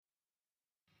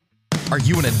Are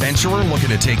you an adventurer looking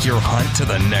to take your hunt to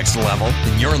the next level?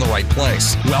 Then you're in the right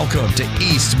place. Welcome to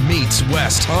East Meets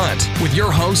West Hunt with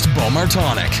your host, Bo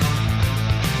Martonic.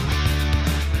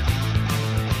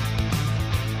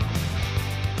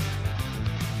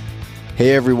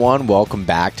 Hey everyone, welcome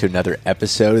back to another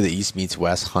episode of the East Meets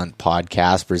West Hunt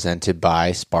podcast presented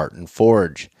by Spartan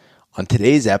Forge. On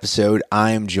today's episode,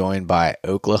 I am joined by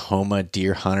Oklahoma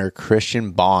deer hunter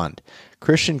Christian Bond.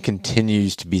 Christian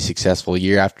continues to be successful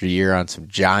year after year on some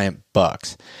giant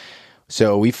bucks.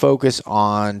 So we focus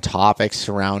on topics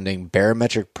surrounding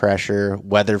barometric pressure,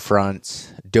 weather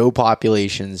fronts, doe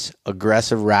populations,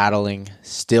 aggressive rattling,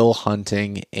 still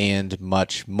hunting, and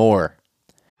much more.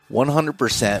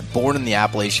 100% born in the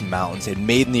Appalachian Mountains and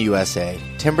made in the USA,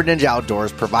 Timber Ninja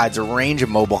Outdoors provides a range of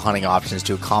mobile hunting options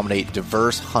to accommodate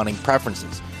diverse hunting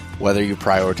preferences. Whether you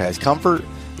prioritize comfort,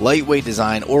 lightweight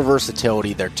design, or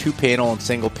versatility, their 2-panel and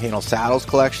single-panel saddles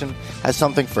collection has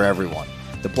something for everyone.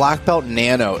 The Black Belt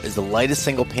Nano is the lightest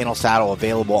single-panel saddle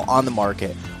available on the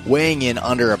market, weighing in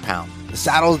under a pound. The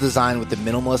saddle is designed with the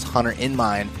minimalist hunter in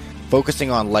mind,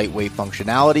 focusing on lightweight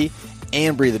functionality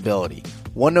and breathability.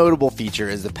 One notable feature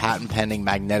is the patent-pending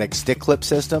magnetic stick clip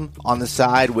system on the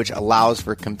side, which allows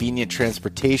for convenient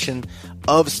transportation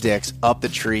of sticks up the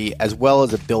tree, as well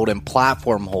as a built-in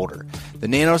platform holder. The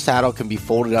Nano saddle can be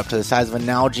folded up to the size of a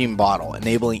Nalgene bottle,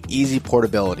 enabling easy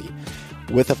portability.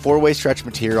 With a 4-way stretch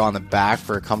material on the back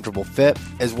for a comfortable fit,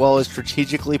 as well as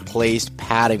strategically placed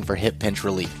padding for hip pinch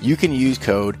relief. You can use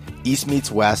code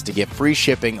EastMeetsWest to get free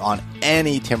shipping on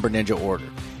any Timber Ninja order.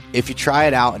 If you try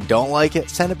it out and don't like it,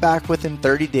 send it back within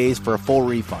 30 days for a full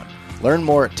refund. Learn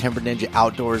more at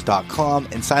timberninjaoutdoors.com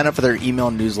and sign up for their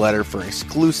email newsletter for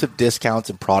exclusive discounts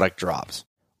and product drops.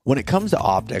 When it comes to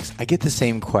optics, I get the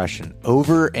same question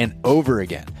over and over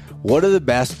again. What are the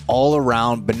best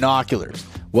all-around binoculars?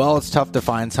 Well, it's tough to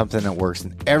find something that works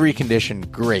in every condition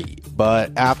great,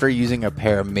 but after using a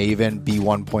pair of Maven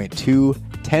B1.2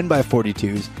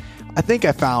 10x42s, I think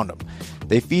I found them.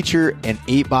 They feature an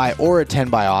 8x or a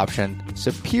 10x option,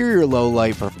 superior low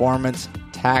light performance,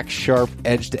 tack sharp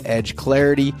edge-to-edge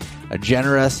clarity, a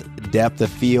generous depth of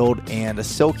field, and a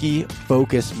silky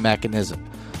focus mechanism.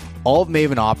 All of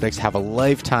Maven optics have a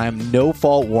lifetime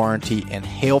no-fault warranty and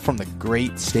hail from the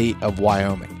great state of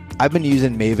Wyoming. I've been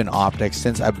using Maven optics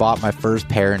since I bought my first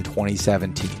pair in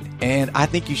 2017, and I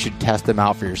think you should test them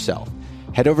out for yourself.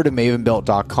 Head over to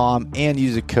mavenbuilt.com and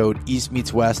use the code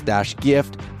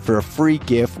EastMeetsWest-gift for a free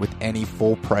gift with any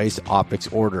full-price optics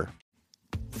order.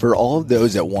 For all of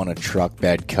those that want a truck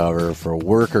bed cover for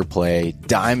work or play,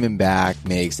 Diamondback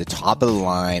makes the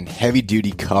top-of-the-line,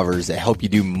 heavy-duty covers that help you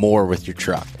do more with your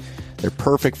truck. They're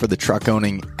perfect for the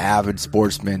truck-owning, avid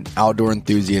sportsmen, outdoor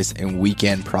enthusiasts, and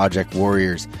weekend project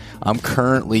warriors. I'm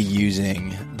currently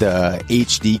using the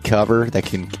HD cover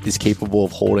that is capable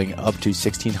of holding up to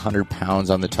 1,600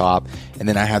 pounds on the top, and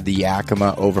then I have the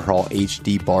Yakima Overhaul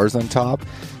HD bars on top,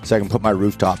 so I can put my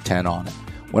rooftop tent on it.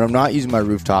 When I'm not using my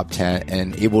rooftop tent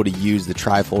and able to use the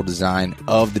trifold design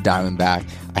of the Diamondback,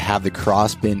 I have the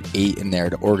Crossbin 8 in there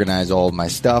to organize all of my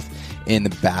stuff in the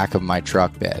back of my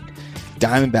truck bed.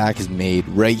 Diamondback is made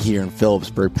right here in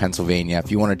Phillipsburg, Pennsylvania.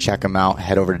 If you want to check them out,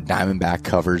 head over to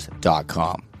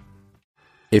diamondbackcovers.com.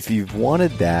 If you've wanted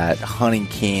that hunting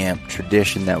camp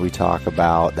tradition that we talk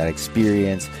about, that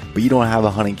experience, but you don't have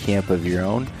a hunting camp of your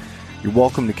own, you're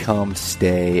welcome to come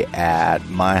stay at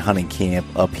my hunting camp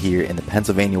up here in the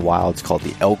Pennsylvania wilds called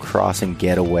the Elk Crossing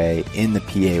Getaway in the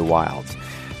PA wilds.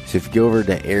 So if you go over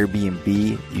to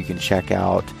Airbnb, you can check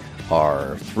out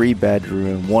our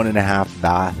 3-bedroom, 1.5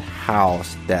 bath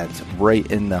house that's right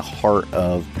in the heart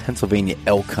of Pennsylvania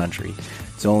elk country.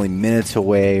 It's only minutes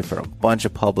away from a bunch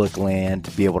of public land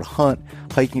to be able to hunt,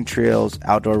 hiking trails,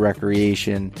 outdoor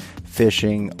recreation,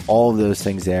 fishing, all of those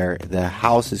things there. The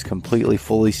house is completely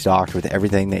fully stocked with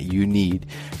everything that you need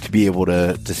to be able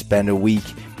to spend a week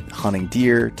hunting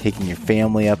deer, taking your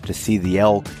family up to see the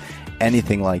elk,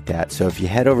 anything like that. So if you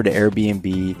head over to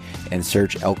Airbnb and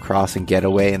search Elk Crossing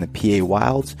Getaway in the PA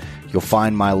Wilds, you'll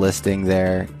find my listing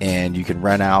there, and you can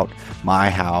rent out my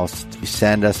house. You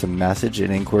send us a message, an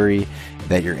inquiry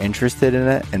that you're interested in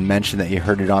it, and mention that you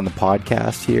heard it on the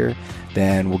podcast here,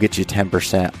 then we'll get you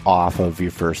 10% off of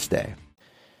your first stay.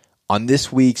 On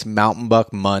this week's Mountain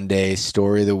Buck Monday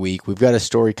Story of the Week, we've got a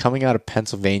story coming out of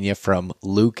Pennsylvania from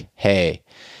Luke Hay.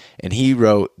 And he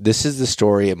wrote, "This is the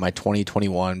story of my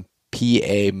 2021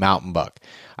 PA mountain buck.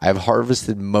 I have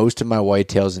harvested most of my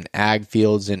whitetails in ag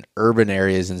fields in urban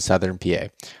areas in southern PA.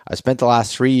 I spent the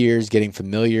last 3 years getting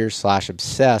familiar /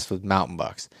 obsessed with mountain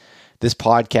bucks. This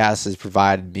podcast has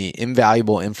provided me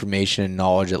invaluable information and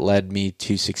knowledge that led me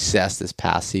to success this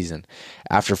past season.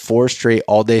 After 4 straight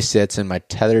all-day sits in my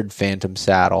tethered Phantom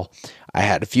saddle, I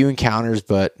had a few encounters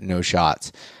but no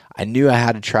shots. I knew I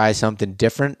had to try something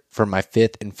different for my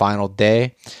 5th and final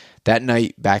day. That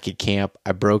night, back at camp,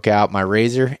 I broke out my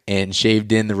razor and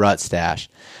shaved in the rut stash.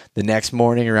 The next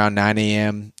morning around 9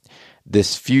 a.m.,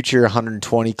 this future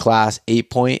 120 class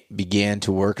 8-point began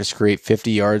to work a scrape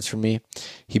 50 yards from me.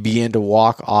 He began to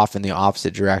walk off in the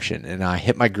opposite direction, and I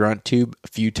hit my grunt tube a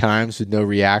few times with no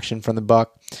reaction from the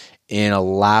buck. In a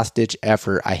last-ditch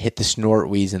effort, I hit the snort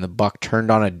wheeze, and the buck turned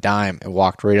on a dime and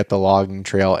walked right up the logging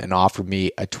trail and offered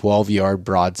me a 12-yard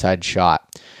broadside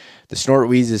shot. The snort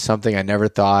wheeze is something I never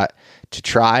thought to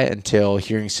try until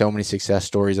hearing so many success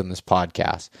stories on this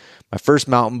podcast. My first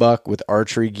mountain buck with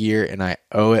archery gear, and I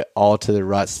owe it all to the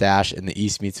Rut Stash and the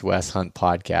East Meets West Hunt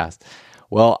podcast.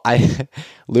 Well,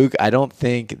 Luke, I don't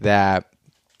think that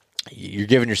you're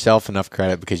giving yourself enough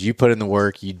credit because you put in the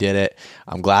work, you did it.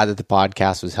 I'm glad that the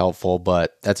podcast was helpful,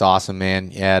 but that's awesome,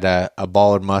 man. You had a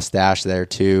baller mustache there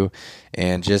too,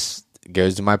 and just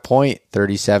goes to my point,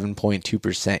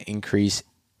 37.2% increase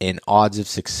in odds of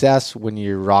success when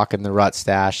you're rocking the Rut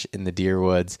Stash in the deer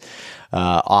woods.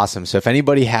 Awesome. So if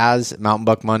anybody has Mountain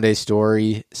Buck Monday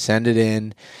story, send it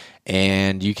in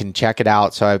and you can check it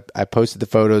out. So I posted the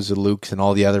photos of Luke's and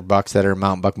all the other bucks that are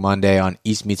Mountain Buck Monday on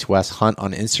East Meets West Hunt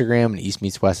on Instagram and East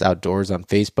Meets West Outdoors on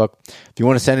Facebook. If you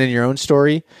want to send in your own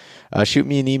story, shoot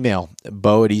me an email,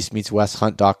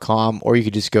 bo@eastmeetswesthunt.com, or you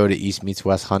could just go to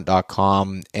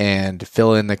eastmeetswesthunt.com and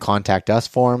fill in the contact us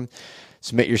form.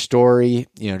 Submit your story,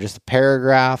 just a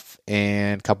paragraph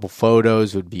and a couple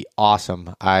photos would be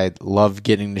awesome. I love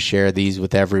getting to share these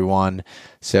with everyone.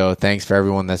 So thanks for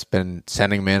everyone that's been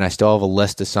sending them in. I still have a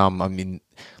list of some. I mean,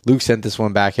 Luke sent this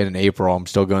one back in April. I'm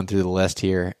still going through the list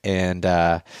here and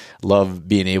love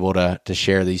being able to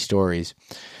share these stories.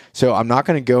 So I'm not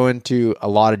going to go into a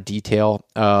lot of detail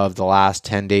of the last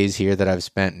 10 days here that I've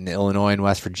spent in Illinois and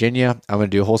West Virginia. I'm going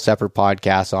to do a whole separate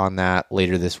podcast on that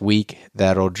later this week.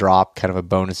 That'll drop kind of a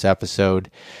bonus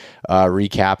episode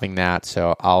recapping that.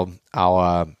 So I'll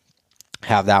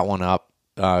have that one up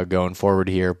going forward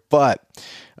here. But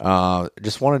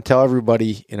just want to tell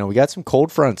everybody, we got some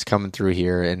cold fronts coming through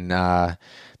here, and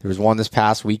there was one this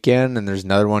past weekend, and there's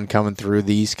another one coming through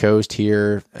the East Coast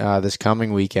here this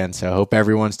coming weekend. So I hope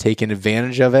everyone's taking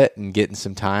advantage of it and getting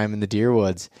some time in the deer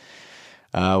woods.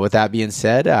 With that being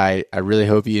said, I really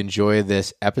hope you enjoy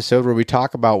this episode where we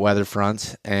talk about weather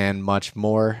fronts and much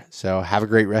more. So have a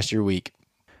great rest of your week.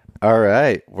 All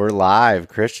right, we're live.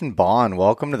 Christian Bond,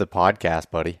 welcome to the podcast,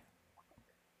 buddy.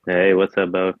 Hey, what's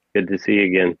up, Bo? Good to see you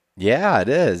again. Yeah, it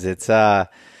is.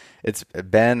 It's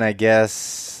been, I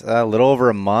guess, a little over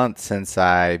a month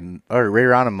right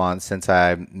around a month since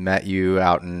I met you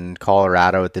out in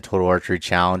Colorado at the Total Archery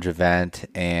Challenge event,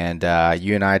 and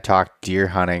you and I talked deer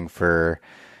hunting for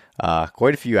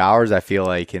quite a few hours, I feel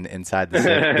like, inside the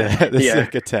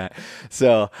Sitka tent.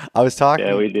 So I was talking.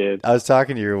 Yeah, we did. I was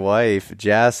talking to your wife,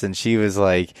 Jess, and she's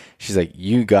like,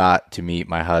 you got to meet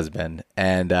my husband,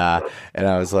 and I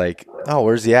was like, oh,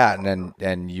 where's he at? And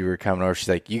then you were coming over. She's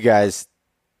like, you guys.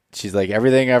 She's like,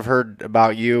 everything I've heard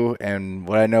about you and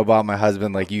what I know about my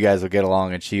husband, like, you guys will get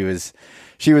along. And she was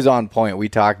on point. We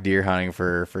talked deer hunting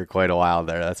for quite a while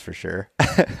there. That's for sure.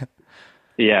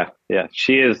 Yeah.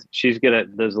 She is. She's good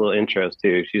at those little intros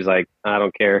too. She's like, I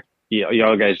don't care.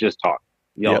 Y'all guys just talk.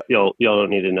 Y'all don't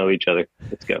need to know each other.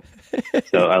 Let's go.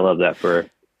 So I love that for her.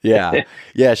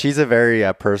 Yeah. She's a very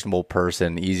personable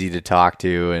person, easy to talk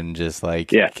to, and just like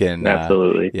can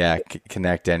absolutely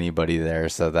connect anybody there.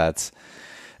 So that's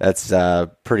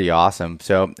pretty awesome.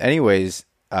 So anyways,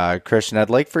 Christian, I'd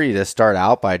like for you to start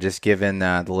out by just giving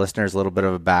the listeners a little bit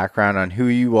of a background on who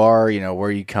you are,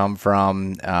 where you come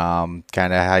from, kind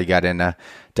of how you got into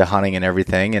hunting and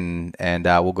everything, and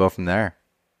we'll go from there.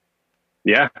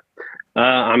 Yeah.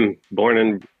 I'm born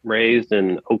and raised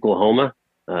in Oklahoma.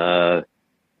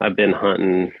 I've been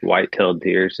hunting white-tailed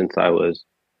deer since I was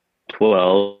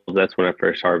 12. That's when I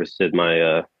first harvested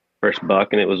my first buck,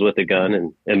 and it was with a gun.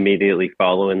 And immediately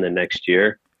following the next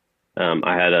year,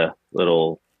 I had a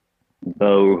little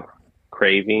bow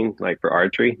craving, like for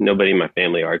archery. Nobody in my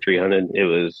family archery hunted. It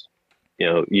was,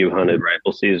 you hunted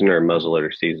rifle season or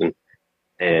muzzleloader season,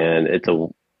 and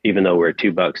even though we're a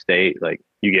 2-buck state, like,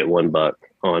 you get 1 buck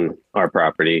on our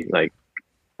property. Like,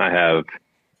 I have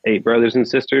 8 brothers and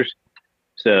sisters,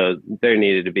 so there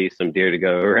needed to be some deer to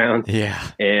go around. Yeah,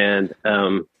 and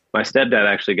my stepdad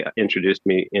actually introduced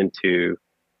me into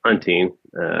hunting.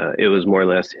 It was more or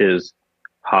less his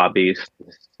hobby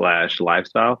 /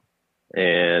 lifestyle.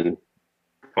 And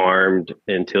farmed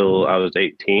until I was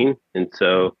 18. And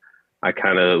so I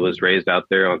kind of was raised out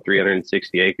there on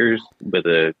 360 acres with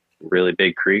a really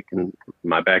big creek in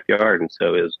my backyard. And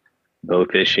so it was bow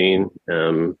fishing.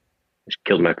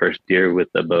 Killed my first deer with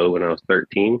a bow when I was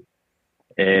 13.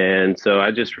 And so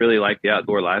I just really liked the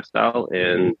outdoor lifestyle,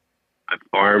 and I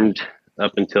farmed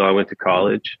up until I went to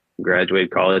college,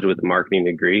 graduated college with a marketing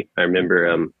degree. I remember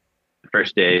the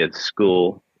first day at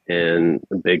school in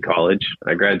a big college,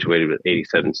 I graduated with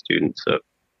 87 students. So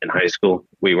in high school,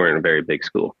 we weren't a very big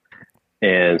school.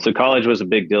 And so college was a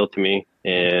big deal to me.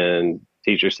 And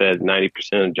teacher said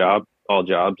 90% of all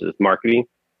jobs is marketing.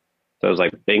 So I was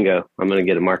like, bingo, I'm going to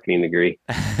get a marketing degree.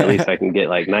 At least I can get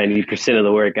like 90% of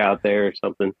the work out there or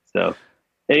something. So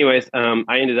anyways,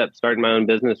 I ended up starting my own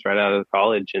business right out of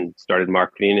college and started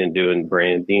marketing and doing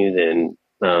branding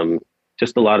and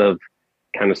just a lot of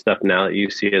kind of stuff now that you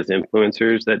see as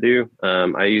influencers that do.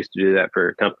 I used to do that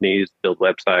for companies, build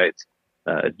websites,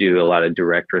 do a lot of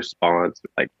direct response,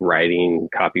 like writing,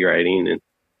 copywriting, and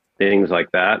things like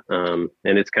that. And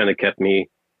it's kind of kept me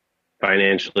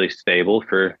financially stable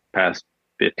for past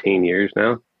 15 years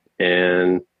now,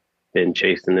 and been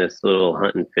chasing this little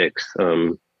hunt and fix.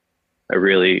 I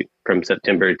really, from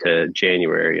September to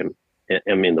January,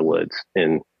 I'm in the woods,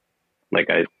 and like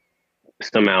I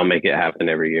somehow make it happen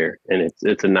every year. And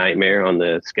it's a nightmare on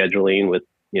the scheduling with,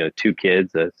 2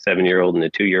 kids, a 7-year-old and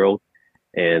a 2-year-old,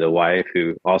 and a wife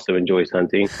who also enjoys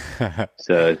hunting.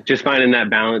 So just finding that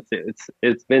balance,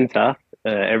 it's been tough.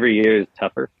 Every year is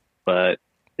tougher, but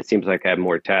it seems like I have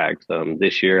more tags.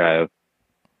 This year I have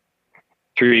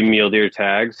 3 mule deer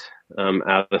tags,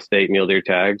 out of state mule deer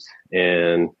tags,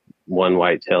 and 1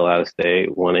 whitetail out of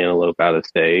state, 1 antelope out of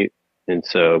state. And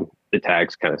so the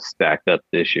tags kind of stacked up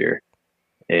this year.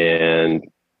 And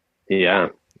yeah,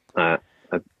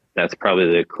 that's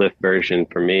probably the cliff version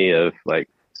for me of like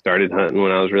started hunting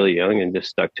when I was really young and just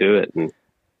stuck to it and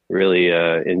really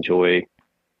enjoy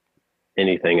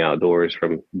anything outdoors,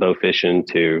 from bow fishing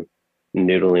to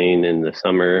noodling in the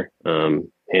summer,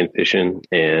 hand fishing,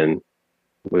 and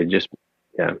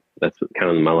that's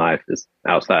kind of my life is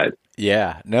outside.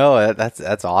 Yeah, no,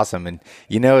 that's awesome. And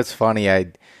it's funny,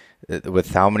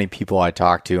 with how many people I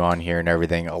talk to on here and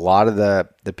everything, a lot of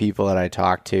the people that I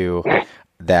talk to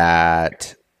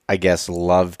that I guess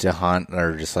love to hunt,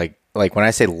 or just like when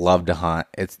I say love to hunt,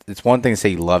 it's one thing to say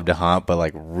you love to hunt, but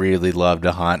like really love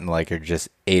to hunt and like are just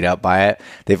ate up by it.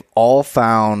 They've all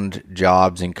found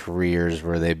jobs and careers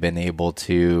where they've been able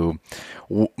to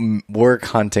work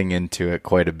hunting into it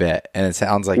quite a bit. And it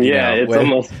sounds like, it's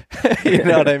almost, you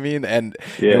know what I mean? And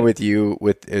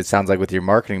it sounds like with your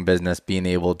marketing business, being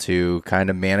able to kind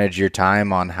of manage your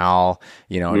time on how,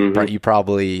 you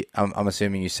probably, I'm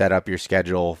assuming you set up your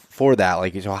schedule for that.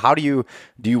 Like, so how do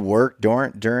you work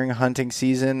during hunting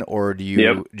season, or do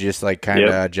you just like kind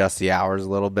of adjust the hours a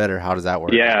little bit, or how does that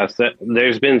work? Yeah. So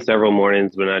there's been several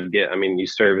mornings when you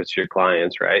service your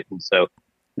clients, right? And so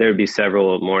there would be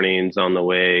several mornings on the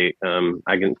way.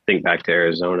 I can think back to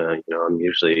Arizona. I'm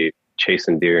usually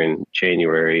chasing deer in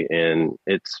January, and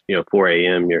it's 4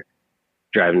 a.m. You're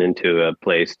driving into a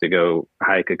place to go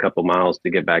hike a couple miles to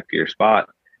get back to your spot,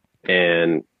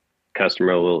 and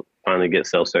customer will finally get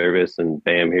cell service, and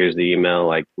bam, here's the email,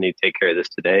 like, need to take care of this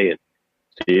today. And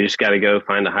so you just got to go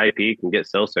find a high peak and get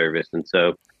cell service. And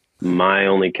so my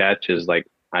only catch is like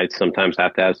I sometimes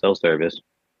have to have cell service,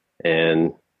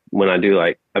 and when I do,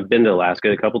 like, I've been to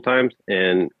Alaska a couple times,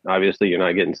 and obviously you're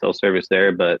not getting cell service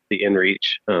there, but the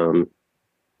inReach,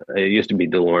 it used to be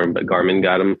DeLorme, but Garmin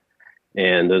got them,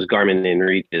 and those Garmin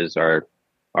inReaches are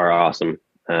awesome,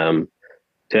 to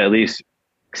at least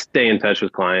stay in touch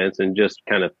with clients and just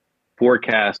kind of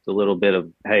forecast a little bit of,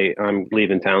 hey, I'm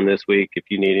leaving town this week. If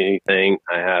you need anything,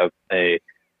 I have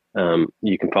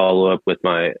you can follow up with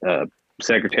my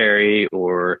secretary,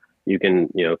 or you can,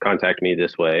 contact me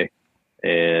this way.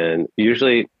 And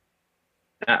usually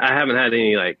I haven't had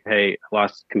any like, hey,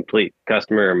 lost complete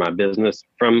customer or my business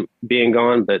from being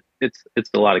gone, but it's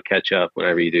a lot of catch up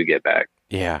whenever you do get back.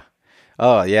 Yeah.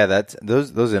 Oh yeah,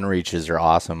 those inReaches are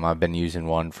awesome. I've been using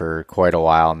one for quite a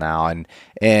while now,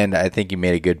 and I think you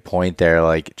made a good point there.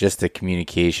 Like, just the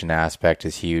communication aspect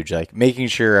is huge. Like, making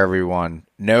sure everyone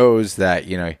knows that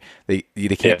they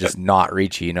can't just not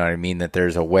reach you. You know what I mean? That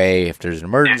there's a way, if there's an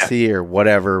emergency or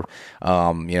whatever,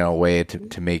 a way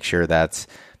to make sure that's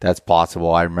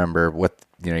possible. I remember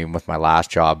even with my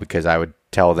last job, because I would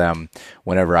tell them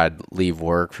whenever I'd leave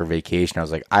work for vacation, I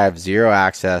was like, I have zero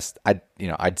access.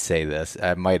 I'd say this.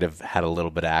 I might have had a little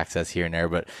bit of access here and there,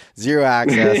 but zero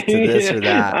access to this or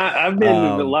that. I've been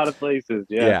in a lot of places.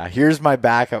 Yeah. Here's my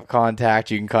backup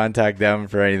contact. You can contact them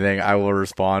for anything. I will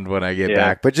respond when I get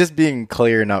back. But just being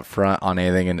clear and upfront on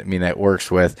anything, and I mean that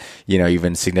works with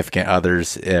even significant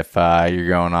others. If you're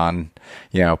going on,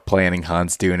 planning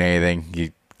hunts, doing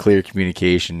anything, clear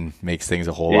communication makes things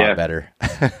a whole lot better.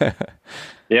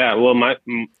 Yeah. Well, my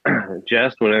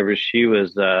Jess, whenever she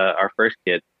was our first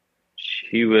kid,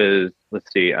 she was,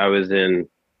 let's see,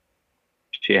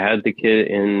 she had the kid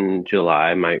in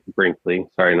July, Mike Brinkley.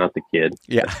 Sorry, not the kid.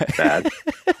 Yeah. That's bad.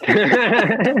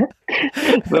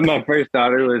 But my first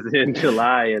daughter was in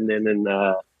July, and then in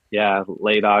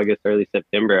late August, early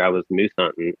September, I was moose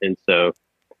hunting. And so,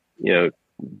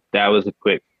 that was a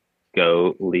quick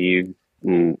go, leave.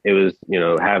 And it was,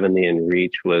 having the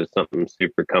inReach was something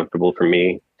super comfortable for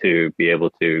me to be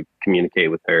able to communicate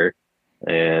with her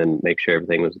and make sure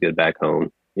everything was good back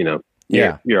home.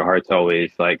 Your heart's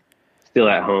always like still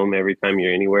at home every time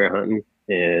you're anywhere hunting.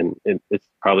 And it's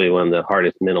probably one of the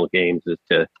hardest mental games is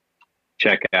to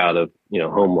check out of,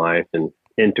 home life and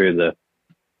enter the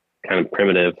kind of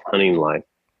primitive hunting life.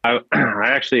 I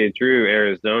actually drew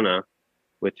Arizona,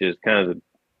 which is kind of a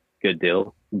good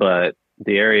deal, but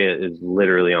the area is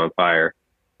literally on fire.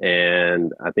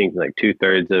 And I think like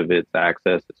 2/3 of its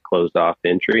access is closed off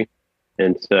entry.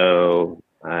 And so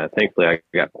thankfully I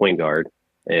got point guard,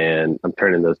 and I'm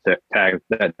turning that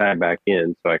tag back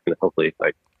in so I can hopefully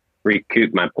like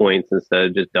recoup my points instead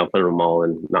of just dumping them all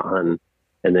and not hunting.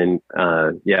 And then,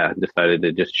 decided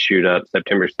to just shoot up.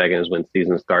 September 2nd is when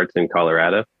season starts in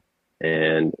Colorado,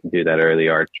 and do that early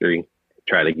archery.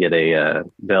 Try to get a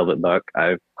velvet buck.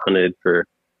 I've hunted for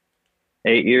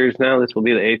 8 years now. This will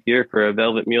be the 8th year for a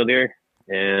velvet mule deer,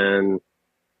 and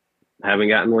haven't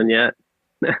gotten one yet.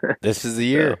 This is the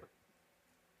year. So,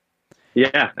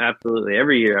 yeah, absolutely.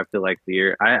 Every year I feel like the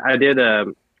year. I did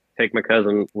take my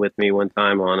cousin with me one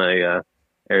time on a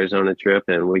Arizona trip,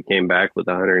 and we came back with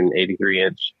a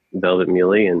 183-inch velvet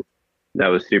muley, and that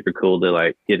was super cool to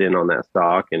like get in on that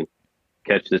stalk and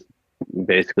catch this.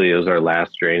 Basically, it was our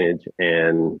last drainage,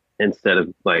 and instead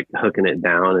of like hooking it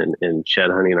down and shed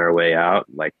hunting our way out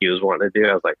like he was wanting to do,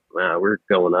 I was like, nah, we're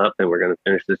going up and we're going to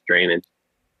finish this drainage.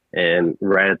 And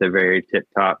right at the very tip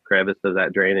top crevice of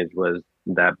that drainage was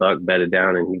that buck bedded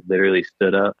down, and he literally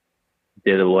stood up,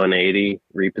 did a 180,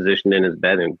 repositioned in his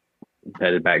bed, and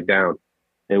bedded back down.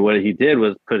 And what he did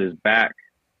was put his back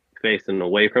facing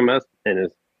away from us, and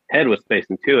his head was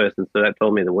facing to us. And so that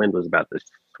told me the wind was about to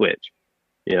switch,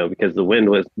 because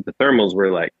the thermals were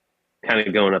like kind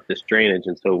of going up this drainage.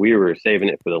 And so we were saving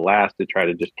it for the last to try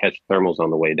to just catch thermals on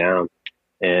the way down.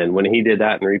 And when he did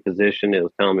that and repositioned, it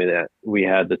was telling me that we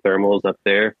had the thermals up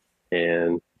there.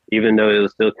 And even though it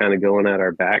was still kind of going at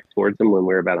our back towards them when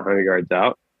we were about 100 yards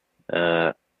out,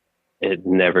 it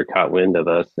never caught wind of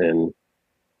us. And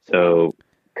so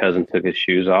cousin took his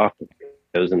shoes off,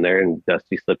 goes in there, and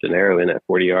Dusty slipped an arrow in at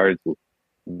 40 yards.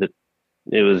 And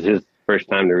it was his first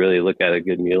time to really look at a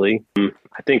good muley.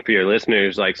 I think for your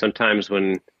listeners, like sometimes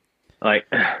when like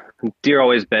deer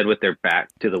always bed with their back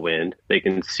to the wind, they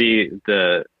can see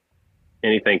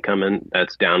anything coming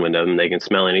that's downwind of them. They can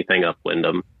smell anything upwind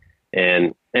them.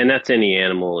 And that's any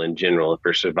animal in general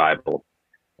for survival.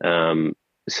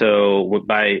 So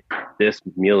by this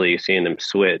muley, seeing them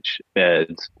switch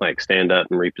beds, like stand up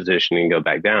and reposition and go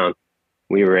back down,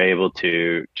 we were able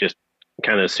to just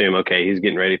kind of assume, okay, he's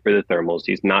getting ready for the thermals.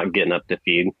 He's not getting up to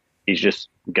feed. He's just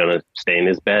going to stay in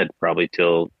his bed probably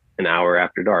till an hour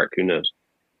after dark. Who knows?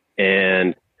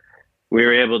 And we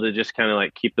were able to just kind of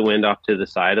like keep the wind off to the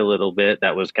side a little bit.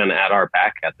 That was kind of at our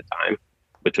back at the time,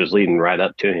 which was leading right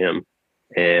up to him.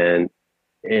 And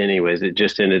anyways, it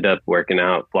just ended up working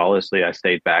out flawlessly. I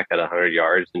stayed back at 100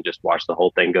 yards and just watched the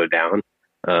whole thing go down.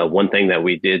 One thing that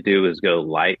we did do is go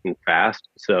light and fast.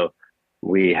 So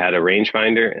we had a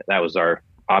rangefinder. That was our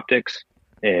optics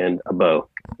and a bow,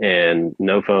 and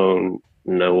no phone,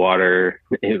 no water.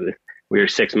 We were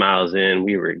 6 miles in.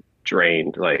 We were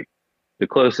drained. Like the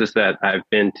closest that I've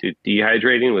been to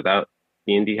dehydrating without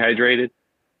being dehydrated.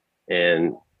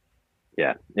 And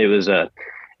yeah, it was a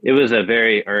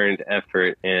very earned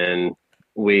effort, and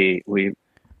we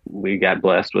got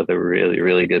blessed with a really,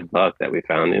 really good buck that we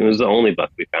found. It was the only buck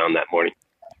we found that morning.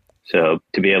 So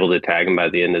to be able to tag him by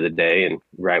the end of the day and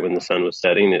right when the sun was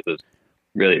setting, it was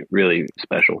really, really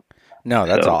special. No,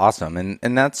 that's awesome.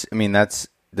 And that's, I mean,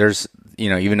 there's,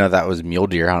 even though that was mule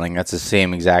deer hunting, that's the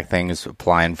same exact thing as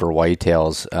applying for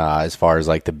whitetails, as far as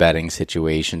like the bedding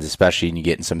situations, especially when you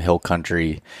get in some hill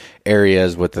country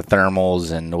areas with the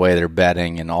thermals and the way they're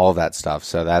bedding and all that stuff.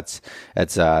 So that's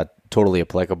totally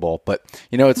applicable. But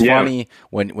it's funny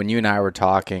when you and I were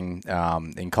talking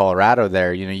in Colorado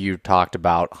there, you talked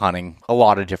about hunting a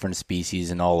lot of different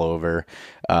species and all over.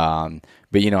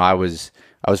 But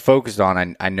I was focused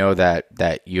on, I know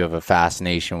that you have a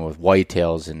fascination with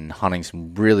whitetails and hunting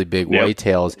some really big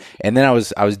whitetails. And then I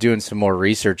was doing some more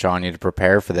research on you to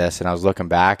prepare for this, and I was looking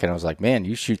back and I was like, man,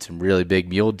 you shoot some really big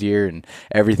mule deer and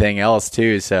everything else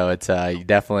too. So it's you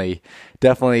definitely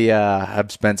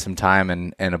have spent some time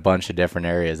in a bunch of different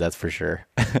areas, that's for sure.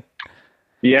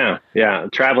 Yeah.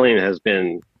 Traveling has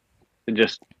been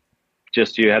just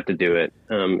you have to do it.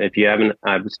 If you haven't,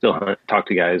 I would still talk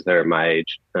to guys that are my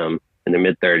age, in their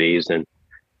mid-30s, and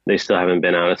they still haven't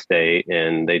been out of state,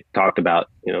 and they talked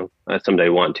about, I someday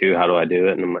want to, how do I do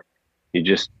it? And I'm like, you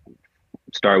just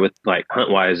start with like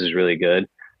HuntWise is really good,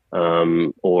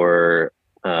 or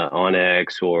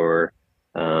Onyx, or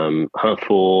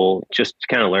Huntful, just to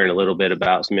kind of learn a little bit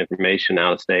about some information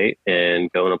out of state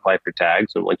and go and apply for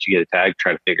tags. And once you get a tag,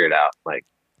 try to figure it out. Like,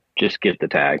 just get the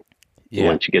tag. Yeah.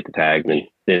 Once you get the tag,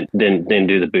 then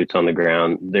do the boots on the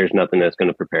ground. There's nothing that's going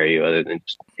to prepare you other than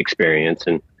just experience.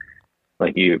 And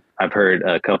like I've heard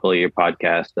a couple of your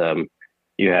podcasts.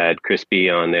 You had Chris B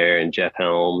on there and Jeff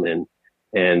Helm,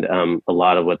 and a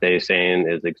lot of what they're saying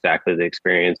is exactly the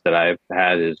experience that I've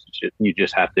had. Is you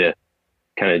just have to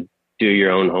kind of do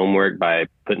your own homework by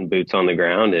putting boots on the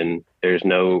ground, and there's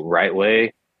no right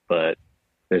way, but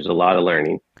there's a lot of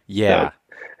learning. Yeah. So,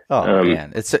 oh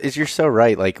man, it's you're so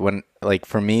right. Like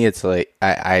for me, it's like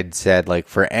I'd said, like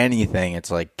for anything,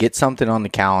 it's like get something on the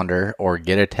calendar or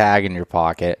get a tag in your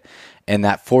pocket, and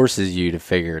that forces you to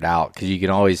figure it out, because you can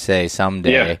always say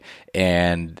someday,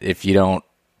 and if you don't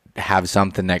have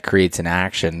something that creates an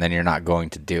action, then you're not going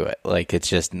to do it. Like it's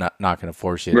just not going to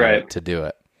force you to do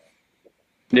it.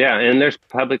 Yeah, and there's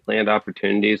public land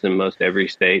opportunities in most every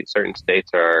state. Certain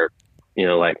states are,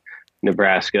 like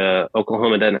Nebraska,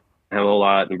 Oklahoma doesn't have a whole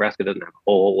lot. Nebraska doesn't have a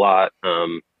whole lot.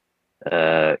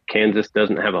 Kansas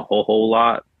doesn't have a whole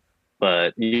lot,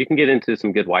 but you can get into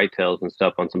some good whitetails and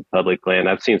stuff on some public land.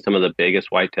 I've seen some of the biggest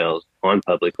whitetails on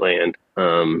public land,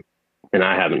 and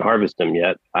I haven't harvested them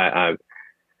yet.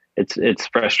 It's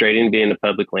frustrating being a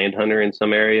public land hunter in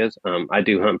some areas. I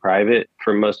do hunt private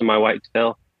for most of my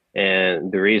whitetail,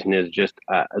 and the reason is just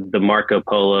the Marco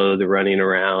Polo, the running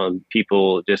around,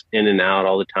 people just in and out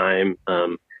all the time.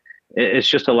 It's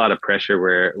just a lot of pressure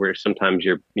where sometimes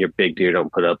your big deer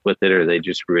don't put up with it, or they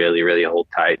just really, really hold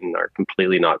tight and are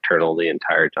completely nocturnal the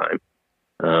entire time.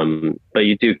 But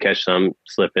you do catch some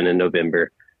slipping in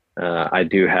November. I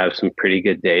do have some pretty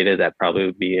good data that probably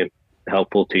would be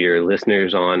helpful to your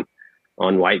listeners on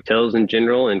whitetails in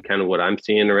general, and kind of what I'm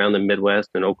seeing around the Midwest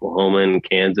and Oklahoma and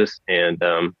Kansas, and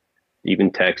even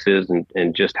Texas,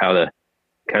 and just how to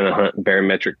kind of hunt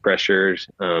barometric pressures,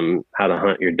 how to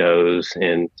hunt your does,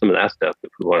 and some of that stuff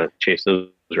if we want to chase those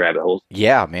rabbit holes.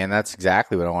 Yeah, man, that's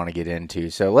exactly what I want to get into.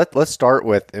 So let's start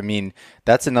with,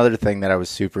 that's another thing that I was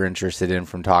super interested in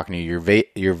from talking to you.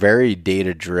 You're very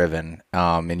data driven,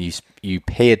 and you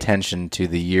pay attention to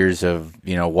the years of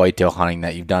whitetail hunting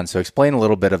that you've done. So explain a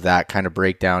little bit of that, kind of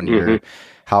break down your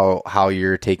how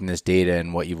you're taking this data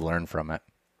and what you've learned from it.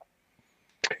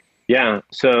 Yeah,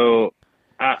 so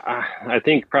I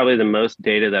think probably the most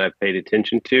data that I've paid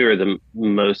attention to, or the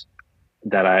most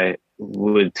that I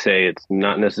would say it's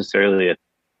not necessarily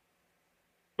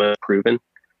proven,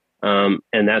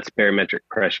 and that's barometric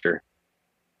pressure.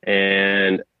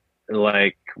 And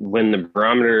like when the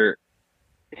barometer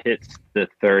hits the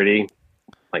 30,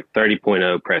 like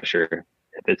 30.0 pressure,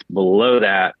 if it's below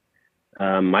that,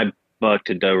 my buck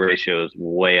to doe ratio is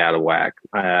way out of whack.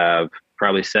 I have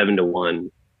probably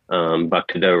 7-to-1 buck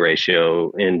to doe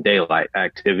ratio in daylight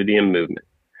activity and movement,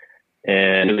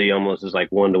 and really almost is like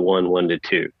 1-to-1,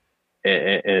 1-to-2,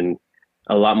 and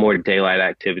a lot more daylight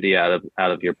activity out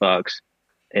of your bucks.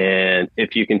 And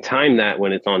if you can time that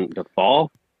when it's on the fall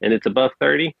and it's above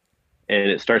 30 and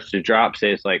it starts to drop,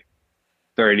 say it's like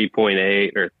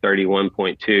 30.8 or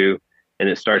 31.2, and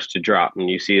it starts to drop and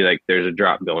you see like there's a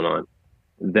drop going on,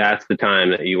 that's the time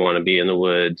that you want to be in the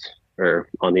woods or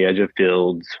on the edge of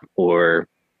fields or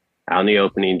out in the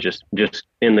opening, just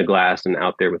in the glass and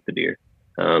out there with the deer.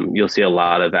 You'll see a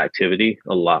lot of activity,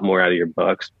 a lot more out of your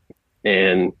bucks.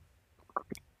 And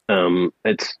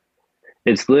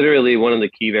it's literally one of the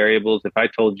key variables. If I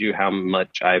told you how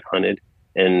much I've hunted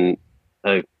in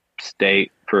a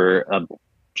state for a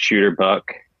shooter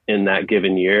buck in that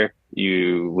given year,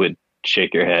 you would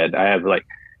shake your head. I have like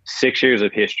 6 years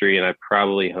of history, and I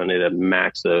probably hunted a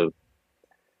max of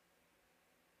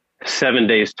 7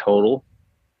 days total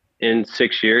in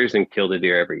 6 years and killed a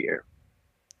deer every year.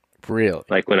 Really?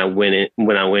 Like when I went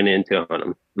in to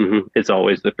hunt them, it's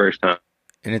always the first time.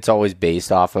 And it's always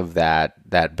based off of that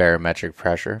barometric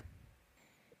pressure?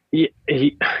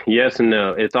 Yes and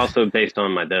no. It's also based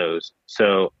on my does.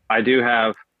 So I do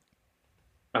have,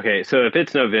 okay, so if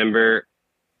it's November,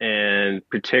 and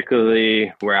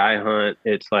particularly where I hunt,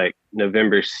 it's like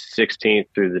November 16th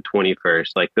through the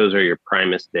 21st. Like those are your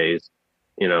primest days.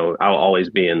 You know, I'll always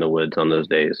be in the woods on those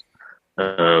days.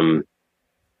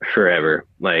 Forever.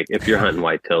 Like if you're hunting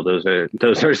whitetail, those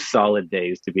are solid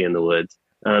days to be in the woods.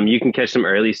 You can catch some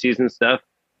early season stuff.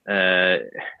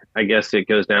 I guess it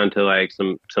goes down to like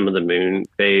some of the moon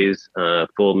phase,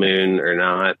 full moon or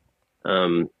not.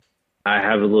 I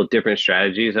have a little different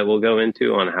strategies that we'll go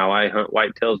into on how I hunt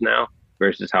whitetails now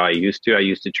versus how I used to. I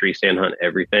used to tree stand hunt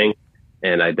everything,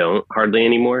 and I don't hardly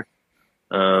anymore.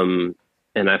 And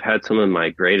I've had some of my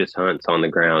greatest hunts on the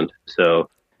ground. So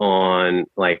on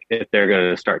like if they're going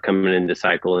to start coming into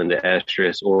cycle into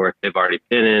estrus, or if they've already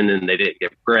been in and they didn't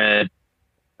get bred,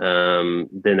 then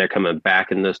they're coming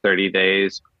back in those 30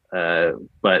 days.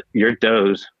 But your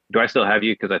does, do I still have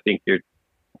you? Because I think you're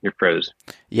froze.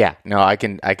 Yeah, no, I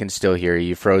can still hear you.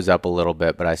 You froze up a little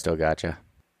bit, but I still got you.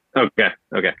 Okay.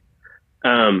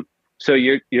 So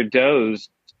your does,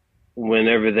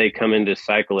 whenever they come into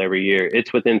cycle every year,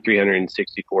 it's within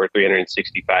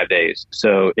 365 days.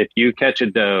 So if you catch a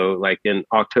doe, like in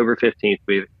October 15th,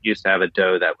 we used to have a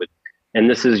doe that would, and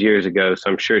this is years ago, so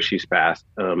I'm sure she's passed.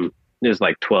 It was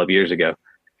like 12 years ago.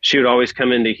 She would always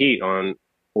come into heat on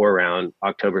or around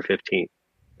October 15th.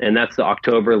 And that's the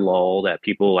October lull that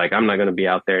people like, I'm not going to be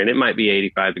out there. And it might be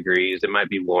 85 degrees. It might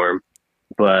be warm.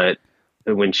 But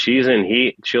when she's in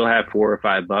heat, she'll have 4 or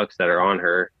 5 bucks that are on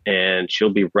her, and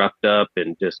she'll be roughed up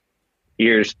and just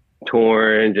ears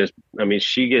torn.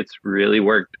 She gets really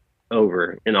worked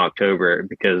over in October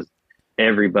because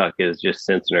every buck is just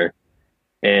sensing her.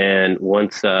 And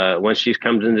once she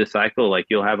comes into cycle, like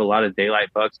you'll have a lot of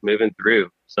daylight bucks moving through,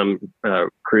 some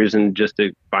cruising just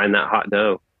to find that hot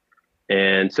doe.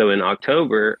 And so in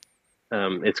October,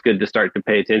 it's good to start to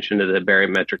pay attention to the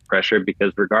barometric pressure,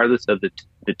 because regardless of the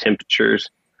temperatures,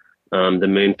 the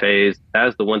moon phase,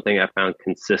 that's the one thing I found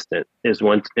consistent is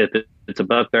if it's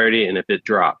above 30 and if it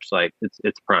drops, like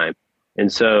it's prime.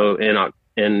 And so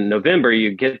in November,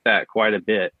 you get that quite a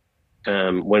bit.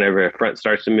 Whenever a front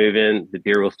starts to move in, the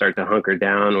deer will start to hunker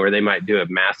down, or they might do a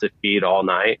massive feed all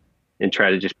night and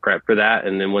try to just prep for that.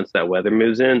 And then once that weather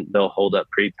moves in, they'll hold up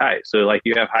pretty tight. So like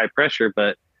you have high pressure,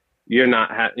 but you're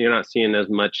not seeing as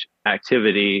much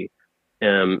activity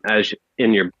as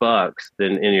in your bucks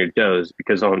than in your does,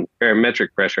 because on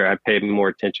barometric pressure, I pay more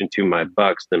attention to my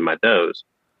bucks than my does.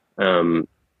 And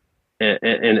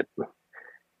it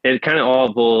kind of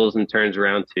all boils and turns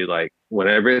around to like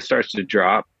whenever it starts to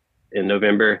drop in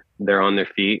November, they're on their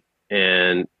feet,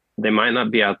 and they might not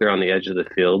be out there on the edge of the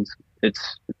fields.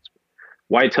 It's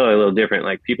whitetail are a little different.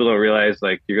 Like people don't realize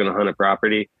like you're going to hunt a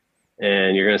property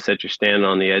and you're going to set your stand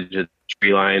on the edge of the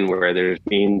tree line where there's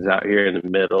beans out here in the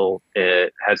middle.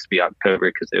 It has to be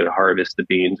October because they would harvest the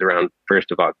beans around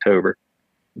 1st of October.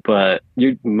 But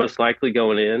you're most likely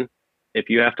going in, if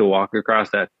you have to walk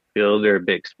across that field or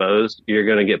be exposed, you're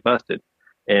going to get busted.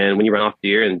 And when you run off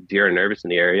deer and deer are nervous in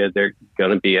the area, they're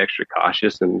going to be extra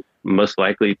cautious and most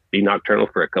likely be nocturnal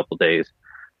for a couple days.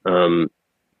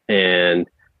 And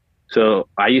so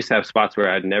I used to have spots where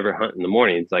I'd never hunt in the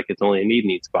mornings. Like it's only a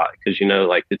need spot because,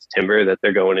 like it's timber that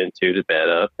they're going into to bed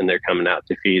up and they're coming out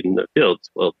to feed in the fields.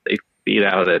 Well, they feed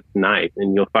out at night,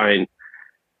 and you'll find,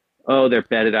 they're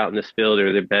bedded out in this field,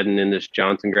 or they're bedding in this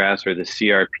Johnson grass or the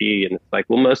CRP. And it's like,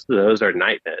 well, most of those are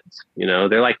night beds.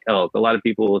 They're like elk. A lot of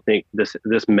people will think this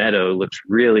meadow looks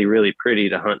really, really pretty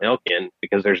to hunt elk in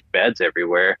because there's beds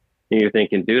everywhere. And you're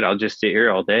thinking, dude, I'll just sit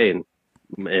here all day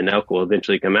and elk will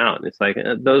eventually come out. And it's like,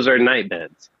 those are night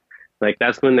beds. Like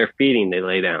that's when they're feeding, they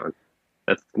lay down.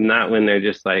 That's not when they're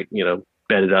just like,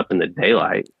 bedded up in the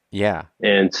daylight. Yeah.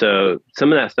 And so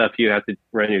some of that stuff you have to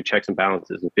run your checks and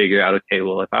balances and figure out, okay,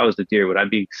 well, if I was a deer, would I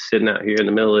be sitting out here in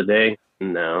the middle of the day?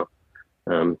 No.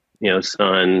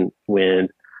 Sun, wind,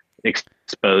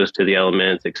 exposed to the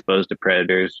elements, exposed to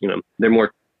predators, they're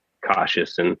more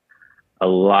cautious and a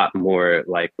lot more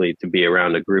likely to be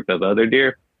around a group of other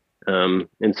deer. And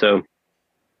so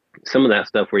some of that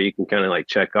stuff where you can kind of like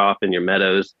check off in your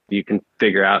meadows, you can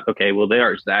figure out, okay, well,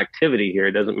 there's the activity here.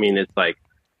 It doesn't mean it's like,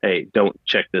 hey, don't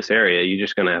check this area. You're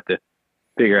just going to have to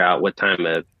figure out what time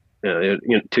of,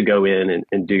 to go in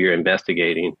and do your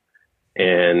investigating.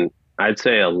 And I'd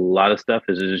say a lot of stuff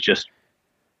is just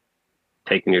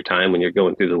taking your time when you're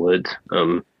going through the woods.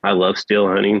 I love steel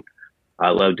hunting. I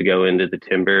love to go into the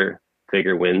timber,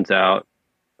 figure winds out.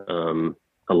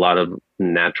 A lot of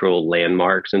natural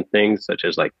landmarks and things such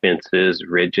as like fences,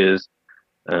 ridges,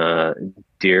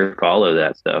 deer follow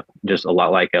that stuff. Just a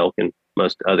lot like elk and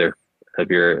most other of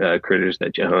your critters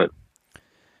that you hunt.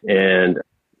 And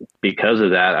because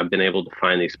of that, I've been able to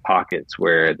find these pockets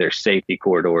where there's safety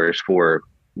corridors for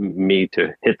me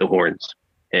to hit the horns.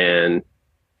 And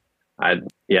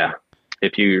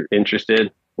if you're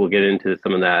interested, we'll get into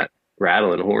some of that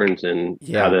rattling horns and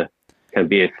how to kind of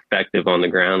be effective on the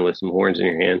ground with some horns in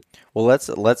your hand. Well, let's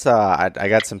I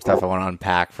got some stuff I want to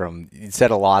unpack from, you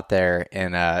said a lot there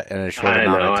in a short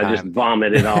amount of time. I just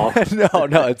vomited all.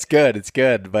 No, it's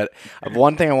good. But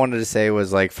one thing I wanted to say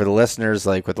was, like, for the listeners,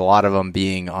 like with a lot of them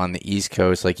being on the East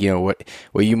Coast, like, you know,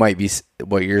 what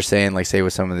you're saying, like say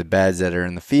with some of the beds that are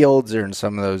in the fields or in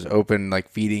some of those open like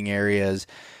feeding areas,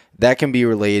 that can be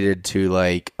related to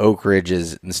like oak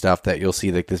ridges and stuff that you'll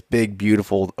see like this big,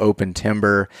 beautiful open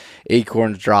timber,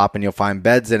 acorns drop, and you'll find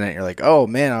beds in it. You're like, oh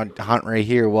man, I'll hunt right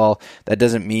here. Well, that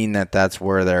doesn't mean that that's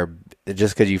where they're,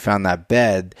 just because you found that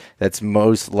bed, that's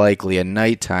most likely a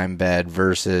nighttime bed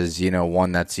versus, you know,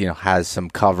 one that's, you know, has some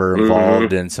cover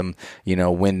involved and some, you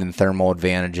know, wind and thermal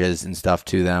advantages and stuff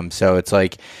to them. So it's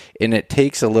like, and it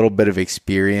takes a little bit of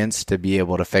experience to be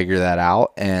able to figure that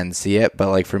out and see it.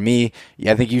 But like for me,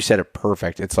 I think you said it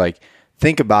perfect. It's like,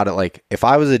 think about it. Like, if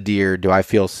I was a deer, do I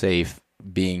feel safe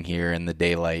being here in the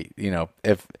daylight? You know,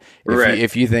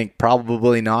 if you think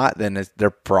probably not, then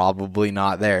they're probably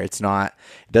not there. It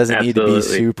doesn't need to be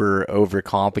super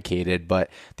overcomplicated. But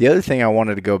the other thing I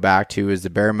wanted to go back to is the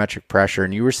barometric pressure.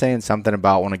 And you were saying something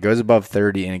about when it goes above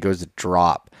 30 and it goes to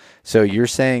drop. So you're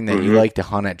saying that you like to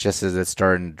hunt it just as it's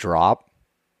starting to drop?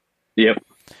 Yep.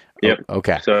 Oh,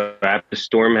 okay. So after the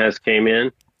storm has came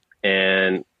in,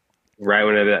 and right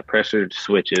whenever that pressure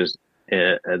switches,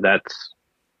 that's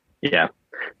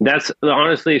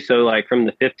honestly, so like from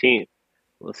the 15th,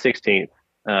 16th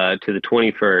to the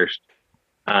 21st,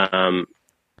 I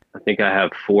think I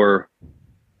have four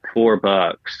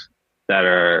bucks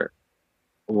that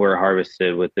were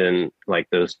harvested within like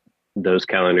those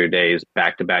calendar days,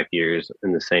 back-to-back years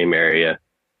in the same area.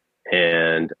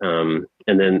 And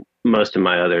then most of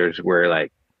my others were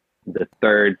like the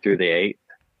 3rd through the 8th.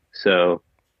 So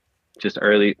just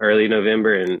early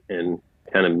November and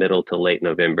kind of middle to late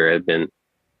November have been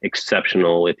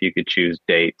exceptional if you could choose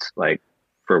dates like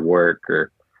for work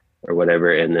or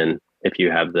whatever. And then if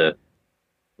you have the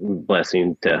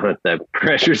blessing to hunt that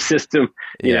pressure system,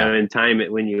 you know, and time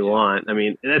it when you want. I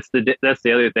mean, that's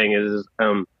the other thing is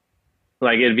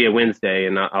like it'd be a Wednesday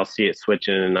and I'll see it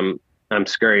switching and I'm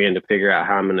scurrying to figure out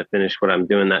how I'm going to finish what I'm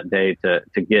doing that day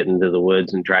to get into the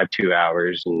woods and drive 2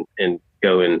 hours and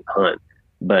go and hunt.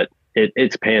 But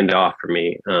it's panned off for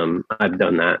me. I've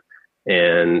done that,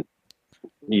 and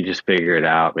you just figure it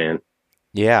out, man.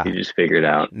 Yeah. You just figure it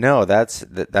out. No, that's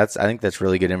I think that's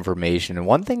really good information. And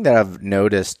one thing that I've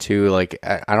noticed too, like,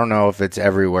 I don't know if it's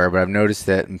everywhere, but I've noticed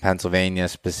that in Pennsylvania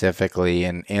specifically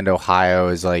and Ohio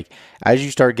is like, as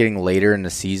you start getting later in the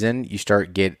season, you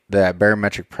start that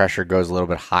barometric pressure goes a little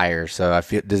bit higher. So I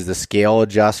feel, does the scale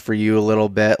adjust for you a little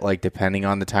bit, like depending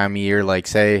on the time of year? Like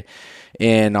say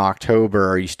in October,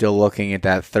 are you still looking at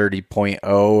that 30.0,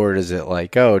 or does it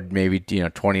like, maybe,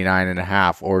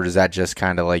 29.5, or does that just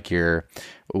kind of like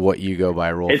what you go by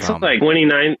rule it's from? Like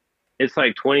 29. It's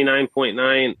like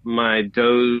 29.9. My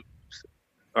does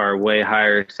are way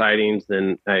higher sightings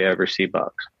than I ever see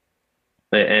bucks.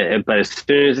 But as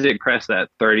soon as it crests that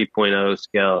 30.0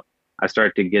 scale, I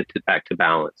start to get back to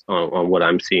balance on what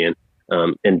I'm seeing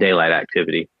in daylight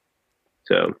activity.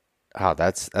 So,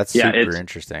 that's super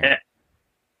interesting.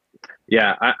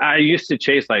 Yeah, I used to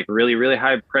chase like really, really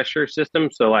high pressure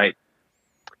systems. So like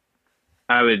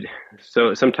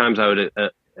sometimes I would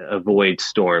avoid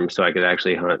storms so I could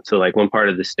actually hunt. So like one part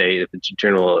of the state, if it's a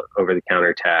general over the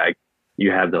counter tag,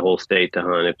 you have the whole state to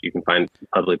hunt if you can find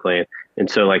public land. And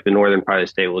so like the northern part of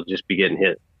the state will just be getting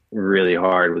hit really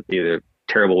hard with either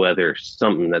terrible weather or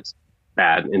something that's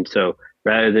bad. And so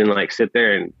rather than like sit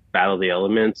there and battle the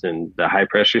elements and the high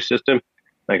pressure system,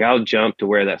 like I'll jump to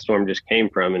where that storm just came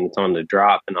from and it's on the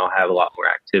drop and I'll have a lot more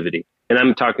activity. And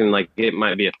I'm talking like it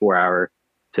might be a 4 hour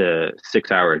to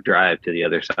 6 hour drive to the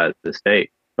other side of the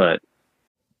state. But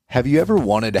have you ever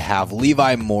wanted to have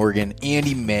Levi Morgan,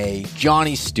 Andy May,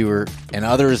 Johnny Stewart, and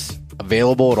others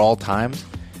available at all times?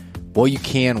 Well, you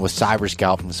can with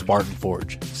Cyberscout from Spartan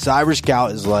Forge.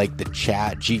 Cyberscout is like the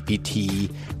Chat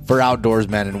GPT for outdoors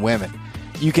men and women.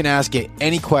 You can ask it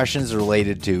any questions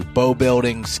related to bow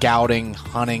building, scouting,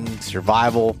 hunting,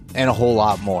 survival, and a whole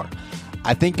lot more.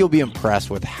 I think you'll be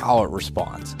impressed with how it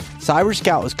responds. Cyber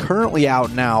Scout is currently out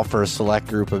now for a select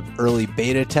group of early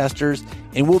beta testers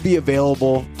and will be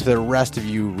available to the rest of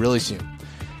you really soon.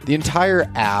 The entire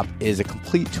app is a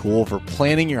complete tool for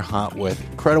planning your hunt with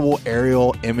incredible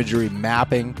aerial imagery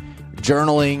mapping,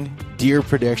 journaling, deer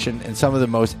prediction, and some of the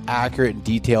most accurate and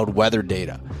detailed weather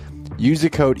data. Use the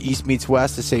code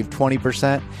EastMeetsWest to save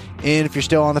 20%, and if you're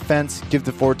still on the fence, give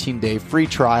the 14-day free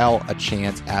trial a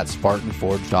chance at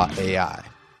SpartanForge.ai.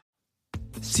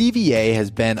 CVA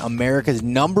has been America's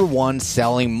 #1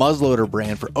 selling muzzleloader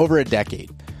brand for over a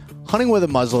decade. Hunting with a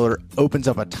muzzleloader opens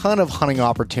up a ton of hunting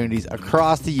opportunities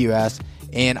across the U.S.,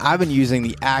 and I've been using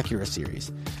the Accura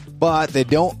series. But they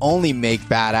don't only make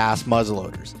badass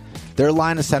muzzleloaders. Their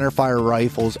line of centerfire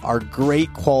rifles are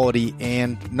great quality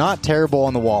and not terrible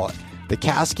on the wallet. The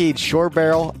Cascade Short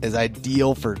Barrel is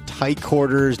ideal for tight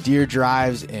quarters, deer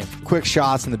drives, and quick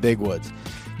shots in the big woods.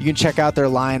 You can check out their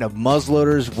line of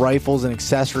muzzleloaders, rifles, and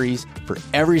accessories for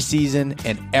every season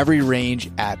and every range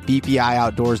at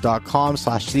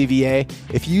bpioutdoors.com/CVA.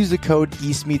 If you use the code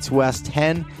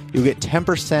EastMeetsWest10, you'll get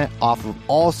 10% off of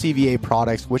all CVA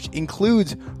products, which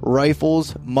includes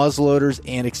rifles, muzzleloaders,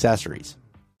 and accessories.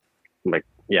 Like,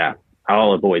 yeah,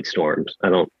 I'll avoid storms. I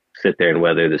don't sit there and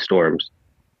weather the storms.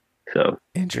 So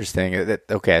interesting.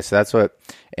 Okay, so that's what,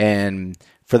 and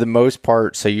for the most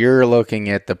part, so you're looking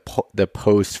at the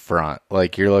post front,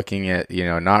 like you're looking at,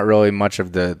 not really much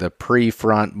of the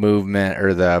pre-front movement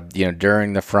or the,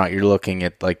 during the front, you're looking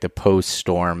at like the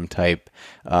post-storm type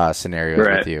scenarios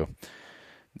right. with you.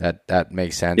 That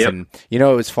makes sense. Yep. And, it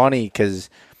was funny because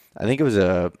I think it was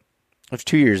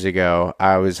 2 years ago,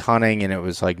 I was hunting and it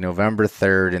was like November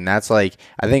 3rd. And that's like,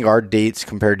 I think our dates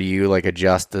compared to you, like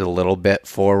adjusted a little bit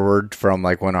forward from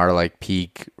like when our like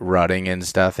peak rutting and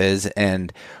stuff is.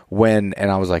 And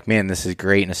I was like, man, this is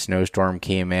great. And a snowstorm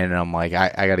came in and I'm like,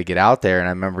 I got to get out there. And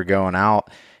I remember going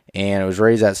out and it was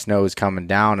right as that snow was coming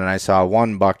down. And I saw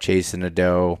one buck chasing a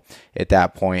doe at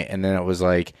that point. And then it was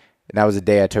like, that was the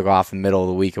day I took off in the middle of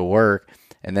the week of work.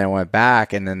 And then I went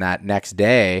back, and then that next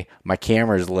day, my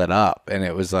cameras lit up, and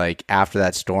it was like after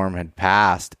that storm had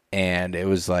passed, and it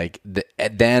was like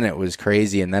then it was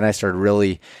crazy. And then I started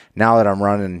really, now that I'm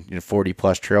running 40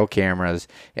 plus trail cameras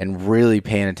and really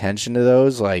paying attention to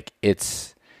those, like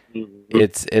it's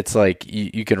like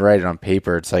you can write it on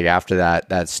paper. It's like after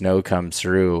that snow comes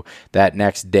through, that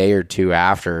next day or two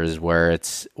after is where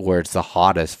it's the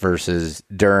hottest versus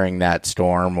during that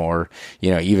storm or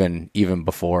even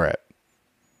before it.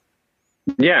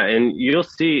 Yeah, and you'll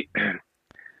see.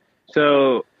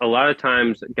 So a lot of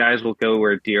times guys will go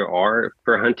where deer are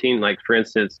for hunting. Like, for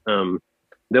instance,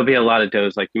 there'll be a lot of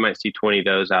does. Like, you might see 20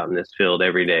 does out in this field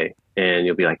every day. And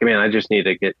you'll be like, man, I just need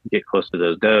to get close to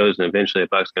those does. And eventually a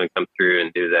buck's going to come through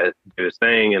and do his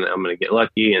thing. And I'm going to get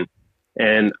lucky. And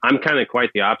I'm kind of quite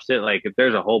the opposite. Like, if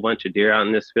there's a whole bunch of deer out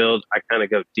in this field, I kind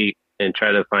of go deep and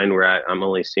try to find where I'm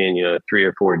only seeing, 3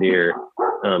 or 4 deer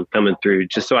coming through,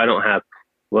 just so I don't have.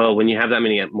 Well, when you have that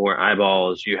many more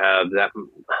eyeballs, you have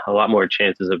a lot more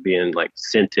chances of being like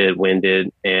scented, winded,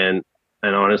 and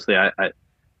honestly, I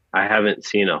haven't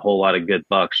seen a whole lot of good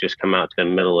bucks just come out to the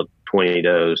middle of 20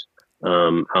 does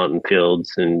out in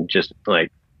fields and just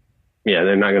like, yeah,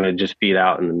 they're not going to just feed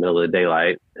out in the middle of the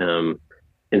daylight. And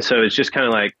so it's just kind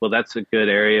of like, well, that's a good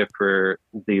area for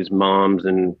these moms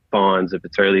and fawns if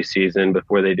it's early season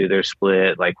before they do their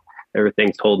split, like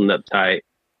everything's holding up tight.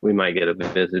 We might get a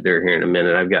visitor here in a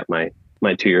minute. I've got my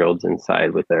 2-year-olds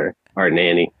inside with our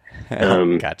nanny.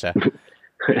 Gotcha.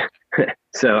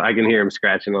 So I can hear him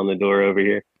scratching on the door over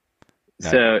here.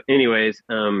 Nice. So anyways,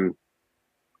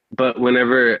 but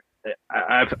whenever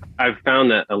I've found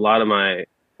that a lot of my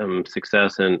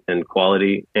success and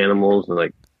quality animals are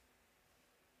like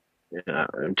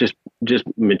just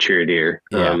mature deer.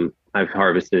 Yeah. I've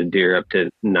harvested deer up to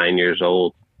 9 years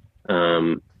old.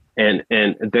 And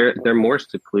they're more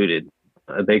secluded.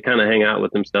 They kind of hang out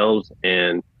with themselves,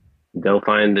 and they'll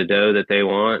find the doe that they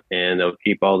want, and they'll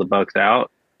keep all the bucks out.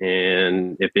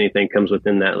 And if anything comes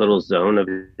within that little zone of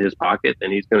his pocket,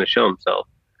 then he's going to show himself.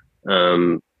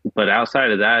 But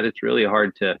outside of that, it's really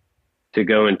hard to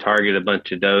go and target a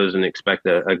bunch of does and expect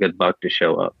a good buck to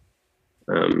show up.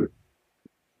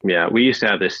 Yeah, we used to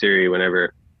have this theory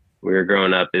whenever we were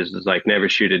growing up is like never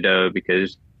shoot a doe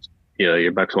because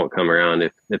your bucks won't come around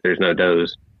if there's no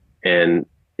does. And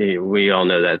we all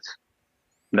know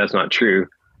that's not true.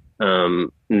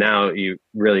 Now you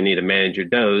really need to manage your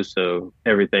does. So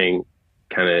everything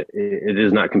it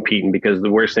is not competing, because the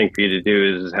worst thing for you to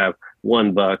do is have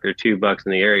one buck or two bucks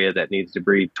in the area that needs to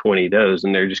breed 20 does,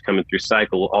 and they're just coming through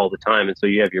cycle all the time. And so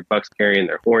you have your bucks carrying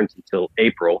their horns until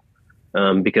April,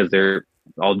 because they're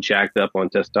all jacked up on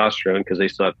testosterone because they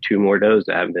still have two more does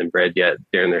that haven't been bred yet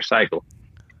during their cycle.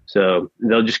 So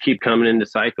they'll just keep coming into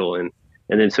cycle, and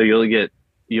then so you'll get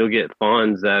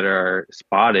fawns that are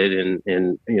spotted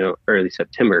in early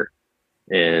September,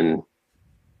 and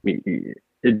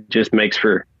it just makes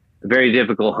for very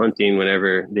difficult hunting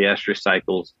whenever the estrus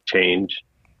cycles change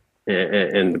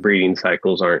and the breeding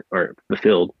cycles aren't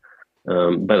fulfilled.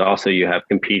 But also you have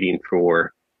competing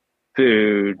for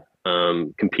food,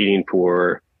 competing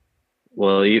for,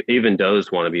 well, even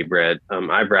does want to be bred.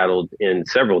 I've rattled in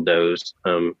several does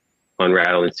on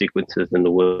rattling sequences in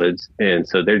the woods, and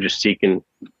so they're just seeking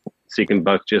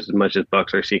bucks just as much as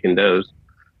bucks are seeking does.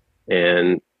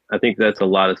 And I think that's a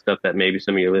lot of stuff that maybe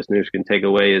some of your listeners can take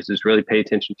away is just really pay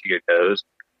attention to your does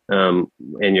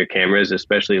and your cameras,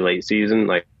 especially late season.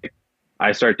 Like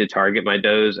I start to target my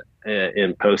does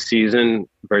in postseason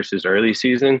versus early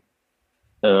season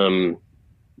to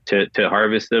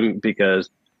harvest them, because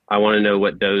I want to know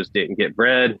what does didn't get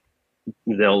bred.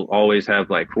 They'll always have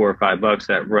like 4 or 5 bucks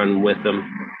that run with them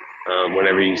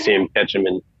whenever you see them catch them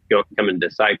and come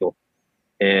into cycle.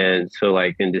 And so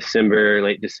like in December,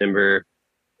 late December,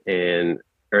 in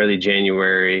early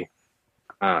January,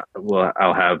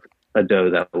 I'll have a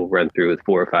doe that will run through with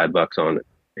 4 or 5 bucks on it,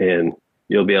 and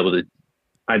you'll be able to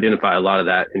identify a lot of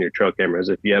that in your trail cameras.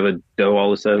 If you have a doe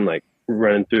all of a sudden like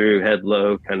running through, head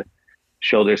low, kind of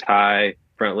shoulders high,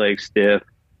 front legs stiff,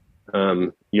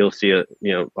 you'll see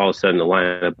all of a sudden a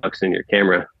line of bucks in your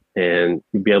camera, and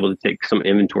you'll be able to take some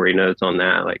inventory notes on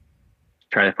that, like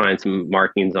try to find some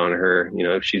markings on her.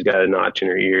 If she's got a notch in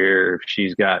her ear, if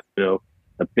she's got a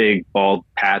big bald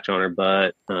patch on her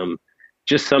butt,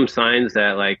 just some signs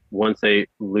that like once they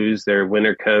lose their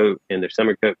winter coat and their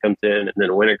summer coat comes in and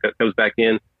then a winter coat comes back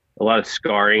in, a lot of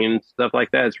scarring and stuff like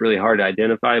that. It's really hard to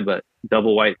identify, but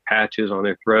double white patches on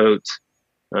their throats,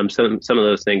 some of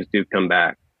those things do come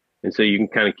back. And so you can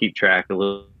kind of keep track a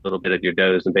little bit of your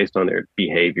does, and based on their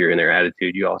behavior and their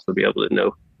attitude, you also be able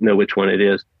to know which one it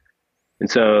is. And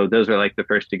so those are like the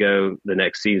first to go the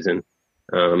next season,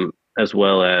 as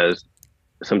well as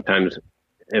sometimes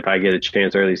if I get a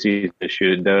chance early season to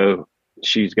shoot a doe,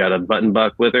 she's got a button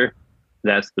buck with her,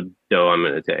 that's the doe I'm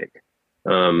going to take.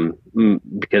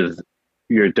 Because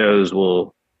your does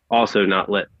will also not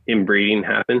let inbreeding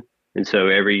happen. And so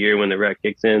every year when the rut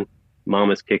kicks in,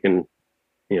 mama's kicking,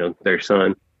 their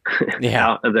son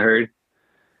out of the herd.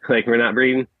 Like, we're not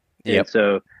breeding. Yep. And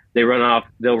so they'll run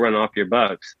off your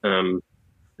bucks,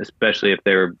 especially if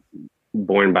they're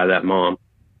born by that mom.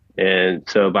 And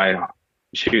so by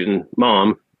shooting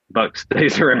mom, buck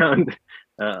stays around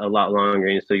a lot longer,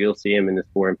 and so you'll see him in this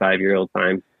 4 and 5 year old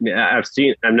time. I've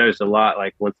noticed a lot,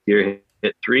 like once deer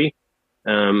hit 3,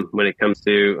 when it comes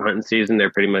to hunting season,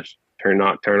 they're pretty much turn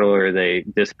nocturnal, or they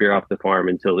disappear off the farm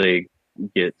until they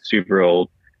get super old,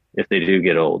 if they do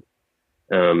get old.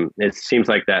 It seems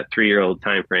like that 3-year-old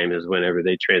time frame is whenever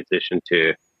they transition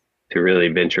to really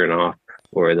venturing off,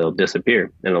 or they'll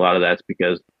disappear, and a lot of that's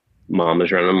because mom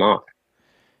is running them off.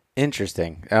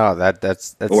 Interesting. Oh,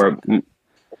 that's or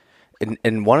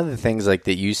and one of the things like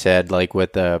that you said, like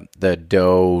with the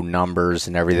doe numbers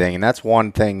and everything, and that's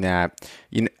one thing that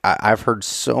I've heard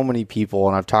so many people,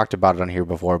 and I've talked about it on here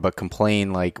before, but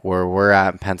complain like where we're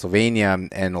at in Pennsylvania,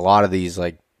 and a lot of these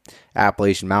like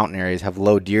Appalachian mountain areas have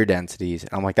low deer densities.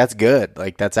 And I'm like, that's good.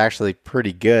 Like, that's actually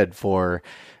pretty good for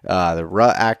the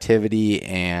rut activity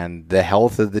and the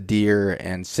health of the deer.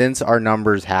 And since our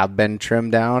numbers have been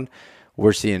trimmed down,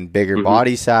 we're seeing bigger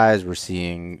body size, we're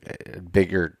seeing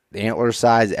bigger antler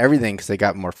size, everything, because they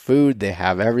got more food, they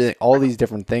have everything, all these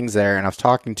different things there. And I was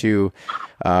talking to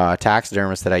a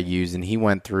taxidermist that I use, and he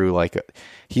went through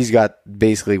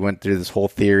basically went through this whole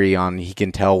theory on, he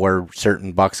can tell where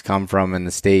certain bucks come from in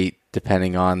the state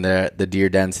depending on the deer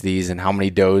densities and how many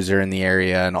does are in the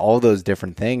area and all those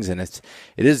different things. And it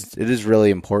is really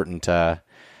important to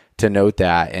note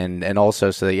that, and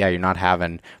also so that you're not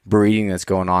having breeding that's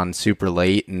going on super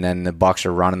late, and then the bucks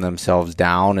are running themselves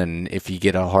down, and if you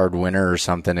get a hard winter or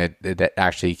something, it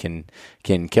actually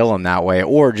can kill them that way,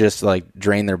 or just like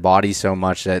drain their body so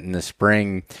much that in the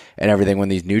spring and everything, when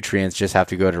these nutrients just have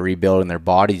to go to rebuilding their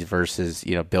bodies versus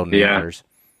building antlers.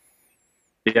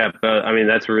 Yeah, but I mean,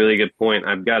 that's a really good point.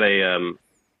 I've got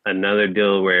another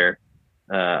deal where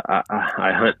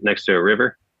I hunt next to a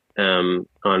river on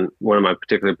one of my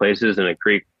particular places in a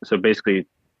creek. So basically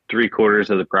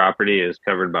 3/4 of the property is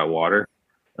covered by water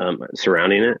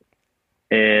surrounding it.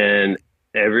 And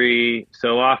every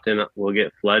so often we'll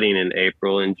get flooding in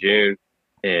April and June.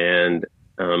 And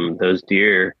those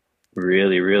deer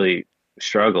really, really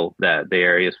struggle that the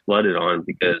area is flooded on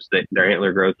because their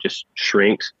antler growth just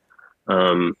shrinks.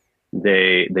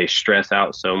 They stress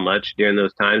out so much during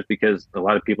those times because a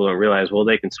lot of people don't realize, well,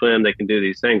 they can swim, they can do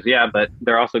these things. Yeah, but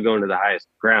they're also going to the highest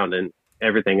ground, and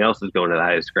everything else is going to the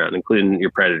highest ground, including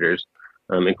your predators,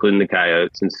 including the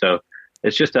coyotes. And so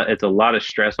it's a lot of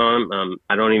stress on them.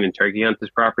 I don't even turkey hunt this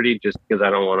property just because I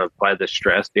don't want to apply the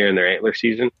stress during their antler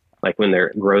season, like when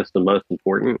their growth's the most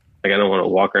important. Like I don't want to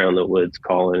walk around the woods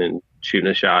calling and shooting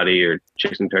a shotty or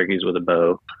chasing turkeys with a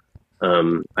bow.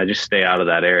 I just stay out of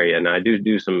that area, and I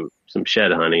do some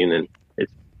shed hunting, and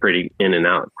it's pretty in and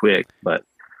out quick. But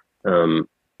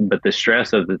the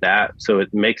stress of that, so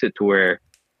it makes it to where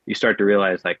you start to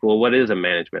realize, like, well, what is a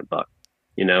management buck?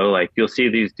 You know, like you'll see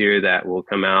these deer that will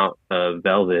come out of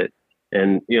velvet,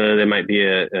 and you know there might be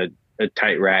a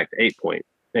tight racked 8-point,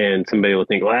 and somebody will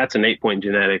think, well, that's an 8-point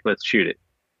genetic, let's shoot it.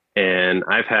 And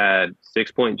I've had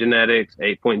 6-point genetics,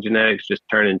 8-point genetics just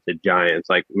turn into giants,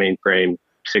 like mainframe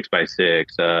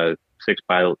 6x6,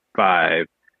 6x5,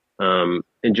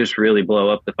 and just really blow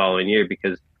up the following year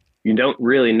because you don't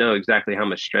really know exactly how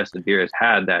much stress the deer has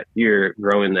had that year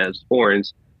growing those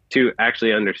horns to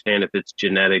actually understand if it's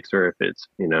genetics or if it's,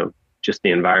 you know, just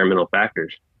the environmental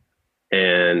factors.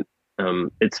 And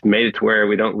it's made it to where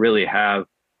we don't really have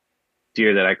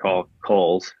deer that I call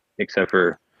culls, except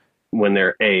for when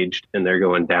they're aged and they're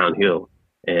going downhill.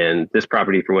 And this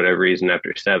property, for whatever reason,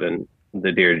 after 7,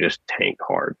 the deer just tank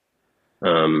hard.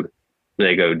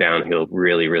 They go downhill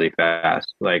really, really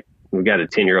fast. Like we've got a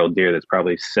 10-year-old deer that's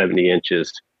probably 70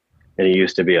 inches, and he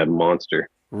used to be a monster.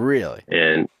 Really?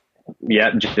 And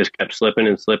yeah, just kept slipping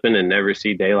and never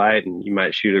see daylight. And you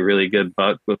might shoot a really good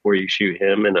buck before you shoot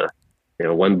him in a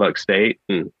 1 buck state,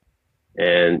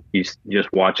 and you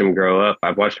just watch him grow up.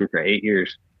 I've watched him for 8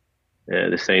 years,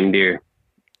 the same deer,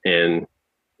 and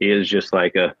he is just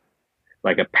like a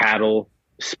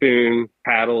spoon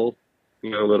paddle,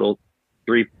 little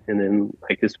 3, and then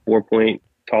like his 4-point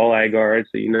tall eye guard,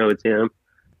 so you know it's him.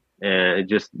 And it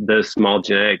just those small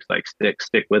genetics like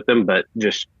stick with him, but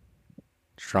just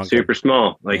super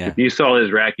small. Like if you saw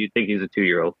his rack, you'd think he's a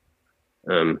 2-year-old.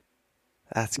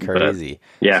 That's crazy.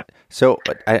 Yeah. So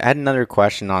I had another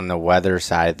question on the weather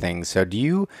side of things. So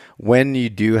when you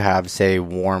do have, say,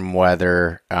 warm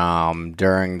weather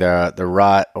during the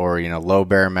rut or, low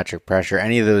barometric pressure,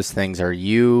 any of those things, are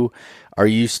you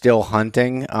still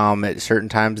hunting at certain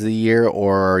times of the year,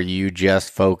 or are you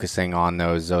just focusing on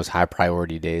those high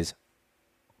priority days?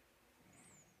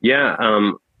 Yeah.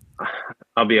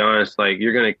 I'll be honest, like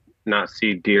you're going to not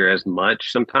see deer as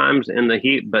much sometimes in the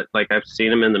heat, but like I've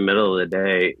seen them in the middle of the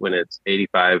day when it's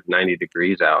 85, 90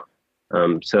 degrees out.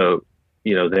 So,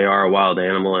 they are a wild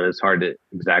animal, and it's hard to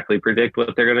exactly predict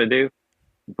what they're going to do.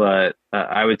 But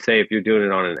I would say if you're doing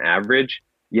it on an average,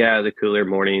 the cooler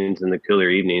mornings and the cooler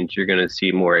evenings, you're going to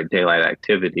see more daylight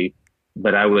activity.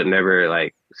 But I would never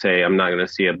like say I'm not going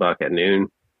to see a buck at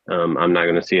noon. I'm not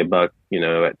going to see a buck,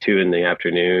 at 2 in the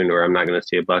afternoon, or I'm not going to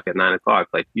see a buck at 9 o'clock.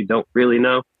 Like you don't really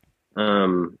know.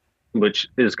 Which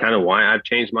is kind of why I've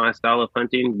changed my style of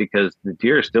hunting, because the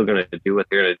deer are still going to do what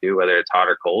they're going to do, whether it's hot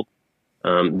or cold.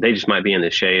 They just might be in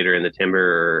the shade or in the timber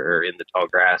or in the tall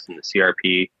grass and the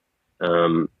CRP.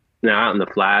 Now out in the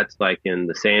flats, like in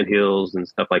the sand hills and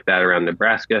stuff like that around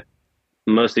Nebraska,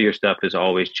 most of your stuff is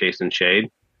always chasing shade,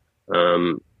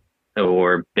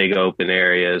 or big open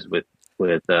areas with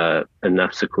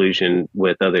enough seclusion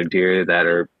with other deer that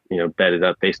are, bedded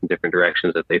up facing different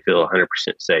directions that they feel 100%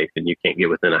 safe, and you can't get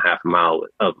within a half a mile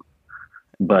of them.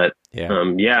 But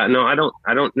no,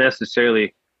 I don't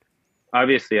necessarily.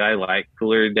 Obviously, I like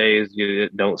cooler days. You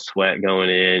don't sweat going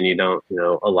in. You don't,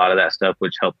 a lot of that stuff,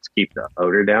 which helps keep the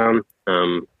odor down,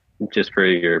 just for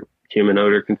your human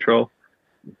odor control.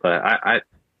 But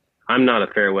I'm not a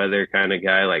fair weather kind of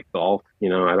guy like golf.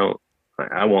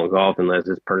 I won't golf unless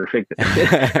it's perfect.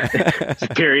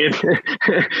 Period.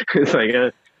 It's like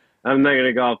I'm not going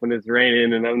to golf when it's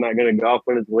raining, and I'm not going to golf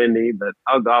when it's windy, but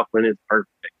I'll golf when it's perfect.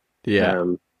 Yeah.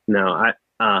 No,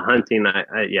 hunting,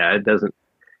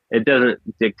 it doesn't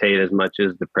dictate as much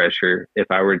as the pressure. If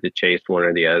I were to chase one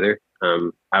or the other,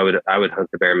 I would hunt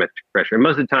the barometric pressure.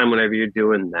 Most of the time, whenever you're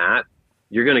doing that,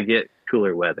 you're going to get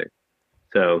cooler weather.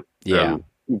 So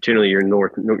generally your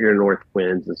north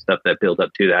winds and stuff that build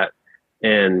up to that.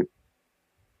 And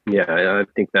I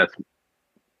think that's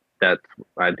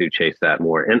I do chase that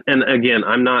more. And again,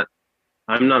 I'm not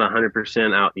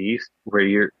 100% out east where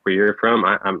you're from.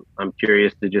 I'm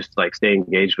curious to just like stay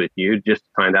engaged with you, just to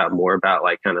find out more about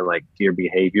like kind of like deer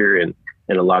behavior and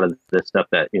a lot of the stuff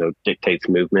that dictates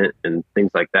movement and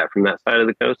things like that from that side of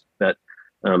the coast. But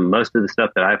Most of the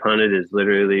stuff that I've hunted is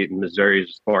literally Missouri's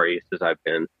as far east as I've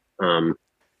been. Um,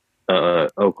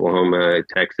 Oklahoma,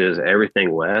 Texas,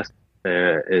 everything west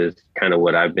is kind of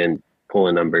what I've been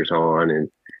pulling numbers on,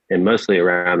 and mostly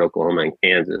around Oklahoma and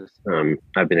Kansas.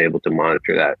 I've been able to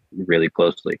monitor that really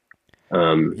closely,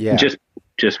 Yeah.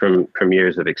 just from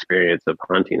years of experience of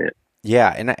hunting it.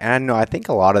 Yeah, and I know I think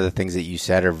a lot of the things that you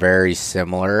said are very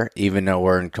similar, even though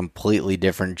we're in completely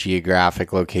different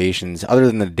geographic locations. Other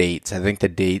than the dates, I think the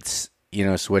dates,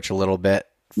 switch a little bit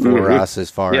for Hmm. us as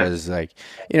far Yeah, as like,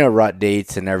 rut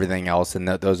dates and everything else, and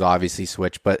those obviously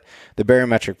switch. But the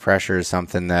barometric pressure is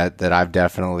something that I've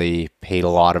definitely paid a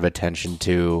lot of attention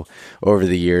to over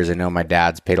the years. I know my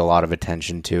dad's paid a lot of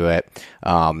attention to it,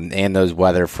 and those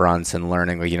weather fronts and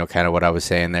learning, kind of what I was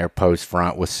saying there, post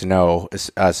front with snow,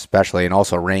 especially, and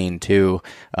also rain too.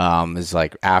 Is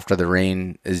like after the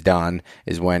rain is done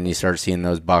is when you start seeing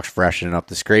those bucks freshening up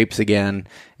the scrapes again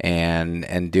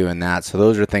and doing that. So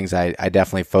those are things I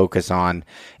definitely focus on.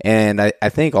 And I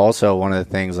think also one of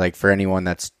the things, like for anyone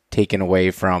that's taken away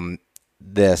from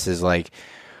this, is like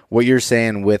what you're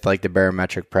saying with like the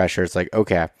barometric pressure. It's like,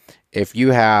 okay, if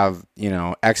you have,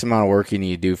 X amount of work you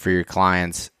need to do for your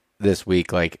clients this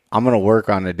week, like I'm going to work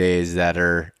on the days that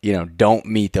are, don't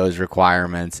meet those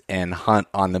requirements and hunt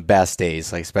on the best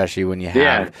days, like especially when you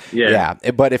have, yeah,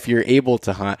 But if you're able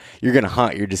to hunt, you're going to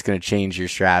hunt, you're just going to change your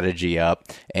strategy up.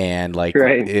 And like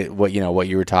right. what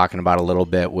you were talking about a little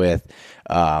bit with,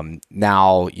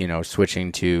 now,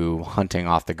 switching to hunting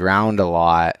off the ground a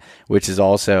lot, which is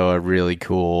also a really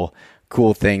cool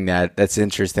thing that's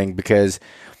interesting because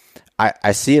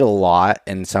I see it a lot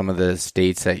in some of the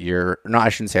states that I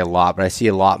shouldn't say a lot, but I see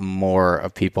a lot more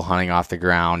of people hunting off the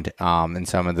ground in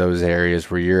some of those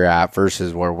areas where you're at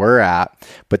versus where we're at.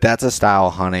 But that's a style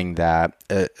of hunting that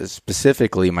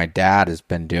specifically my dad has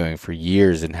been doing for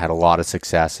years and had a lot of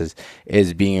successes,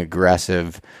 is being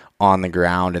aggressive on the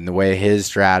ground. And the way his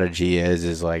strategy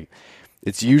is like,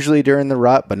 it's usually during the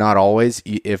rut, but not always.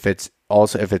 If it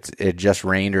just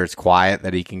rained or it's quiet,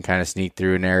 that he can kind of sneak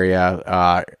through an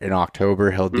area in October,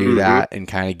 he'll do Hmm. that and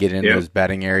kind of get in Yeah, those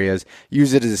bedding areas,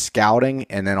 use it as scouting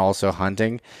and then also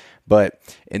hunting. But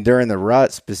during the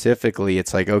rut specifically,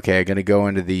 it's like, okay, I'm going to go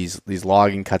into these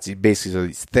logging cuts, basically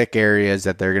these thick areas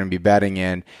that they're going to be bedding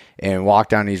in, and walk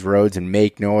down these roads and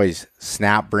make noise,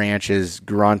 snap branches,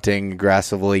 grunting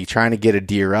aggressively, trying to get a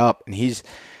deer up. And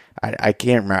I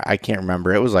can't remember. I can't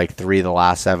remember. It was like 3 of the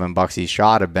last 7 bucks he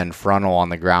shot have been frontal on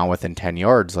the ground within 10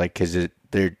 yards, like because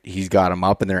he's got them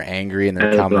up and they're angry and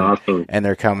that's awesome.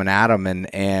 they're coming at him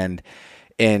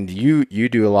and you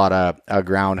do a lot of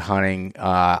ground hunting.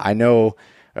 I know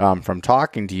from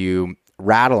talking to you,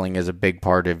 rattling is a big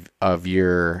part of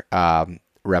your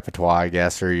repertoire, I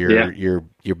guess, or Yeah,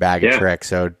 your bag of yeah. tricks.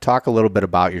 So talk a little bit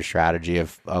about your strategy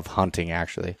of hunting,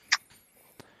 actually.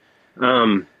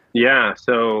 Yeah.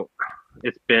 So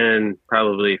it's been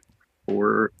probably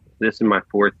this is my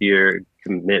fourth year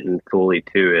committing fully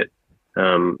to it.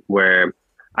 Where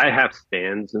I have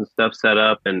stands and stuff set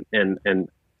up, and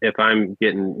if I'm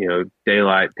getting,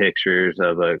 daylight pictures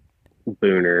of a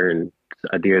booner and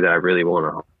a deer that I really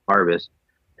want to harvest,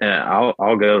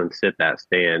 I'll go and sit that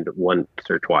stand once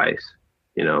or twice.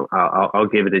 I'll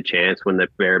give it a chance when the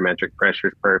barometric pressure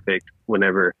is perfect.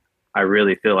 Whenever I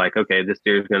really feel like, okay, this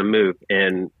deer is going to move,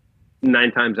 and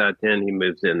 9 times out of 10 he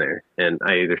moves in there, and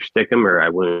I either stick him or I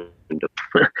wound him.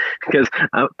 Because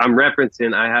I'm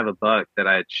referencing, I have a buck that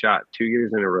I had shot 2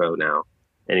 years in a row now,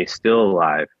 and he's still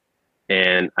alive.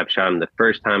 And I've shot him the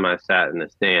first time I sat in the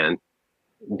stand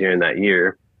during that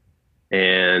year,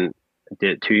 and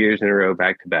did it 2 years in a row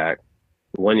back to back.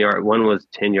 One was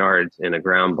 10 yards in a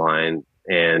ground blind,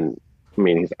 and I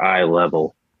mean he's eye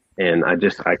level, and I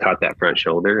caught that front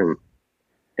shoulder,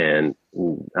 and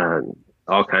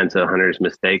all kinds of hunters'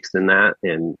 mistakes in that.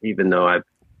 And even though I've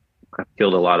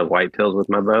killed a lot of whitetails with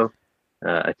my bow,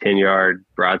 a 10-yard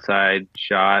broadside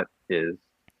shot is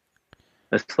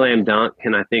a slam dunk.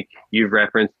 And I think you've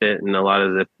referenced it, and a lot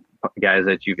of the guys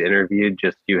that you've interviewed,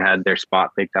 just you had their spot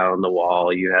picked out on the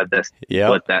wall. You had this, Yep.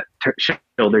 let that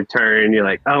shoulder turn. You're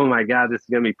like, oh my God, this is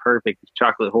going to be perfect. It's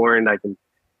chocolate horned.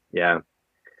 Yeah.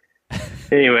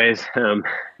 Anyways,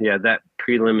 yeah, that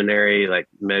preliminary like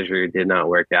measure did not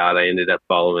work out. I ended up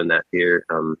following that deer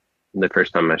the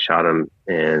first time I shot him,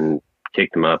 and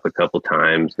kicked him up a couple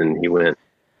times, and he went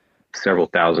several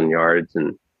thousand yards,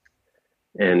 and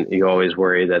you always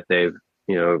worry that they've,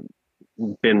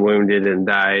 been wounded and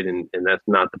died, and that's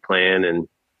not the plan, and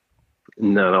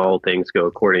not all things go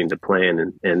according to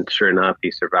plan, and sure enough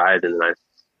he survived, and then I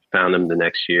found him the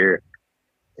next year,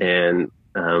 and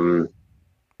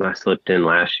I slipped in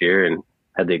last year and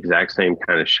had the exact same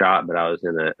kind of shot, but I was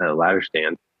in a ladder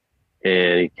stand.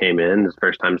 And he came in the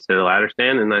first time to sit a ladder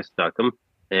stand, and I stuck him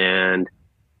and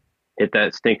hit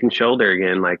that stinking shoulder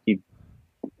again. Like he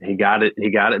got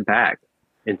it back.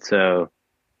 And so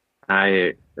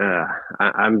I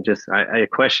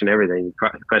question everything. You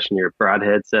question your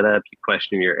broadhead setup. You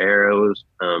question your arrows.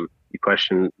 You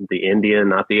question the Indian,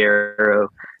 not the arrow.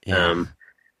 Yeah.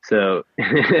 So,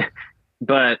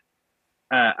 but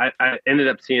I ended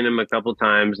up seeing him a couple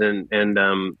times, and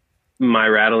my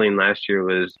rattling last year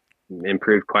was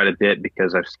improved quite a bit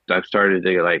because I've started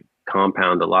to like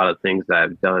compound a lot of things that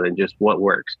I've done and just what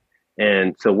works.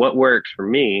 And so what works for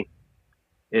me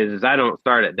is I don't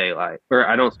start at daylight, or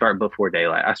I don't start before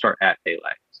daylight. I start at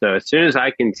daylight. So as soon as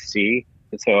I can see,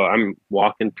 so I'm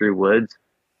walking through woods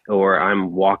or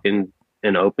I'm walking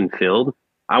an open field,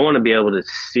 I want to be able to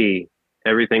see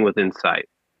everything within sight.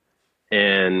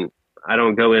 And I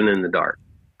don't go in the dark.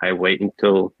 I wait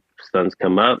until sun's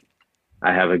come up.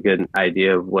 I have a good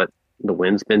idea of what the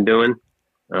wind's been doing.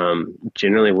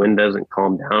 Generally, wind doesn't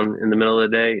calm down in the middle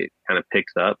of the day. It kind of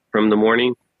picks up from the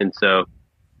morning. And so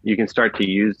you can start to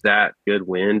use that good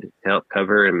wind to help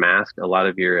cover and mask a lot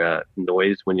of your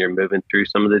noise when you're moving through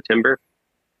some of the timber.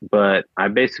 But I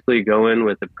basically go in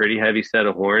with a pretty heavy set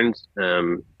of horns.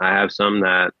 I have some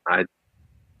that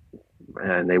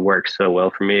and they work so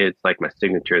well for me. It's like my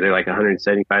signature. They're like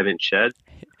 175-inch sheds.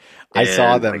 I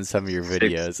saw them in some of your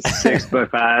videos.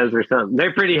 6x5s or something.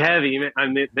 They're pretty heavy. I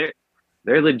mean,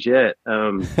 they're legit,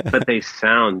 but they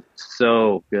sound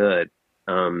so good.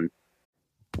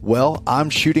 Well, I'm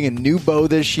shooting a new bow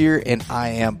this year, and I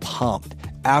am pumped.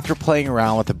 After playing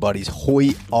around with a buddy's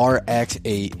Hoyt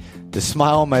RX8, the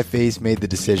smile on my face made the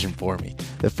decision for me.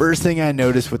 The first thing I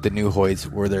noticed with the new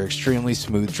Hoyts were their extremely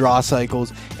smooth draw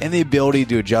cycles and the ability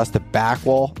to adjust the back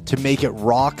wall to make it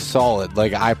rock solid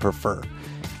like I prefer.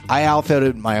 I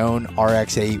outfitted my own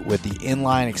RX8 with the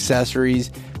inline accessories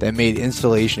that made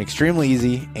installation extremely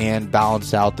easy and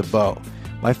balanced out the bow.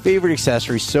 My favorite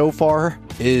accessory so far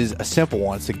is a simple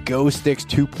one. It's the Go Sticks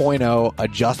 2.0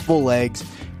 adjustable legs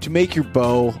to make your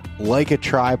bow like a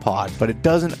tripod, but it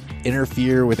doesn't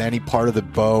interfere with any part of the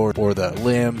bow or the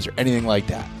limbs or anything like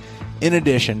that. In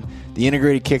addition, the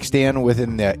integrated kickstand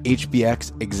within the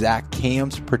HBX Exact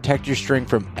cams protect your string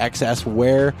from excess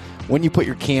wear when you put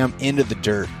your cam into the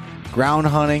dirt. Ground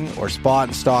hunting or spot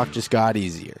and stock just got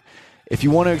easier. If you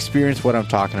want to experience what I'm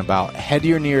talking about, head to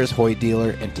your nearest Hoyt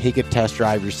dealer and take a test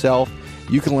drive yourself.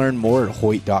 You can learn more at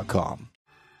Hoyt.com.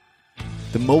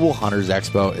 The Mobile Hunters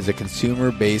Expo is a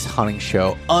consumer-based hunting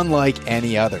show unlike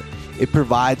any other. It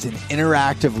provides an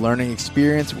interactive learning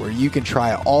experience where you can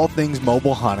try all things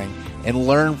mobile hunting and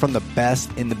learn from the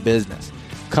best in the business.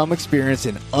 Come experience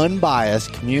an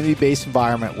unbiased, community-based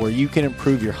environment where you can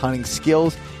improve your hunting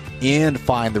skills and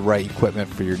find the right equipment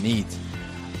for your needs.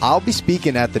 I'll be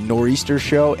speaking at the Nor'easter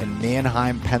Show in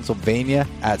Manheim, Pennsylvania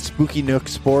at Spooky Nook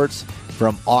Sports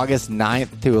from August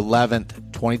 9th to 11th,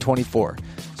 2024.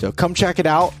 So come check it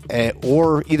out,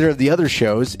 or either of the other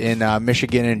shows in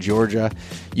Michigan and Georgia.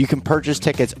 You can purchase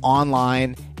tickets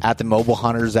online at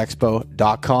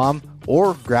themobilehuntersexpo.com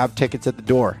or grab tickets at the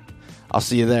door. I'll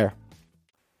see you there.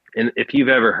 And if you've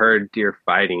ever heard deer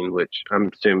fighting, which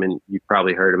I'm assuming you've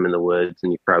probably heard them in the woods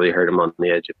and you've probably heard them on the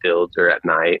edge of fields or at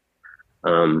night,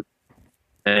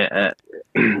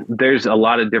 there's a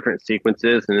lot of different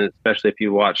sequences, and especially if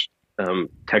you watch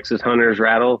Texas hunters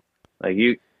rattle,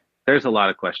 there's a lot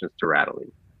of questions to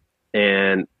rattling.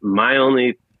 And my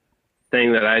only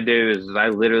thing that I do is I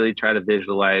literally try to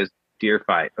visualize deer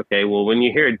fight. Okay, well, when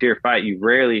you hear a deer fight, you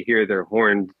rarely hear their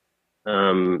horns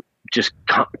just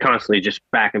constantly just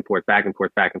back and forth, back and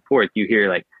forth, back and forth. You hear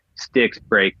like sticks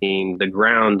breaking, the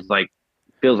ground's like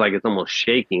feels like it's almost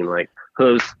shaking, like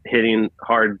hooves hitting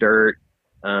hard dirt,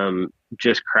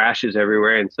 just crashes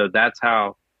everywhere. And so that's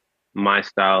how my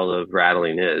style of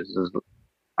rattling is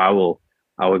I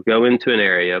would go into an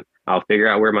area, I'll figure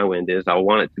out where my wind is. I'll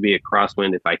want it to be a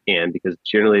crosswind if I can, because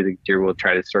generally the deer will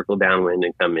try to circle downwind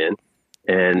and come in.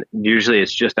 And usually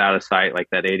it's just out of sight, like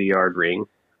that 80-yard ring.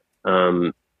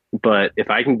 But if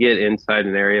I can get inside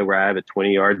an area where I have a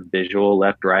 20-yard visual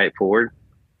left, right, forward,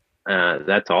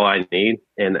 that's all I need.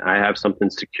 And I have something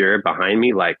secure behind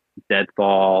me, like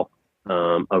deadfall,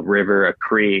 a river, a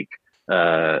creek,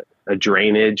 a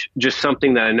drainage, just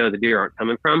something that I know the deer aren't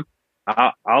coming from.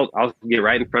 I'll get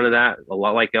right in front of that. A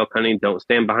lot like elk hunting, don't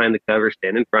stand behind the cover,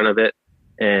 stand in front of it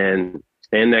and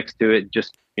stand next to it.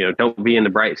 Just, don't be in the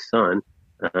bright sun.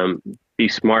 Be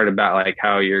smart about like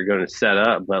how you're going to set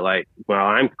up. But like, while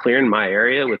I'm clearing my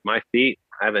area with my feet,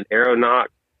 I have an arrow nock.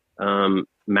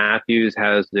 Matthews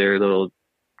has their little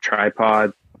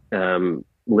tripod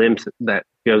limbs that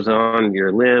goes on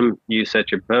your limb. You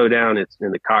set your bow down. It's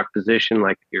in the cock position,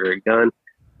 like if you're a gun.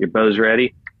 Your bow's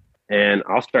ready, and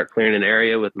I'll start clearing an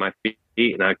area with my feet,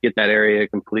 and I'll get that area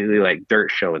completely like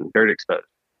dirt showing, dirt exposed.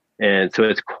 And so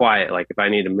it's quiet. Like if I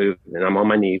need to move and I'm on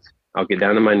my knees, I'll get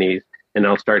down to my knees and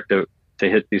I'll start to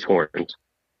hit these horns.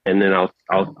 And then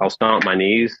I'll stomp my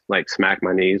knees, like smack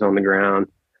my knees on the ground.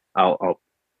 I'll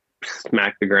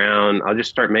smack the ground. I'll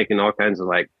just start making all kinds of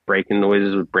like breaking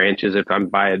noises with branches. If I'm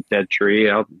by a dead tree,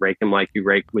 I'll rake them like you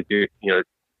rake with your,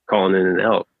 calling in an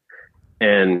elk.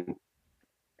 And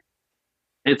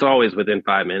it's always within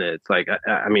 5 minutes. Like,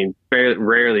 I mean,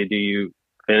 rarely do you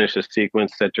finish a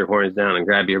sequence, set your horns down and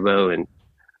grab your bow and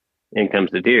in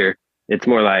comes the deer. It's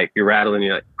more like you're rattling,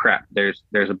 you're like, crap, there's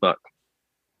a buck.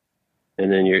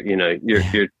 And then you're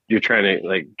trying to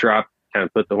like drop, kind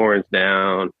of put the horns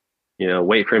down,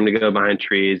 wait for him to go behind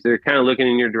trees. They're kind of looking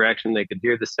in your direction. They could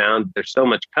hear the sound. There's so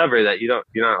much cover that you're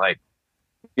not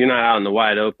out in the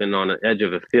wide open on the edge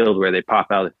of a field where they pop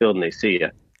out of the field and they see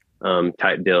you,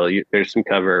 type deal. There's some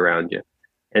cover around you.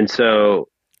 And so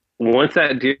once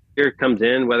that deer comes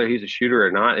in, whether he's a shooter or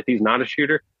not, if he's not a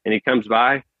shooter and he comes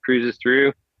by, cruises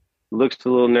through, looks a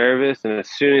little nervous, and as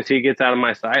soon as he gets out of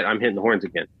my sight, I'm hitting the horns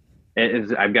again.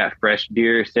 I've got fresh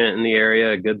deer scent in the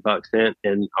area, a good buck scent,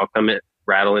 and I'll come in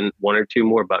rattling one or two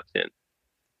more bucks in.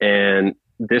 And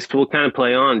this will kind of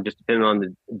play on just depending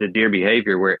on the deer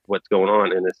behavior, what's going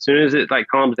on. And as soon as it like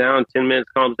calms down, 10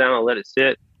 minutes calms down, I'll let it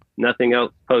sit. Nothing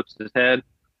else pokes his head.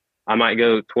 I might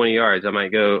go 20 yards. I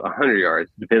might go 100 yards.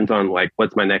 Depends on like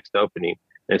what's my next opening.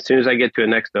 And as soon as I get to a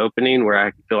next opening where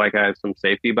I feel like I have some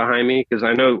safety behind me, because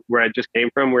I know where I just came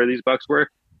from, where these bucks were,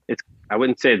 I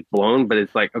wouldn't say it's blown, but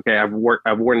it's like, okay, I've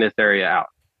worn this area out.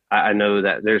 I know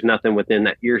that there's nothing within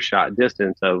that earshot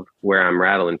distance of where I'm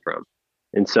rattling from.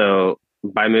 And so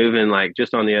by moving like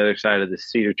just on the other side of the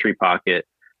cedar tree pocket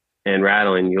and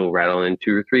rattling, you'll rattle in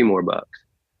 2 or 3 more bucks.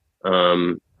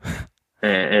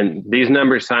 And these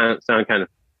numbers sound kind of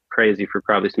crazy for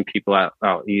probably some people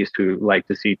out east who like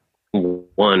to see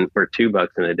 1 or 2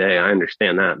 bucks in a day. I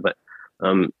understand that, but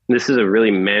this is a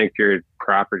really manicured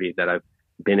property that I've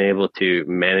been able to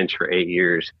manage for 8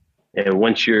 years. And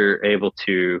once you're able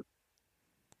to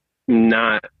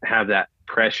not have that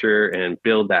pressure and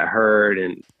build that herd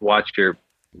and watch your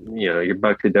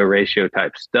buck to doe ratio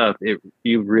type stuff,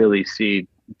 you really see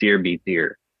deer be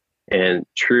deer. And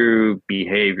true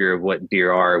behavior of what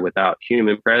deer are without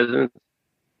human presence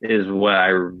is what I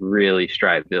really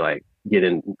strive to like get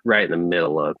in right in the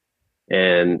middle of.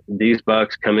 And these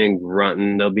bucks coming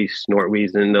grunting, they'll be snort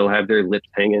wheezing, they'll have their lips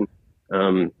hanging.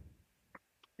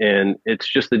 And it's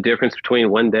just the difference between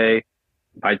one day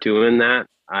by doing that,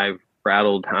 I've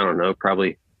rattled, I don't know,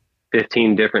 probably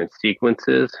 15 different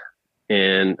sequences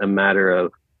in a matter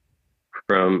of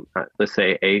from, let's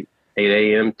say 8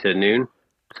 a.m. to noon.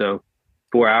 So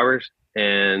 4 hours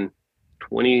and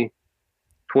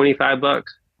 25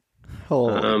 bucks.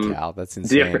 Holy cow, that's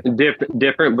insane.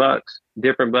 Different bucks,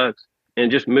 and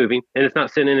just moving. And it's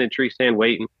not sitting in a tree stand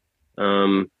waiting.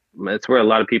 That's where a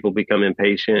lot of people become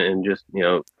impatient, and just,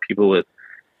 people with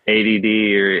ADD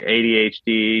or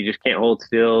ADHD just can't hold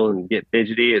still and get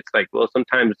fidgety. It's like, well,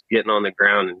 sometimes getting on the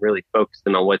ground and really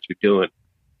focusing on what you're doing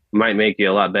might make you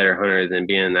a lot better hunter than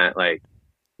being that like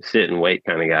sit and wait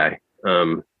kind of guy.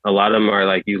 A lot of them are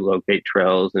like you locate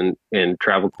trails and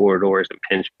travel corridors and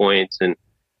pinch points, and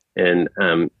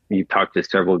you talked to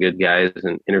several good guys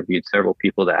and interviewed several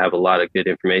people that have a lot of good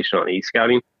information on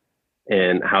e-scouting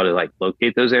and how to like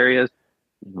locate those areas.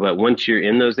 But once you're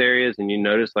in those areas and you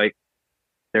notice like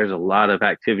there's a lot of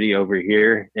activity over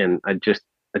here, and I just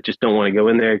don't want to go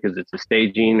in there because it's a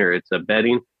staging or it's a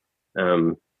bedding,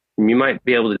 you might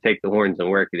be able to take the horns and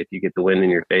work it if you get the wind in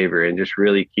your favor, and just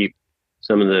really keep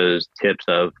some of those tips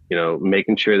of,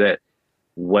 making sure that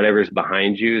whatever's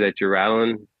behind you that you're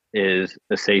rattling is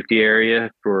a safety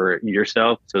area for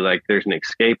yourself. So like there's an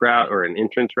escape route or an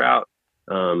entrance route,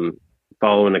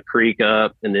 following a creek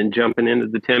up and then jumping into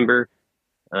the timber.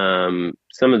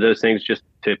 Some of those things just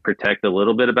to protect a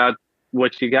little bit about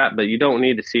what you got, but you don't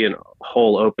need to see a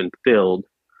whole open field.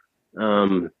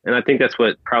 And I think that's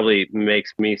what probably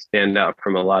makes me stand out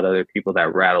from a lot of other people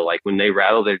that rattle. Like when they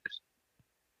rattle, they're just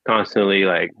constantly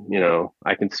like,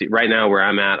 I can see right now where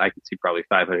I'm at, I can see probably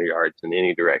 500 yards in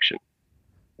any direction.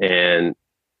 And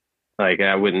like,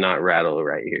 I would not rattle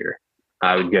right here.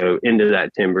 I would go into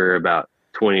that timber about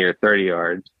 20 or 30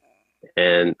 yards,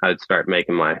 and I'd start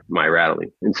making my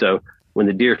rattling. And so when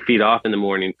the deer feed off in the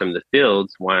morning from the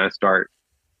fields, why I start,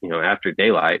 after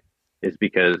daylight, is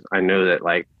because I know that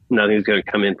like nothing's going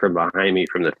to come in from behind me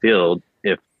from the field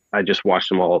if I just watch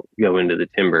them all go into the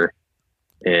timber.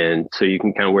 And so you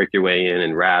can kind of work your way in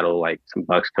and rattle like some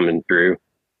bucks coming through,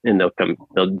 and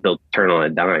they'll turn on a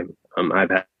dime. I've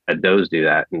had does do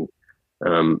that. And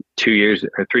 2 years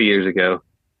or 3 years ago,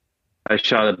 I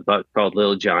shot a buck called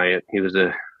Little Giant. He was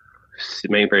a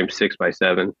mainframe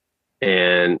 6x7,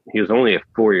 and he was only a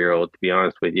 4-year-old, to be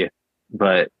honest with you.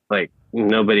 But like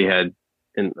nobody had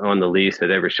on the lease had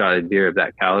ever shot a deer of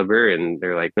that caliber, and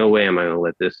they're like, no way am I going to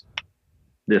let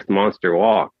this monster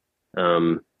walk.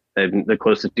 And the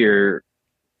closest deer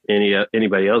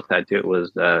anybody else had to it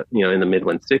was in the mid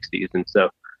 160s, and so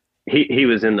he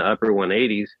was in the upper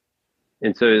 180s,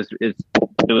 and so it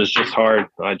was just hard.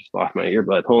 I just lost my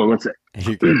earbud. Hold on one sec.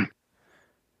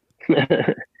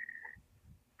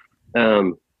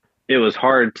 It was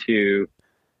hard to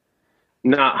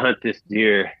not hunt this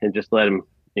deer and just let him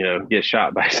get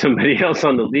shot by somebody else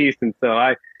on the lease. And so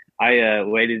I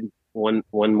waited one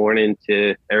morning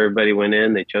till everybody went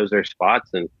in. They chose their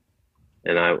spots, and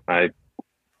I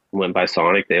went by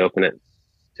Sonic. They open at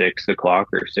 6:00 or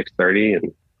 6:30,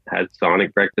 and had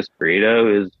Sonic breakfast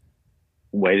burrito.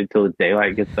 Waited till the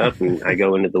daylight gets up, and I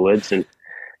go into the woods,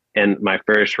 and my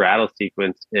first rattle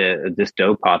sequence, this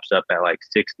doe pops up at like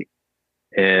 60,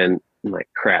 and I'm like,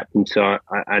 crap. And so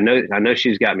I know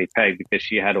she's got me pegged because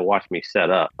she had to watch me set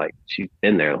up. Like, she's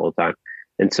been there the whole time.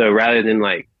 And so rather than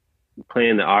like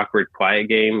playing the awkward quiet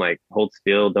game, like hold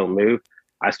still, don't move,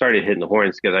 I started hitting the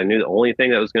horns because I knew the only thing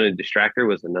that was going to distract her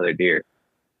was another deer.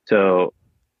 So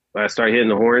I started hitting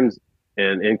the horns,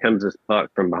 and in comes this buck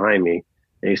from behind me,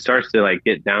 and he starts to like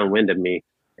get downwind of me,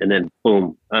 and then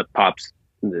boom, up pops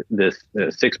this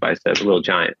 6x7 Little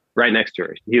Giant right next to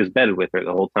her. He was bedded with her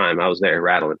the whole time I was there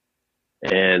rattling.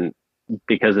 And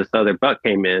because this other buck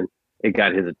came in, it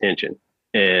got his attention.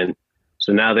 And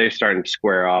so now they're starting to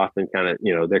square off, and kind of,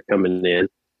 they're coming in,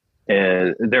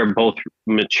 and they're both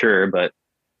mature, but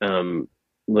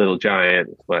Little Giant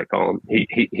is what I call him.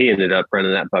 He ended up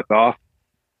running that buck off,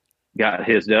 got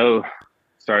his doe,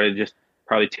 started just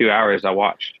probably 2 hours. I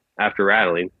watched after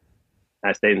rattling.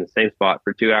 I stayed in the same spot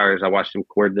for 2 hours. I watched him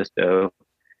cord this doe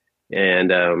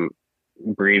and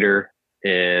breed her.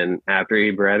 And after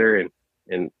he bred her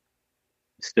and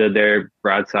stood there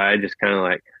broadside, just kind of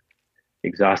like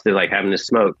exhausted, like having to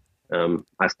smoke,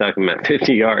 I stuck him at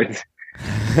 50 yards.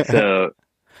 So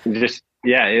just,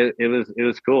 yeah, it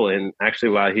was cool. And actually,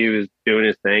 while he was doing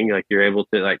his thing, like, you're able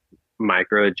to like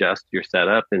micro adjust your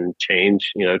setup and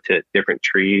change, to different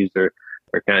trees, or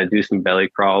kind of do some belly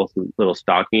crawls, some little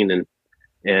stalking.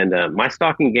 And my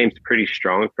stalking game's pretty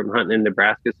strong from hunting in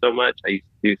Nebraska so much. I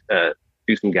used to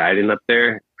do some guiding up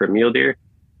there for mule deer.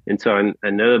 And so I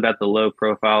know about the low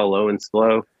profile, low and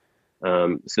slow.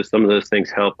 So some of those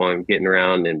things help on getting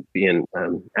around and being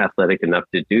athletic enough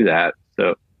to do that.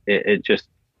 So it just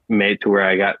made to where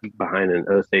I got behind an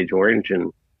Osage orange,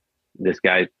 and this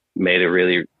guy made a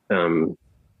really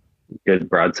good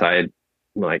broadside,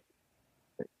 like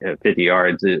 50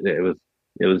 yards. It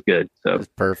was good. So That's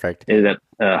perfect. Ended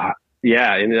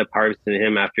up harvesting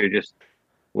him after just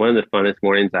one of the funnest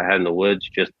mornings I had in the woods,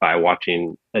 just by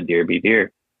watching a deer be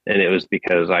deer. And it was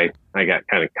because I got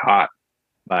kind of caught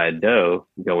by a doe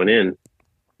going in,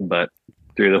 but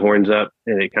threw the horns up,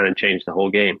 and it kind of changed the whole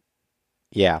game.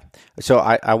 Yeah. So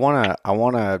I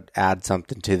wanna add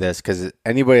something to this, because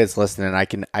anybody that's listening, I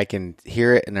can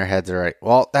hear it in their heads. All right,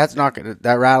 well, that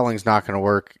rattling's not gonna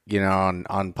work,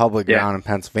 on public ground in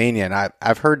Pennsylvania, and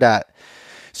I've heard that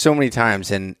so many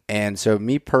times, and so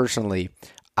me personally,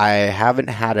 I haven't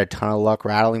had a ton of luck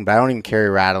rattling, but I don't even carry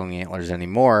rattling antlers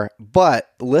anymore.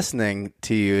 But listening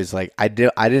to you is like, I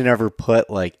didn't ever put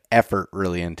like effort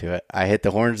really into it. I hit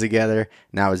the horns together,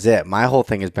 and that was it. My whole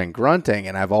thing has been grunting,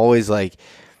 and I've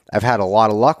had a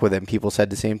lot of luck with it. And people said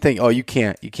the same thing. Oh, you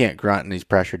can't grunt in these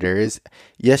pressured areas.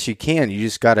 Yes, you can. You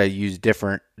just got to use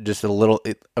just a little.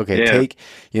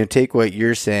 Take what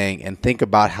you're saying and think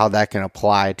about how that can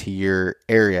apply to your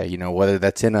area. Whether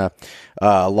that's in a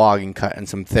logging cut in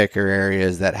some thicker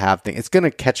areas that have things, it's going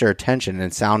to catch our attention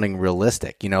and sounding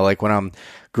realistic. Like when I'm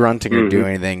grunting or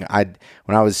doing anything,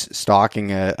 when I was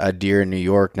stalking a deer in New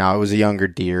York, now it was a younger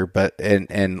deer, but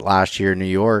in last year in New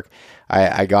York,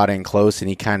 I got in close, and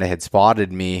he kind of had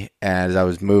spotted me as I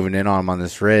was moving in on him on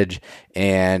this ridge,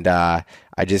 and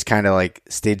I just kind of like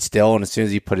stayed still, and as soon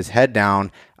as he put his head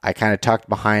down, I kind of tucked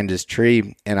behind his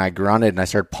tree, and I grunted, and I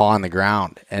started pawing the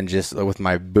ground, and just with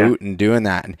my boot and doing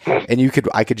that, and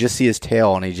I could just see his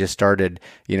tail, and he just started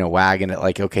wagging it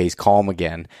like, okay, he's calm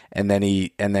again, and then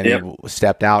he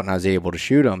stepped out, and I was able to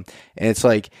shoot him. And it's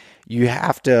like, you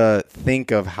have to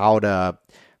think of how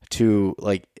to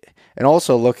like, and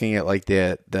also looking at like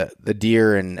the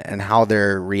deer and how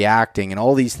they're reacting and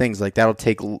all these things, like that'll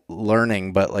take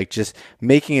learning, but like just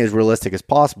making it as realistic as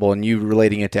possible. And you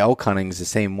relating it to elk hunting is the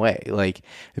same way. Like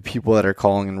the people that are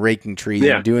calling and raking trees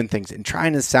and doing things and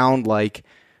trying to sound like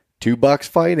two bucks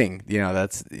fighting,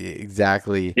 that's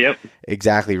exactly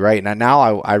right.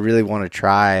 Now I really want to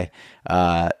try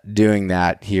doing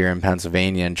that here in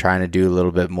Pennsylvania and trying to do a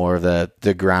little bit more of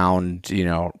the ground,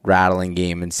 rattling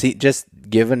game and see, just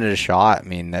giving it a shot. I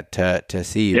mean, that to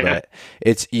see, but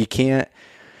you can't,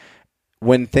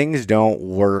 when things don't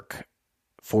work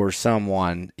for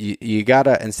someone, you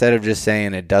gotta, instead of just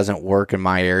saying it doesn't work in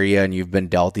my area and you've been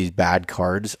dealt these bad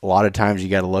cards, a lot of times you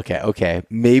got to look at, okay,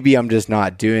 maybe I'm just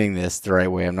not doing this the right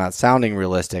way. I'm not sounding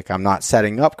realistic. I'm not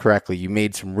setting up correctly. You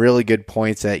made some really good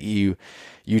points that you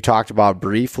talked about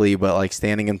briefly, but like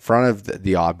standing in front of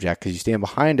the object, because you stand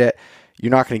behind it,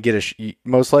 you're not going to get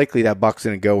most likely that buck's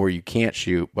going to go where you can't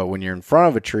shoot. But when you're in front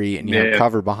of a tree and you have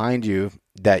cover behind you,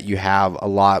 that you have a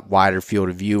lot wider field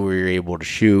of view where you're able to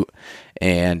shoot,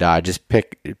 and just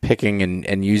picking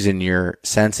and using your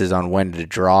senses on when to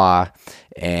draw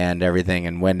and everything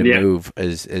and when to move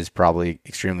is probably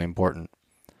extremely important.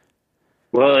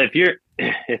 Well,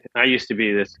 if I used to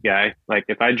be this guy, like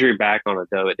if I drew back on a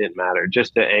doe, it didn't matter.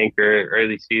 Just to anchor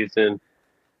early season,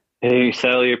 and you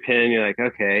settle your pin, you're like,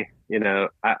 okay,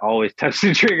 I always touch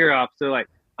the trigger off. So like,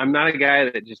 I'm not a guy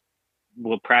that just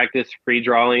will practice free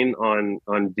drawing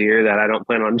on deer that I don't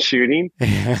plan on shooting.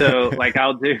 So like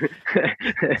I'll do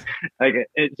like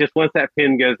it just, once that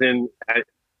pin goes in,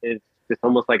 it's just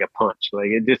almost like a punch. Like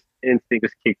it just instinct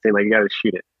just kicks in, like you got to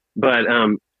shoot it. But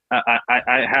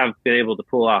I have been able to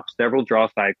pull off several draw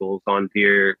cycles on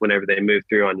deer whenever they move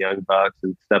through on young bucks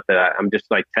and stuff that I'm just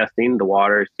like testing the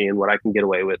water, seeing what I can get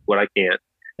away with, what I can't.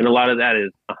 And a lot of that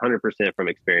is 100% from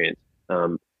experience.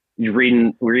 You're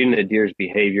reading a deer's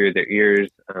behavior, their ears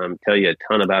tell you a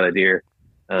ton about a deer.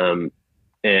 And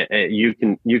you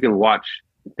can watch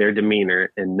their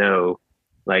demeanor and know,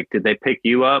 like, did they pick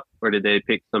you up or did they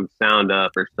pick some sound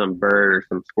up or some bird or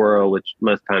some squirrel, which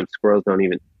most times squirrels don't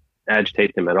even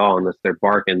agitate them at all unless they're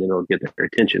barking, then it'll get their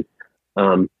attention.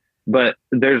 But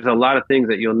there's a lot of things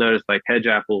that you'll notice, like hedge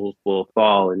apples will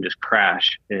fall and just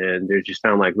crash, and they just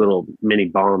sound like little mini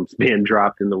bombs being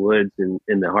dropped in the woods and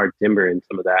in the hard timber and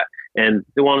some of that. And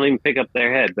they won't even pick up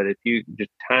their head. But if you just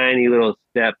tiny little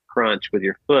step crunch with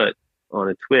your foot on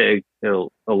a twig,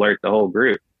 it'll alert the whole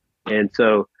group. And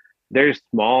so there's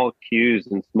small cues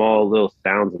and small little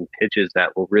sounds and pitches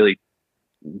that will really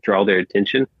draw their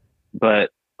attention.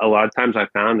 But a lot of times I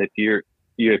found if you're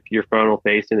frontal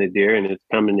facing a deer and it's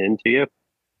coming into you,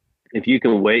 if you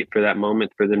can wait for that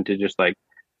moment for them to just like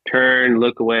turn,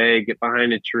 look away, get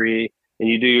behind a tree, and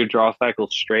you do your draw cycle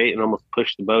straight and almost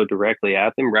push the bow directly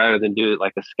at them rather than do it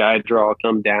like a sky draw,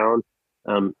 come down.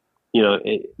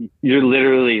 You're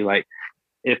literally like,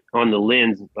 if on the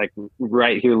lens, like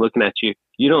right here looking at you,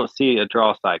 you don't see a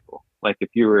draw cycle. Like if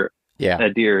you were a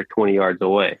deer 20 yards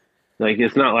away, like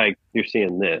it's not like you're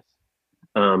seeing this.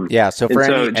 So for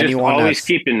anyone always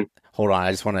keeping. Hold on,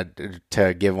 I just wanted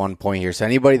to give one point here. So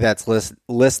anybody that's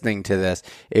listening to this,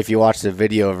 if you watch the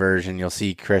video version, you'll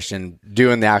see Christian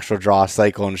doing the actual draw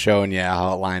cycle and showing you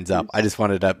how it lines up. I just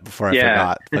wanted to, before I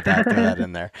forgot, throw that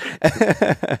in there.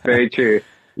 Very true.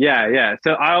 Yeah.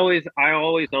 So I always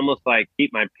almost like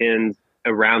keep my pins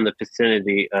around the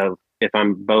vicinity of, if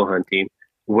I'm bow hunting,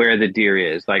 where the deer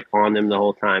is, like on them the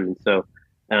whole time. And so,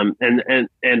 and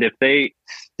if they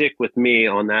stick with me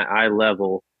on that eye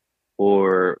level,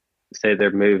 or say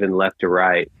they're moving left to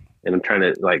right, and I'm trying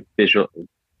to like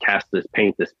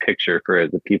paint this picture for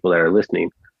the people that are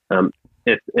listening.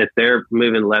 If they're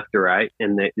moving left to right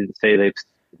and they say they've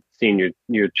seen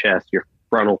your chest, you're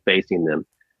frontal facing them.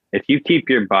 If you keep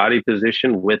your body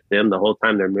position with them the whole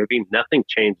time they're moving, nothing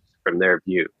changes from their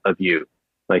view of you.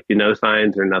 Like, no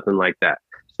signs or nothing like that.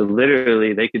 So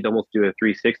literally they could almost do a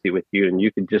 360 with you, and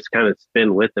you could just kind of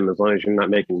spin with them as long as you're not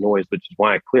making noise, which is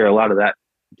why I clear a lot of that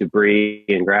debris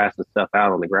and grass and stuff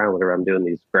out on the ground whenever I'm doing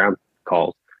these ground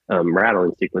calls,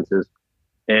 rattling sequences,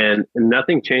 and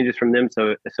nothing changes from them.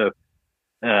 So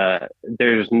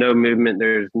there's no movement.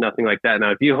 There's nothing like that.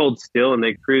 Now, if you hold still and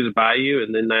they cruise by you,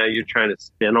 and then now you're trying to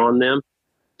spin on them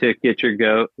to get your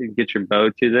bow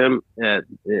to them,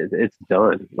 it's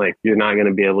done. Like, you're not going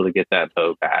to be able to get that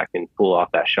bow back and pull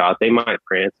off that shot. They might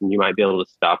prance and you might be able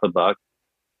to stop a buck.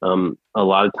 A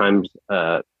lot of times,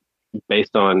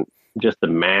 based on just the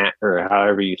mat or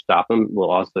however you stop them, will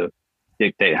also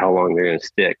dictate how long they're going to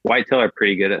stick. Whitetail are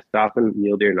pretty good at stopping,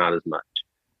 mule deer not as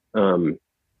much.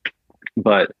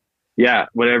 But yeah,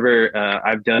 whenever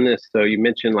I've done this, so you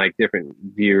mentioned like different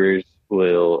viewers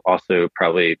will also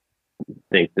probably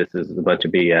think this is a bunch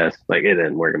of BS. Like, it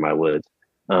didn't work in my woods.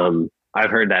 I've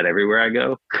heard that everywhere I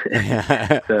go.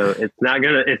 So it's not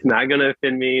gonna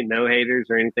offend me. No haters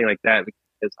or anything like that,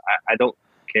 because I don't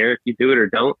care if you do it or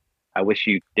don't. I wish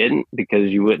you didn't,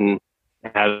 because you wouldn't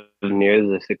have near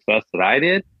the success that I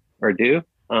did or do.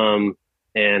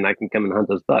 And I can come and hunt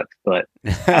those bucks. But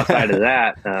outside of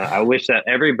that, I wish that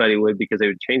everybody would, because it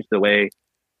would change the way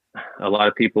a lot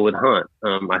of people would hunt.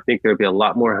 I think there would be a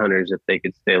lot more hunters if they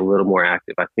could stay a little more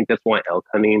active. I think that's why elk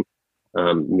hunting,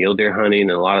 mule deer hunting,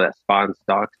 and a lot of that spot and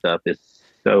stock stuff is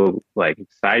so like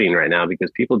exciting right now,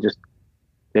 because people just,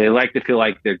 they like to feel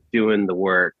like they're doing the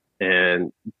work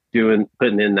and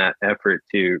putting in that effort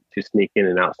to sneak in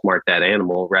and outsmart that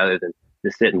animal, rather than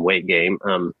the sit and wait game.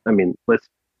 I mean, let's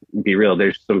be real.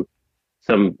 There's some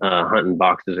hunting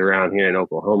boxes around here in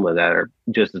Oklahoma that are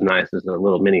just as nice as a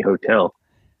little mini hotel.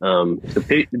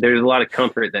 There's a lot of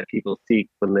comfort that people seek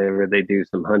whenever they do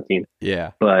some hunting.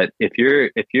 Yeah. But if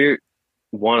you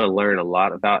want to learn a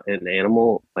lot about an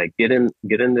animal, like get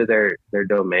into their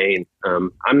domain.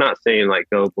 I'm not saying like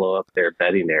go blow up their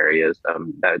bedding areas.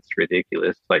 That's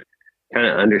ridiculous. Like, kind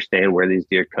of understand where these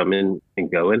deer come in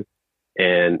and going,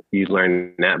 and you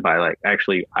learn that by like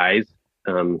actually eyes,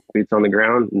 boots on the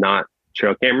ground, not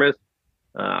trail cameras.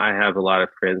 I have a lot of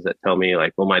friends that tell me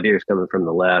like, well, my deer's coming from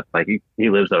the left. Like, he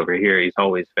lives over here. He's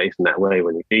always facing that way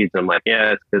when he feeds. I'm like,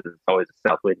 yeah, it's because it's always a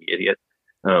south wind, you idiot.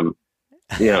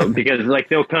 Because like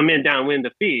they'll come in downwind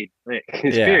to feed. Like,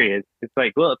 experience. Yeah. It's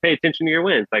like, well, pay attention to your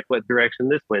winds. Like, what direction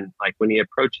this wind, like when he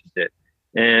approaches it.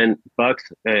 And bucks,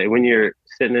 when you're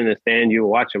sitting in a stand, you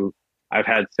watch them. I've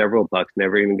had several bucks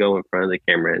never even go in front of the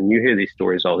camera, and you hear these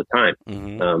stories all the time.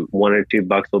 Mm-hmm. One or two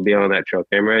bucks will be on that trail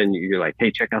camera, and you're like,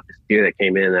 "Hey, check out this deer that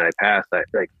came in that I passed.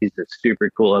 Like, he's a super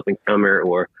cool up and comer."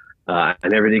 Or I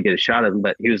never did get a shot of him,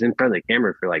 but he was in front of the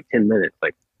camera for like 10 minutes.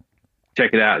 Like,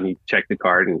 check it out, and you check the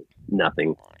card, and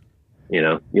nothing.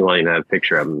 You won't even have a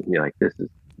picture of him. You're like, this is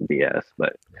BS.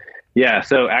 But yeah,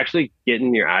 so actually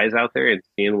getting your eyes out there and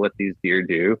seeing what these deer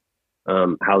do,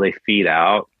 how they feed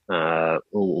out.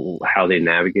 How they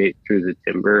navigate through the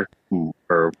timber,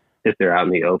 or if they're out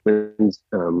in the opens,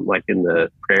 like in the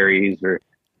prairies or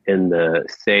in the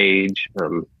sage,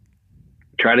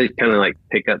 try to kind of like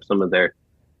pick up some of their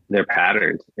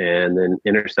patterns and then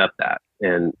intercept that.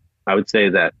 And I would say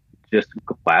that just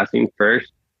glassing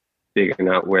first, figuring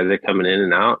out where they're coming in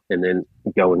and out, and then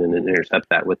going in and intercept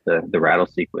that with the rattle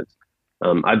sequence.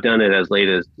 I've done it as late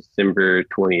as December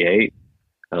 28th.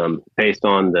 Based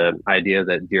on the idea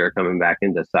that deer are coming back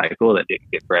into cycle that didn't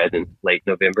get bred in late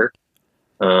November.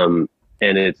 And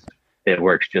it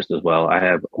works just as well. I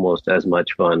have almost as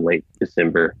much fun late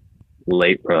December,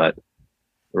 late rut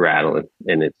rattling,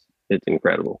 and it's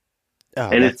incredible. Oh,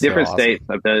 and it's different states.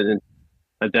 I've done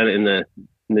it in the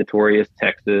notorious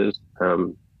Texas,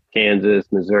 Kansas,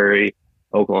 Missouri,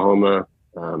 Oklahoma.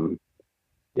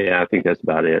 Yeah, I think that's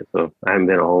about it. So I haven't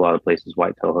been a whole lot of places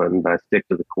whitetail hunting, but I stick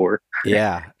to the core.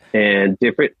 Yeah. And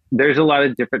there's a lot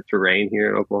of different terrain here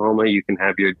in Oklahoma. You can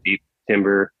have your deep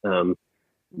timber.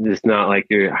 It's not like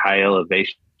your high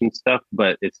elevation stuff,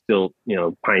 but it's still,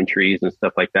 pine trees and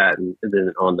stuff like that. And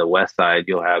then on the west side,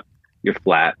 you'll have your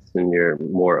flats and your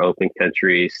more open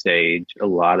country, sage, a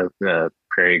lot of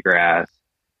prairie grass,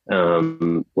 a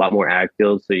lot more ag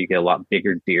fields. So you get a lot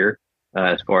bigger deer.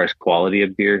 As far as quality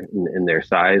of deer and their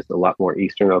size, a lot more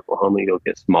eastern Oklahoma, you'll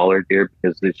get smaller deer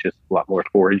because it's just a lot more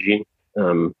foraging,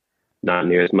 not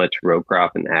near as much row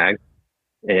crop and ag.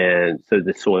 And so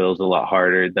the soil's a lot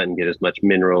harder, doesn't get as much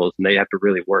minerals, and they have to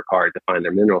really work hard to find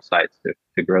their mineral sites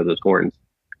to grow those horns.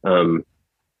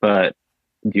 But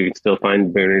you can still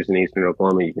find booners in eastern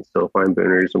Oklahoma. You can still find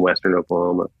booners in western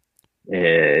Oklahoma. And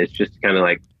it's just kind of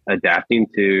like adapting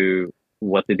to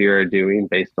what the deer are doing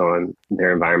based on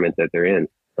their environment that they're in.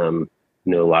 A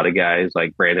lot of guys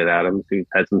like Brandon Adams, who's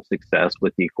had some success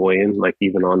with decoying, like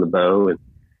even on the bow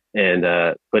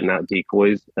and putting out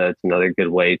decoys. It's another good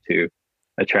way to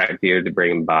attract deer to bring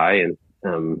them by.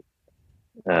 And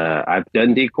I've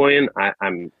done decoying. I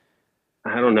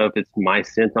don't know if it's my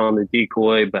scent on the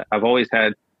decoy, but I've always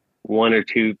had one or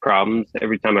two problems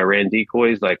every time I ran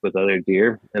decoys, like with other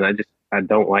deer. And I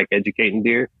don't like educating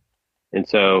deer. And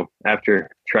so after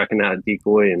trucking out a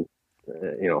decoy and,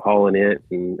 hauling it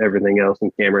and everything else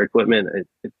and camera equipment,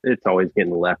 it's always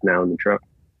getting left now in the truck.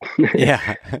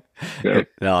 Yeah. So.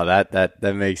 No,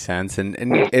 that makes sense. And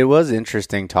it was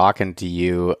interesting talking to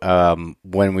you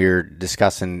when we were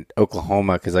discussing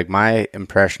Oklahoma, because like my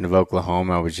impression of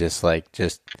Oklahoma was just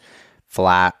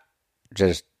flat,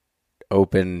 just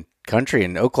open country.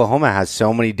 And Oklahoma has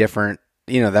so many different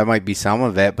that might be some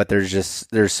of it, but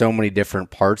there's so many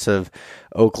different parts of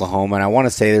Oklahoma. And I want to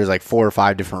say there's like 4 or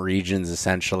 5 different regions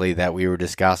essentially that we were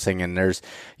discussing. And there's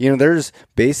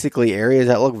basically areas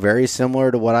that look very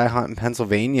similar to what I hunt in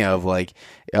Pennsylvania of like,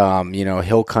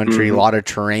 hill country, a lot of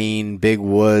terrain, big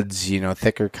woods,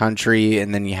 thicker country.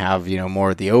 And then you have,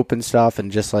 more of the open stuff. And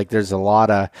just like, there's a lot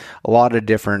of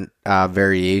different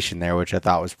variation there, which I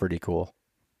thought was pretty cool.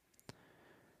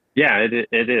 Yeah,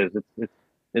 it is.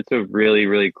 It's a really,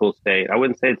 really cool state. I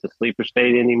wouldn't say it's a sleeper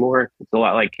state anymore. It's a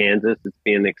lot like Kansas. It's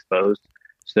being exposed.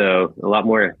 So a lot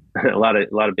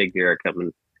of big deer are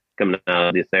coming out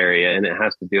of this area. And it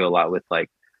has to do a lot with like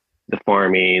the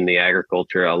farming, the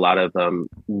agriculture, a lot of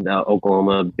the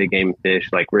Oklahoma big game fish.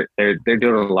 Like they're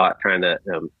doing a lot trying to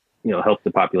help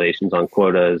the populations on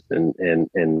quotas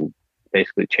and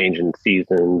basically changing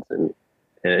seasons, and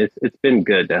it's been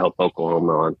good to help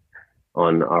Oklahoma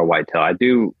on our whitetail. I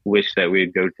do wish that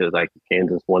we'd go to like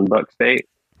Kansas 1 buck state,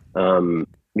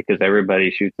 because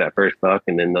everybody shoots that first buck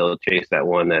and then they'll chase that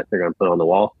one that they're going to put on the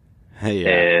wall. Yeah.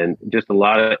 And just a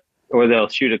lot of, or they'll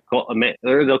shoot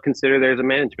or they'll consider there's a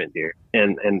management deer.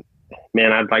 And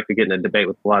man, I'd like to get in a debate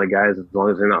with a lot of guys as long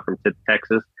as they're not from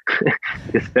Texas,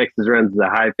 because Texas runs the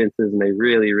high fences and they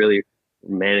really, really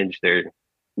manage their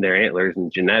antlers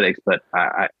and genetics. But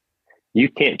you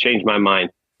can't change my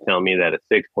mind telling me that a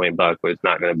 6-point buck was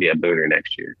not going to be a booter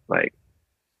next year. Like,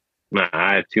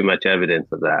 I have too much evidence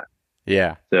of that.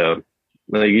 Yeah. So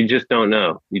you just don't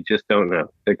know. You just don't know.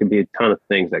 There could be a ton of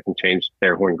things that can change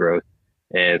their horn growth.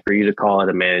 And for you to call it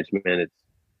a management,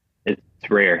 it's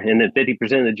rare. And then 50%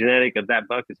 of the genetic of that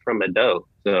buck is from a doe.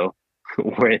 So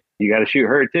you got to shoot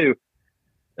her too,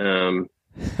 to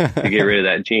get rid of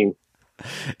that gene.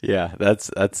 Yeah,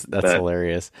 that's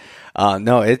hilarious.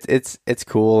 No, it's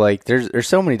cool. Like there's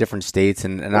so many different states,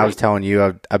 and I was telling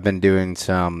you, I've been doing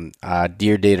some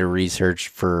deer data research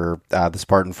for the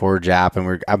Spartan Forge app,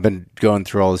 and I've been going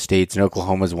through all the states, and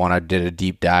Oklahoma's one I did a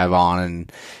deep dive on,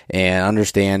 and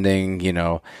understanding,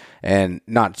 and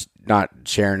not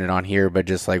sharing it on here, but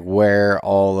just like where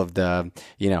all of the,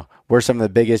 where some of the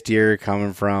biggest deer are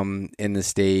coming from in the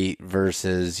state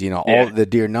versus, all the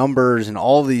deer numbers and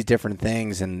all of these different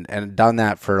things, and done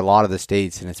that for a lot of the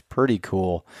states. And it's pretty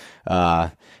cool.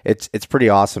 It's pretty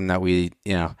awesome that we,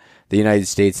 the United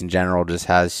States in general just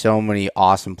has so many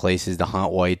awesome places to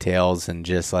hunt whitetails, and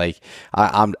just like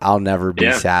I'll never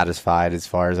be satisfied as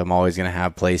far as I'm always going to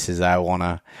have places that I want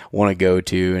to go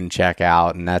to and check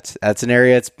out, and that's an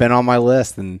area that's been on my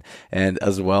list, and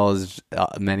as well as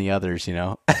many others,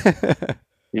 Yeah,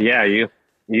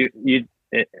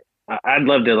 I'd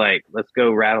love to let's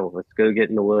go rattle, let's go get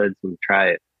in the woods and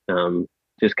try it.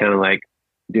 Just kind of like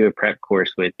do a prep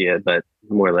course with you, but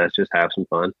more or less just have some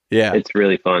fun. Yeah, it's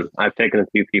really fun. I've taken a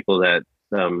few people that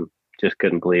just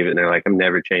couldn't believe it, and they're like, I'm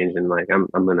never changing. Like I'm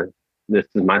gonna, this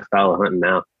is my style of hunting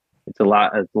now. It's a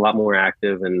lot more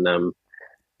active, and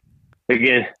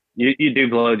again, you do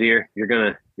blow deer, you're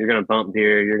gonna bump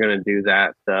deer, you're gonna do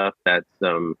that stuff that's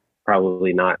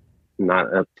probably not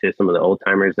up to some of the old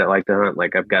timers that like to hunt.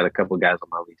 Like I've got a couple guys on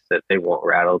my lease that they won't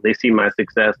rattle. They see my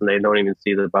success and they don't even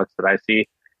see the bucks that I see.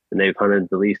 And they've hunted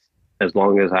the least as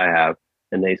long as I have,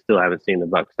 and they still haven't seen the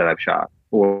bucks that I've shot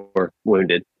or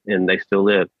wounded, and they still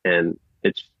live. And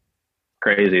it's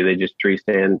crazy. They just tree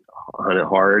stand, hunt it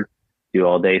hard, do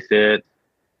all day sit,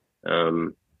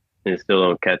 and still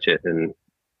don't catch it. And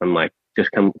I'm like,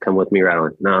 just come with me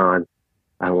rattling. No,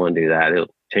 I don't want to do that.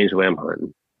 It'll change the way I'm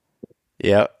hunting.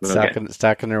 Yeah,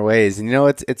 stuck in their ways, and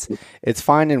it's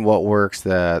finding what works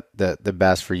the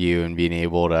best for you, and being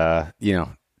able to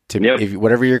if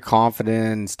whatever you're confident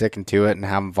in, and sticking to it and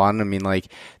having fun. I mean,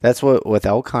 like that's what with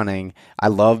elk hunting, I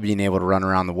love being able to run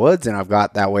around the woods, and I've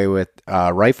got that way with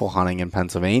rifle hunting in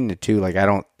Pennsylvania too. Like I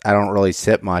don't really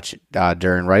sit much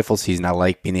during rifle season. I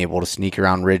like being able to sneak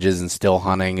around ridges and still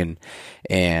hunting,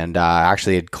 and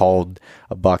actually had called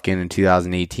a buck in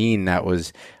 2018 that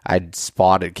was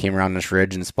came around this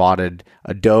ridge and spotted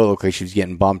a doe. Looked like she was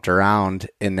getting bumped around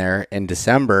in there in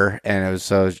December, and it was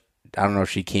so. I don't know if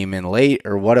she came in late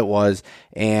or what it was,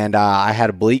 and I had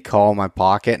a bleak call in my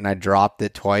pocket, and I dropped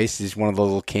it twice. Just one of the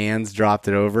little cans, dropped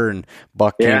it over, and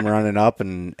buck came running up,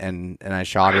 and I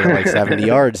shot her like 70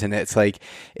 yards. And it's like,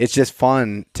 it's just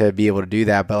fun to be able to do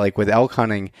that. But like with elk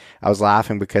hunting, I was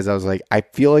laughing because I was like, I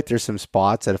feel like there's some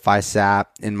spots that if I sat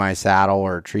in my saddle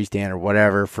or a tree stand or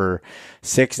whatever for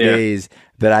 6 days,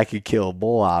 that I could kill a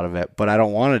bull out of it, but I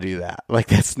don't want to do that. Like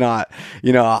that's not,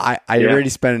 I already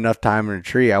spent enough time in a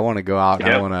tree. I want to go out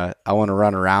and I want to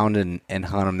run around and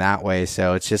hunt them that way.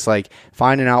 So it's just like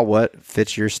finding out what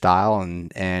fits your style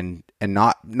and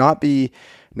not be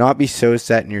so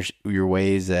set in your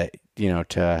ways that,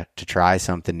 to try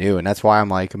something new. And that's why I'm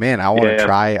like, man, I want to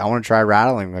try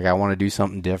rattling. Like I want to do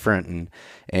something different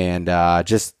and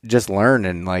just learn.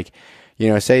 And like,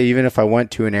 say even if I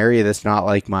went to an area that's not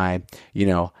like my,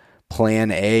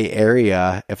 plan A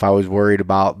area, if I was worried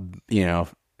about,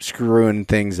 screwing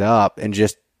things up and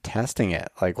just testing it,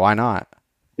 like, why not?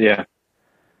 Yeah.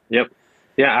 Yep.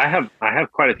 Yeah. I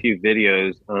have quite a few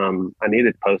videos. I need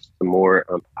to post some more.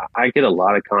 I get a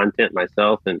lot of content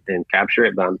myself and capture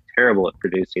it, but I'm terrible at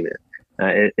producing it.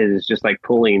 It is just like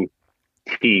pulling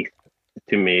teeth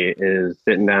to me, is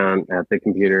sitting down at the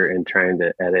computer and trying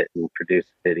to edit and produce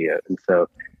video. And so,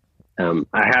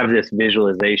 I have this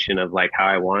visualization of like how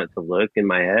I want it to look in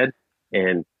my head,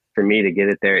 and for me to get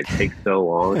it there, it takes so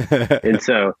long. And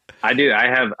so I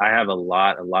have a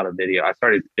lot of video. I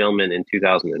started filming in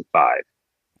 2005.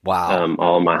 Wow.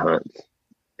 All of my hunts.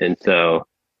 And so,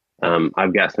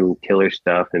 I've got some killer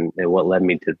stuff. And what led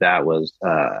me to that was,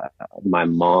 my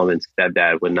mom and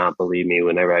stepdad would not believe me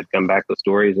whenever I'd come back with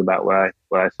stories about what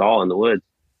I saw in the woods.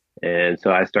 And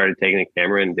so I started taking a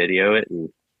camera and video it,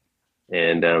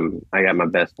 and I got my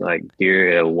best like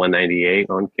deer at 198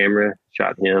 on camera,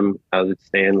 shot him out of the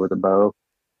stand with a bow.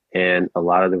 And a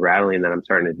lot of the rattling that I'm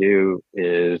starting to do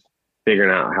is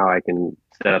figuring out how I can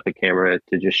set up a camera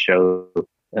to just show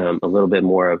a little bit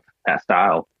more of that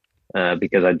style.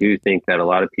 Because I do think that a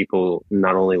lot of people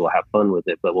not only will have fun with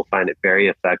it, but will find it very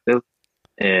effective.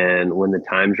 And when the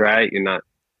time's right, you're not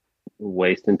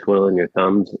wasting twiddling your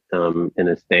thumbs in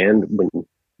a stand when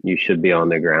you should be on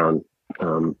the ground,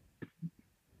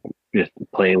 just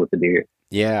playing with the deer.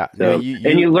 Yeah. So,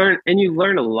 and you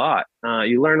learn a lot.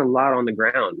 You learn a lot on the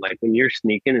ground, like when you're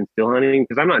sneaking and still hunting,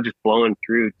 because I'm not just blowing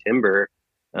through timber,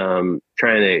 trying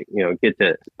to, get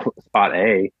to spot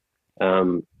A.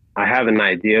 I have an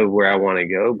idea of where I want to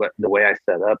go, but the way I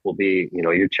set up will be,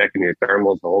 you're checking your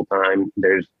thermals the whole time.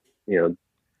 There's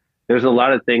a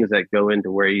lot of things that go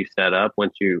into where you set up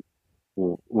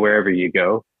wherever you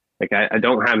go. Like I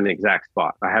don't have an exact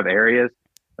spot. I have areas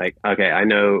like, okay, I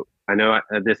know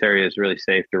this area is really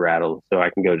safe to rattle, so I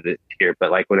can go to here.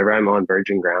 But like whenever I'm on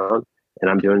virgin ground and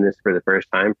I'm doing this for the first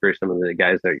time for some of the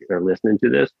guys that are listening to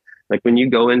this, like when you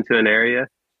go into an area,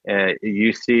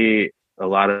 you see a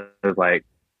lot of like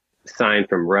sign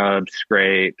from rubs,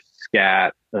 scrapes,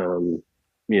 scat.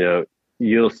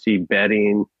 You'll see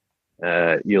bedding.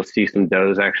 You'll see some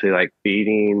does actually like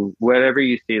feeding. Whatever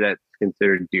you see that's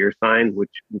considered deer sign,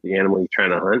 which is the animal you're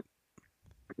trying to hunt.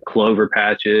 Clover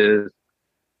patches,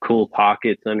 cool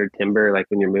pockets under timber. Like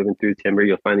when you're moving through timber,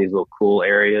 you'll find these little cool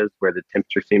areas where the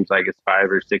temperature seems like it's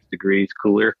 5 or 6 degrees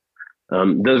cooler.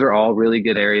 Those are all really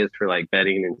good areas for like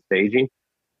bedding and staging.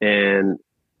 And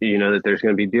you know that there's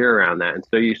going to be deer around that. And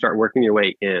so you start working your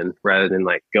way in rather than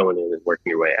like going in and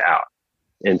working your way out.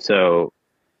 And so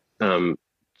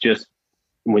just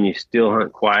when you still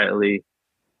hunt quietly,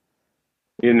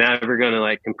 you're never going to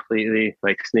like completely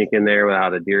like sneak in there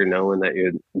without a deer knowing that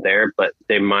you're there, but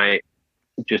they might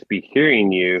just be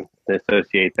hearing you and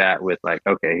associate that with like,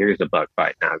 okay, here's a buck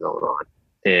fight now going on.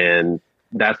 And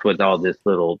that's what all this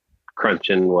little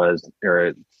crunching was,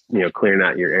 or, clearing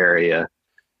out your area,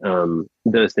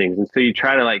 those things. And so you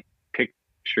try to like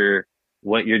picture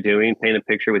what you're doing, paint a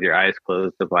picture with your eyes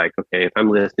closed of like, okay, if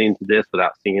I'm listening to this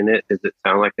without seeing it, does it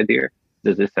sound like a deer?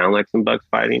 Does it sound like some bucks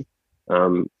fighting?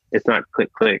 It's not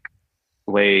click, click,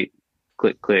 wait,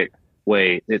 click, click,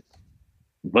 wait. It's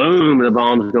boom, the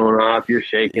bomb's going off. You're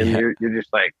shaking. Yeah. You're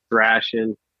just like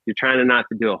thrashing. You're trying to not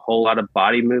to do a whole lot of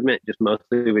body movement, just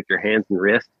mostly with your hands and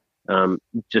wrists.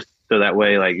 Just so that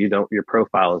way, like your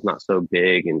profile is not so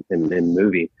big and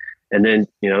moving. And then,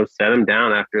 set them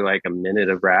down after like a minute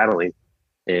of rattling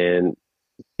and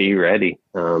be ready.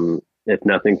 If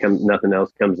nothing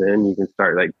else comes in, you can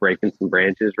start like breaking some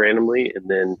branches randomly and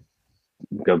then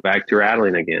go back to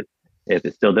rattling again. If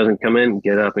it still doesn't come in,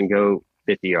 get up and go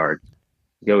 50 yards,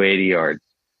 go 80 yards,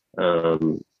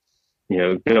 go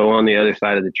on the other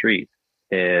side of the tree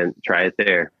and try it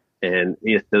there. And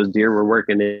if those deer were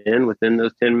working in within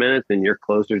those 10 minutes and you're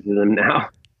closer to them now,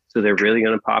 so they're really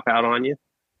going to pop out on you.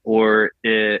 Or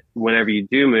whenever you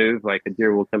do move, like a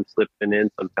deer will come slipping in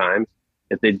sometimes.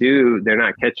 If they do, they're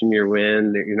not catching your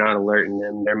wind. You're not alerting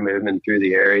them. They're moving through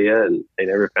the area and they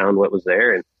never found what was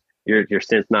there. And your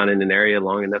scent's not in an area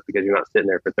long enough because you're not sitting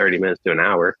there for 30 minutes to an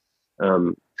hour.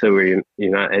 So you're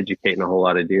not educating a whole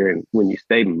lot of deer. And when you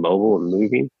stay mobile and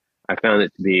moving, I found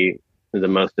it to be the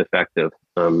most effective.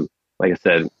 Like I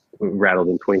said, rattled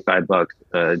in 25 bucks,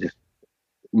 just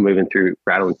moving through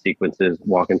rattling sequences,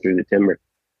 walking through the timber.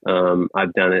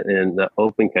 I've done it in the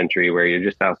open country where you're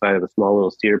just outside of a small little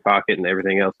cedar pocket and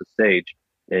everything else is sage,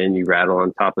 and you rattle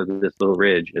on top of this little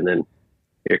ridge, and then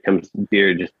here comes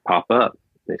deer just pop up.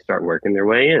 They start working their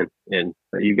way in, and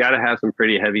you got to have some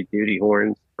pretty heavy duty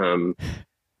horns for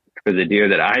the deer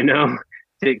that I know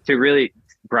to really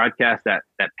broadcast that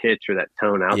pitch or that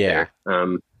tone out there.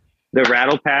 The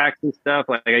rattle packs and stuff,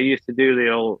 like I used to do the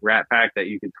old rat pack that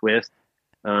you could twist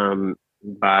by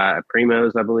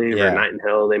Primos, I believe, or Night and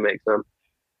Hill. They make some,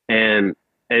 and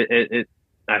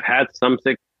I've had some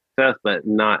success, but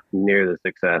not near the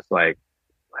success. Like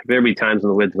there'd be times in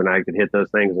the woods when I could hit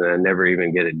those things and I never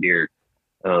even get a deer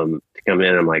to come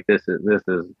in. I'm like, this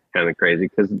is kind of crazy,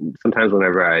 because sometimes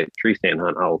whenever I tree stand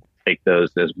hunt, I'll take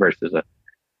those as versus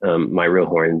my real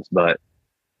horns. But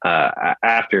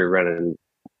after running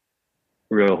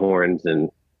real horns and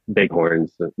big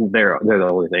horns, they're the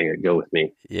only thing that go with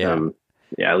me.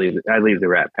 I leave the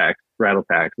rattle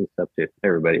packs and stuff to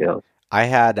everybody else. I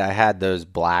had those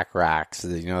black racks,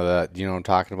 you know what I'm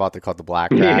talking about? They're called the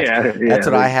black racks. That's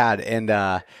what I had. And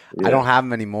I don't have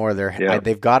them anymore.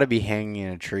 They've got to be hanging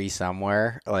in a tree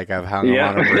somewhere. Like I've hung them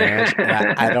on a branch.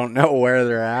 I don't know where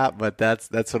they're at, but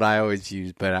that's what I always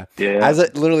use. But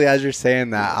as you're saying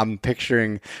that, I'm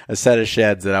picturing a set of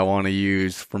sheds that I want to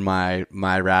use for my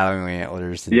rattling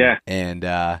antlers. And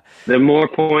the more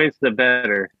points, the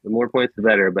better. But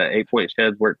 8-point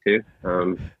sheds work too.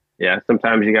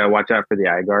 Sometimes you got to watch out for the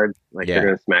eye guard. They're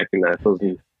going to smack your knuckles.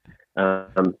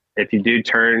 And if you do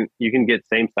turn, you can get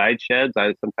same side sheds.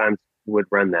 I sometimes would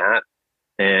run that.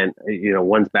 And,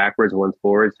 one's backwards, one's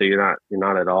forward. So you're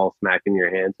not at all smacking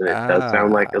your hands. And it does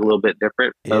sound like a little bit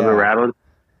different of a rattling.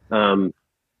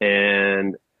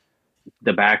 And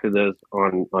the back of those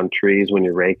on trees when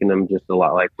you're raking them, just a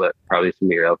lot like what probably some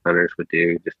of your elk hunters would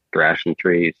do, just thrashing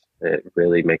trees. It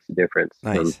really makes a difference.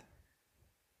 Nice.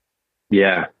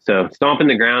 So stomping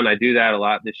the ground, I do that a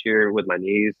lot this year with my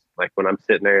knees. Like when I'm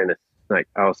sitting there, and it's like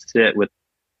I'll sit with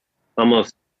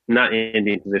almost not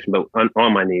Indian position, but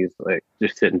on my knees, like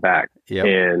just sitting back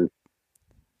and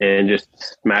just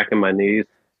smacking my knees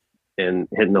and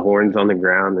hitting the horns on the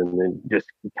ground, and then just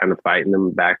kind of fighting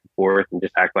them back and forth, and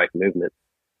just act like movement.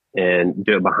 And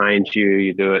do it behind you,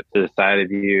 you do it to the side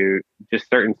of you. Just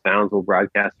certain sounds will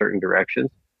broadcast certain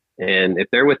directions, and if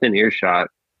they're within earshot,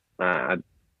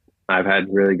 I've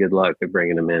had really good luck at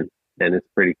bringing them in, and it's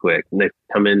pretty quick. And they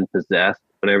come in possessed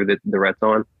whenever the rut's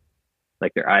on.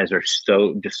 Like their eyes are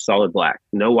so just solid black,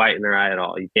 no white in their eye at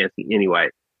all. You can't see any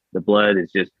white. The blood is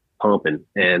just pumping.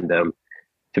 And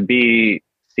to be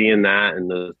seeing that and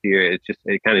those deer,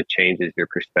 it kind of changes your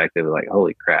perspective. Like,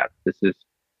 holy crap, this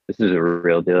is a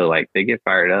real deal. Like they get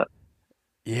fired up.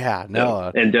 Yeah, no.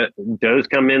 And does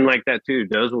come in like that too.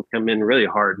 Does will come in really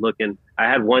hard looking. I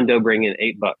had one doe bring in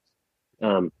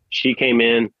 $8. She came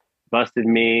in, busted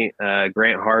me.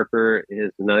 Grant Harper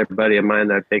is another buddy of mine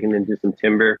that I've taken into some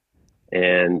timber.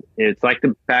 And it's like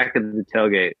the back of the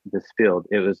tailgate, this field.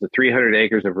 It was the 300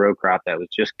 acres of row crop that was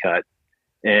just cut.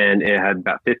 And it had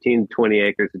about 15, 20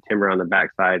 acres of timber on the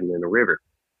backside and then a river.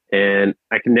 And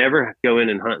I can never go in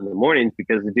and hunt in the mornings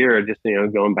because the deer are just,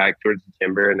 going back towards the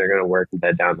timber, and they're going to work and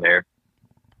bed down there.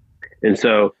 And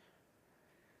so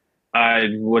I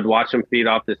would watch them feed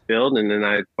off this field, and then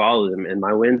I'd follow them, and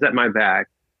my wind's at my back,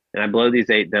 and I blow these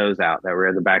 8 does out that were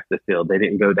in the back of the field. They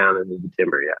didn't go down into the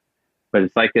timber yet, but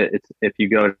it's like if you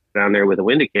go down there with a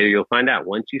wind indicator, you'll find out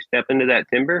once you step into that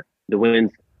timber, the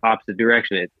wind's opposite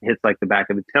direction. It hits like the back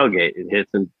of the tailgate. It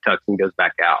hits and tucks and goes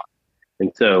back out.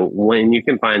 And so when you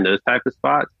can find those type of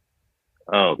spots,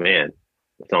 oh man,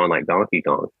 it's on like Donkey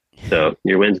Kong. So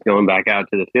your wind's going back out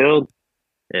to the field,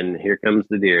 and here comes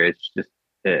the deer. It's just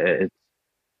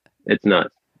it's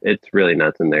nuts. It's really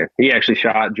nuts in there. He actually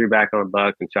drew back on a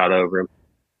buck and shot over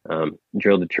him,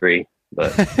 drilled a tree,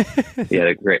 but he had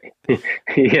a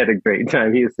great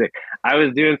time. He was sick. I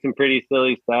was doing some pretty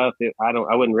silly stuff.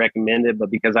 I wouldn't recommend it,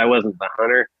 but because I wasn't the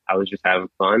hunter, I was just having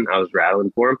fun. I was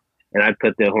rattling for him, and I'd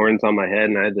put the horns on my head,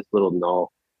 and I had this little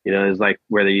knoll. It was like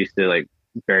where they used to like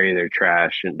bury their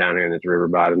trash and down here in this river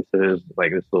bottom. So there's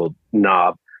like this little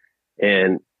knob,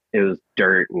 and it was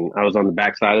dirt, and I was on the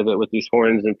backside of it with these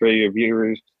horns. And for your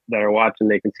viewers that are watching,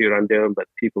 they can see what I'm doing, but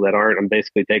people that aren't, I'm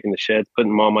basically taking the sheds,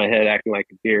 putting them on my head, acting like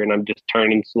a deer, and I'm just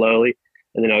turning slowly.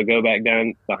 And then I'll go back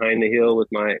down behind the hill with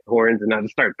my horns, and I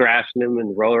just start thrashing him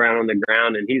and roll around on the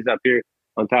ground. And he's up here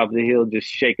on top of the hill, just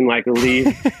shaking like a leaf,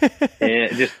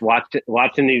 and just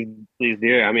watching these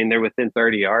deer. I mean, they're within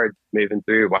 30 yards moving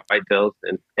through whitetails,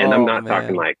 and I'm not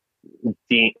talking like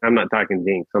dink. I'm not talking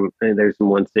dinks. There's some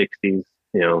 160s,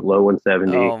 low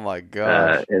 170. Oh my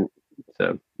gosh. And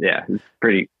so, yeah, it's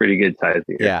pretty good size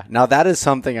deer. Yeah. Now that is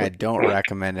something I don't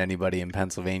recommend anybody in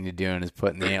Pennsylvania doing, is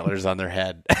putting the antlers on their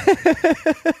head.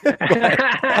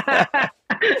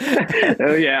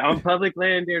 Oh yeah, on public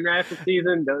land during rifle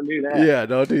season, don't do that. Yeah,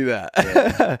 don't do that.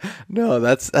 Yeah. No,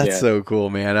 that's Yeah. so cool,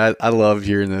 man. I love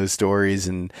hearing those stories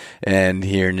and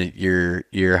hearing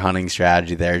your hunting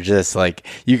strategy there. Just like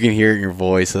you can hear it in your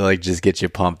voice, it like just gets you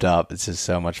pumped up. It's just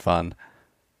so much fun.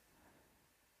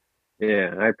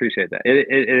 Yeah, I appreciate that. It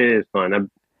is fun. I've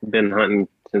been hunting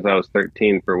since I was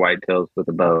 13 for whitetails with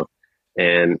a bow,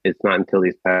 and it's not until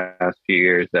these past few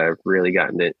years that I've really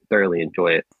gotten to thoroughly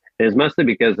enjoy it. And it's mostly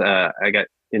because I got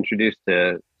introduced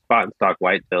to spot and stock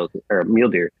whitetails or mule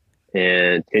deer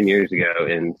and 10 years ago.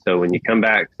 And so when you come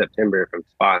back September from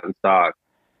spot and stock,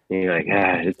 and you're like,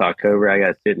 it's October, I got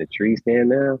to sit in a tree stand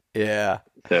now. Yeah.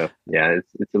 So yeah,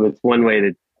 it's one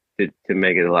way to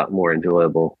make it a lot more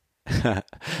enjoyable.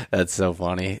 That's so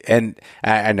funny. And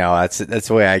I know that's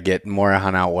the way I get. More I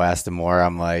hunt out west, the more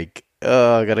I'm like,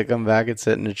 oh, I gotta come back and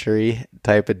sit in a tree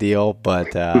type of deal.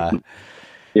 But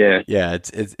yeah,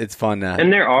 it's fun.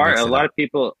 And there are a lot of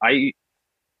people. I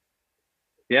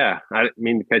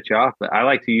mean to cut you off, but I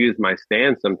like to use my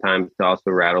stand sometimes to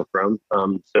also rattle from.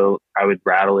 So I would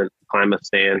rattle and climb a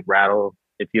stand, rattle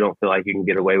if you don't feel like you can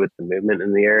get away with the movement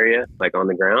in the area, like on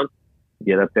the ground.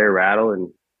 Get up there, rattle,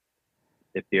 and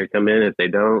if deer come in, if they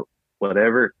don't,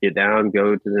 whatever, get down,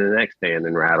 go to the next stand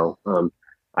and rattle.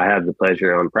 I have the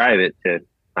pleasure on private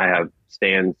I have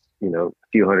stands, a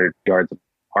few hundred yards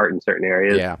apart in certain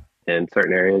areas, and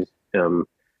certain areas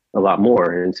a lot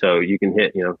more. And so you can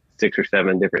hit, 6 or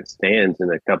 7 different stands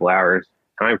in a couple hours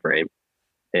time frame.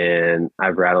 And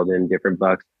I've rattled in different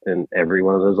bucks in every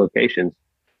one of those locations.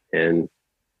 And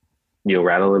you'll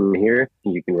rattle them here,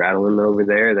 and you can rattle them over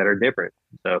there that are different.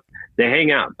 So they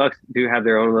hang out. Bucks do have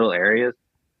their own little areas.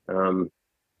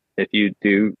 If you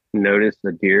do notice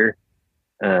a deer,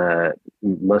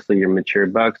 mostly your mature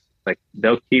bucks, like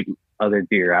they'll keep other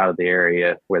deer out of the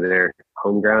area where their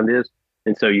home ground is.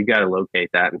 And so you got to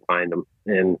locate that and find them.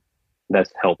 And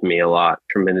that's helped me a lot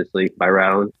tremendously by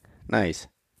rattling. Nice.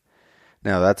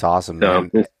 No, that's awesome, so,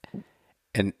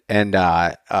 man. And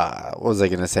what was I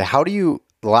going to say? How do you,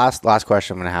 the last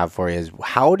question I'm going to have for you is,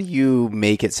 how do you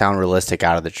make it sound realistic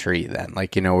out of the tree then?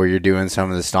 Like, where you're doing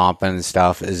some of the stomping and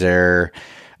stuff, is there...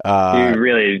 I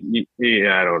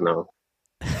don't know.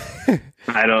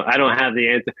 I don't have the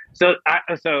answer. So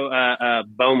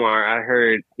Bomar, I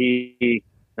heard he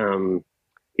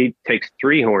takes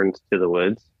 3 horns to the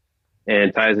woods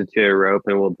and ties it to a rope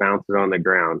and will bounce it on the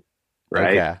ground.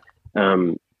 Right. Okay.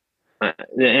 And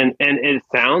it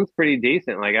sounds pretty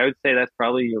decent. Like I would say that's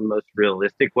probably your most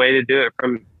realistic way to do it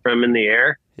from in the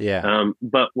air. Yeah.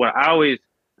 But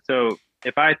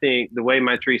if I think the way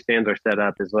my tree stands are set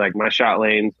up is like my shot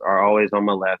lanes are always on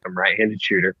my left. I'm right-handed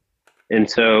shooter. And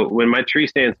so when my tree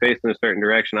stands facing a certain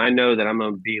direction, I know that I'm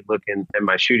going to be looking at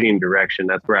my shooting direction.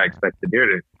 That's where I expect the deer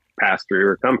to pass through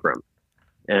or come from.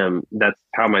 And that's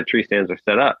how my tree stands are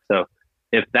set up. So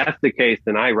if that's the case,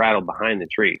 then I rattle behind the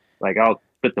tree. Like I'll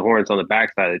put the horns on the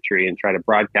backside of the tree and try to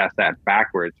broadcast that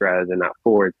backwards rather than not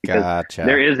forwards. Because Gotcha.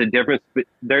 There is a difference.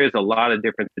 There is a lot of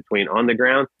difference between on the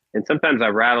ground. And sometimes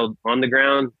I've rattled on the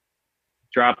ground,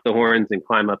 drop the horns and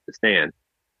climb up the stand,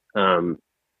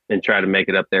 and try to make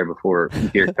it up there before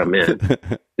deer come in.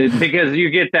 Because you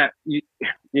get that,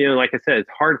 like I said, it's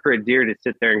hard for a deer to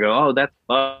sit there and go, oh, that's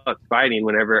bucks fighting,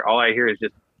 whenever all I hear is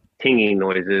just tinging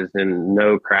noises and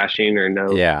no crashing or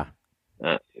no. Yeah.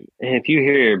 And if you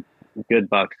hear good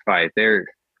bucks fight, they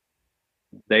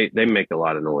make a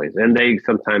lot of noise, and they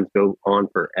sometimes go on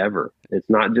forever. It's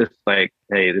not just like,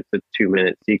 hey, it's a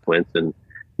 2-minute sequence and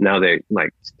now they're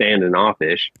like standing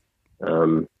off-ish.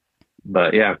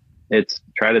 But yeah, it's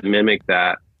try to mimic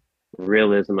that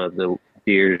realism of the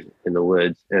deer in the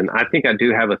woods. And I think I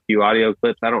do have a few audio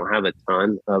clips. I don't have a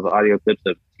ton of audio clips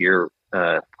of deer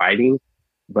fighting,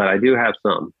 but I do have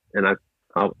some, and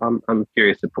I'm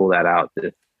curious to pull that out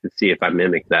to see if I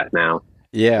mimic that now.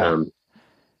 Yeah.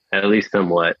 At least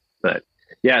somewhat. But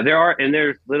yeah,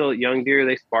 there's little young deer,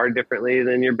 they spar differently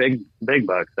than your big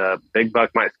bucks. Big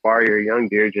buck might spar your young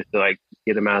deer just to like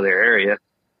get them out of their area.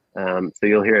 So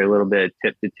you'll hear a little bit of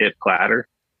tip to tip clatter,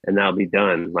 and that'll be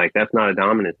done. Like that's not a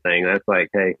dominant thing. That's like,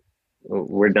 hey,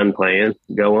 we're done playing,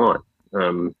 go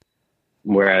on.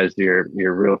 Whereas your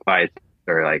real fights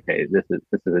are like, hey, this is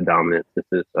a dominance. This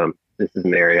is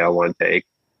an area I want to take.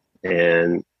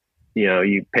 And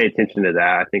you pay attention to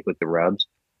that. I think with the rubs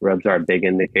are a big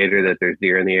indicator that there's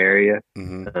deer in the area.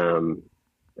 Mm-hmm.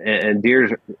 And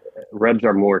rubs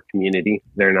are more community.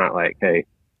 They're not like, hey,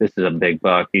 this is a big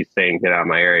buck, he's saying get out of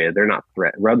my area. They're not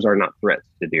rubs are not threats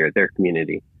to deer. They're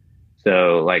community.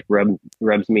 So like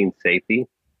rubs mean safety.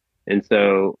 And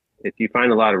so if you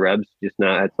find a lot of rubs, just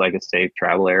know that's like a safe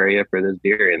travel area for those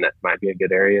deer, and that might be a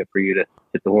good area for you to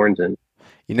hit the horns in.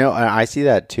 I see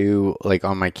that too. Like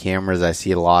on my cameras, I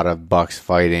see a lot of bucks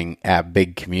fighting at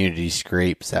big community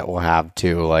scrapes that we'll have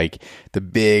too. Like the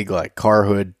big, like car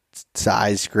hood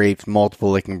size scrapes,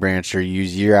 multiple licking branch are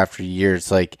used year after year.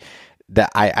 It's like that.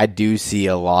 I do see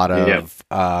a lot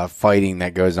of fighting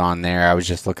that goes on there. I was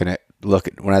just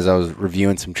as I was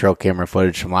reviewing some trail camera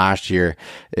footage from last year.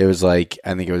 It was like,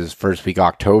 I think it was first week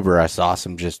October. I saw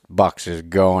some just bucks just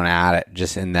going at it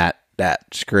just in that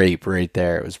scrape right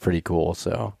there. It was pretty cool.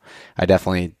 So I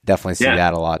definitely see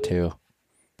that a lot too.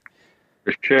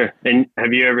 For sure. And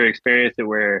have you ever experienced it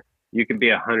where you could be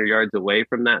 100 yards away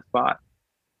from that spot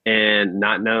and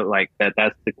not know like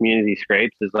that's the community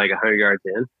scrapes is like 100 yards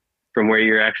in from where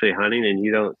you're actually hunting, and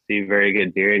you don't see very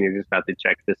good deer, and you're just about to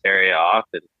check this area off,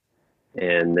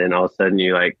 and then all of a sudden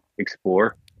you like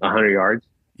explore 100 yards.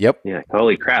 Yep. Yeah.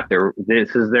 Holy crap.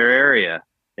 This is their area.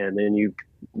 And then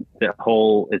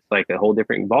it's like a whole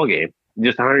different ball game,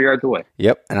 just 100 yards away.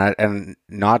 Yep. And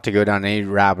not to go down any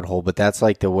rabbit hole, but that's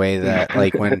like the way that,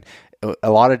 like when a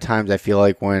lot of times I feel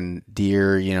like when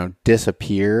deer,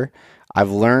 disappear, I've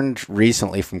learned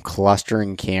recently from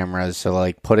clustering cameras. So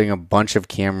like putting a bunch of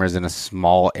cameras in a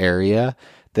small area,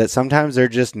 that sometimes they're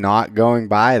just not going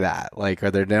by that, like,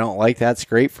 or they don't like that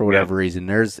scrape for whatever reason.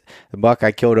 There's the buck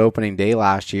I killed opening day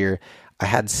last year. I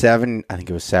had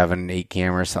 8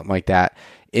 cameras, something like that,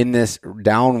 in this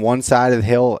down one side of the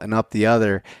hill and up the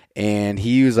other. And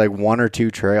he used like 1 or 2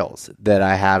 trails that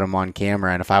I had him on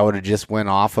camera. And if I would have just went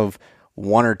off of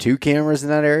 1 or 2 cameras in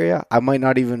that area, I might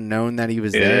not even known that he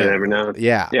was there. You never know.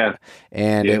 Yeah.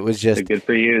 And it was just good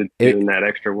for you doing that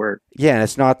extra work. Yeah. And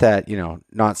it's not that,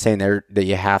 not saying that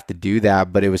you have to do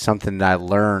that, but it was something that I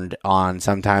learned on.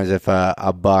 Sometimes if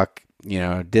a buck,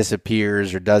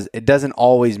 disappears or it doesn't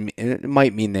always it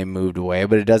might mean they moved away,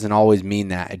 but it doesn't always mean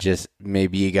that. It just,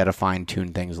 maybe you got to fine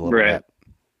tune things a little bit.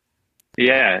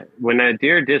 Yeah. When a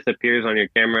deer disappears on your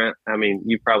camera, I mean,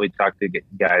 you probably talk to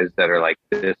guys that are like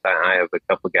this. I have a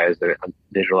couple of guys that I'm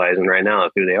visualizing right now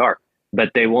of who they are,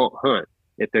 but they won't hunt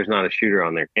if there's not a shooter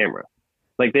on their camera.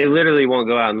 Like they literally won't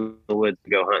go out in the woods to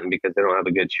go hunting because they don't have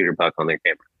a good shooter buck on their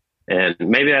camera. And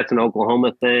maybe that's an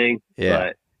Oklahoma thing,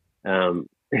 but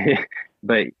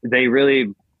but they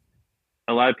really,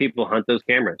 a lot of people hunt those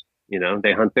cameras.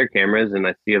 They hunt their cameras, and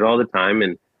I see it all the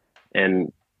time.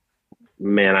 And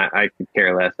man, I could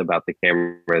care less about the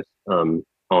cameras on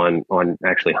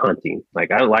actually hunting.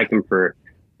 Like I like them for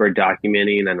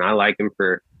documenting, and I like them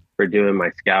for doing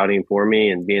my scouting for me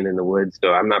and being in the woods.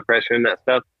 So I'm not pressuring that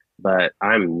stuff, but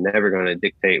I'm never going to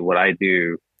dictate what I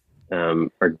do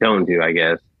or don't do, I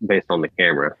guess, based on the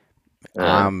camera.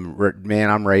 I'm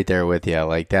right there with you.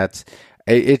 Like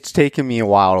it's taken me a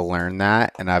while to learn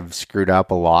that, and I've screwed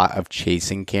up a lot of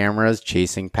chasing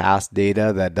past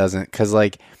data that doesn't, cause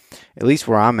like, at least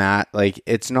where I'm at, like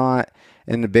it's not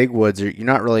in the big woods, you're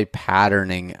not really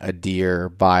patterning a deer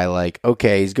by like,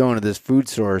 okay, he's going to this food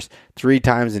source 3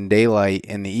 times in daylight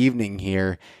in the evening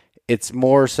here. It's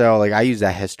more so like I use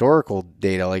that historical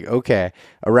data, like, okay,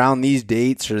 around these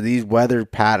dates or these weather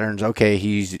patterns, okay,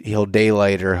 he'll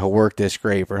daylight or he'll work this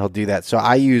scrape or he'll do that. So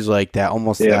I use like that,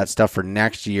 almost that stuff for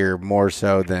next year more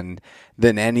so than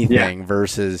anything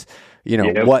versus,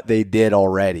 what they did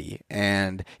already.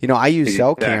 And, I use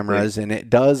cell cameras, and it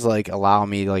does like allow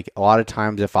me, like a lot of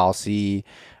times if I'll see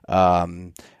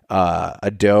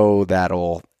a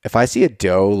doe if I see a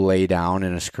doe lay down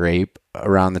in a scrape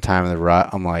around the time of the rut,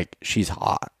 I'm like, she's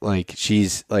hot. Like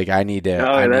she's like, I need to.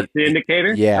 Oh, that's the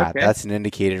indicator? Yeah, okay. That's an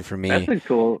indicator for me. That's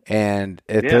cool. And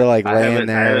if they're like laying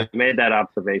there. I haven't made that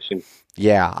observation.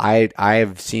 Yeah, I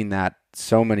have seen that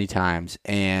so many times,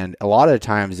 and a lot of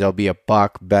times there'll be a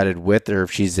buck bedded with her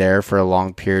if she's there for a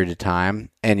long period of time,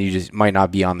 and you just might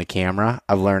not be on the camera.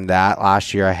 I've learned that.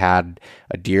 Last year I had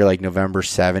a deer like November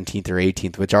 17th or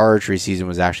 18th, which our archery season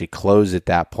was actually closed at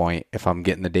that point, if I'm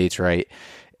getting the dates right.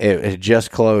 It had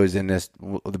just closed, and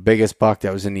the biggest buck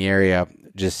that was in the area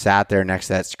just sat there next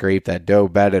to that scrape. That doe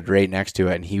bedded right next to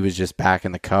it, and he was just back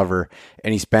in the cover,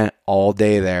 and he spent all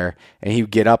day there. And he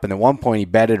would get up, and at one point he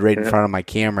bedded right in front of my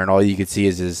camera, and all you could see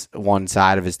is his one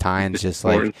side of his tines just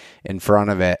like in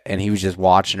front of it, and he was just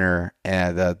watching her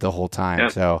the whole time.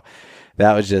 So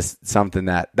that was just something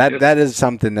that is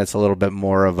something that's a little bit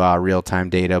more of real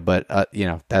time data, but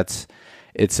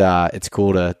it's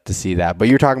cool to see that. But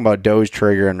you're talking about does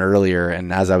triggering earlier,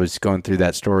 and as I was going through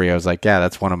that story, I was like, yeah,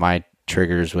 that's one of my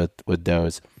triggers with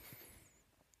does.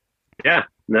 Yeah,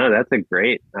 no, that's a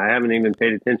great. I haven't even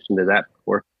paid attention to that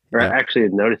before, or I actually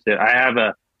had noticed it.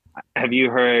 Have you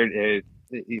heard?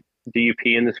 Do you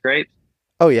pee in the scrapes?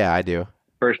 Oh yeah, I do.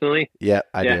 personally. Yeah,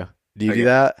 I Yeah. do. Do you Okay. do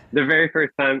that? The very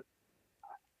first time,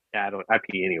 yeah, I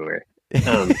pee anywhere.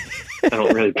 Um, I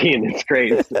don't really pee in the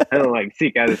scrapes. I don't like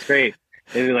seek out a scrape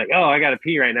and be like, oh, I got to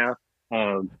pee right now.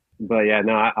 But yeah,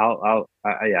 no,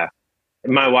 yeah.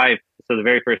 My wife. So the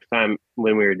very first time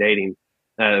when we were dating,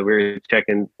 we were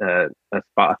checking a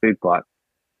food plot,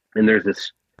 and there's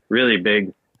this really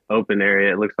big open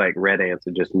area. It looks like red ants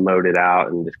had just mowed it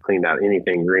out and just cleaned out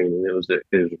anything green. And it was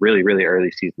really really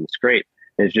early season scrape.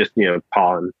 It's just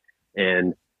pollen,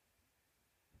 and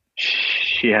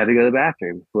she had to go to the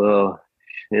bathroom. Well,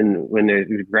 and when there's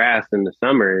grass in the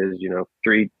summer is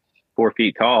 3-4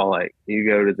 feet tall, like you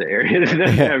go to the area that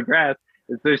doesn't have grass,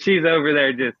 and so she's over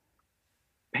there just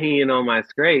peeing on my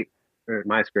scrape,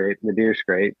 the deer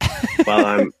scrape, while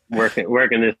I'm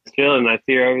working this field, and I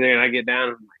see her over there, and I get down,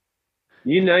 and I'm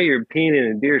like, you're peeing in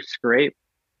a deer scrape.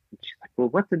 And she's like, well,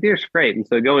 what's a deer scrape? And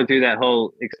so going through that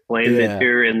whole explaining it to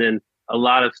her, and then a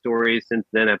lot of stories since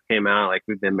then have came out. Like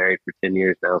we've been married for 10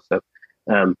 years now, so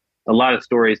a lot of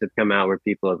stories have come out where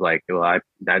people have like, well, I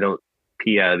don't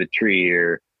pee out of a tree,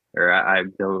 or I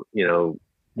don't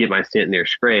get my scent near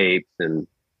scrapes, and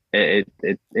it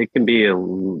can be a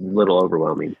little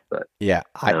overwhelming. But yeah,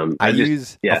 I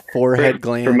use a forehead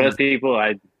gland. For most people,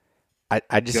 I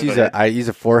use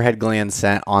a forehead gland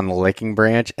scent on the licking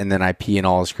branch, and then I pee in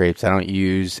all the scrapes. I don't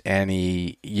use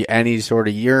any sort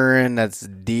of urine that's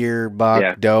deer,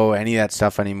 buck, doe, any of that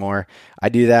stuff anymore. I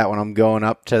do that when I'm going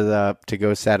up to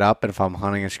go set up, and if I'm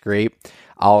hunting a scrape,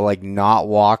 I'll like not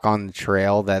walk on the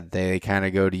trail that they kind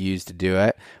of go to use to do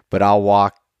it, but I'll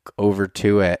walk over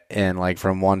to it, and like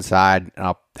from one side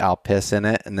I'll piss in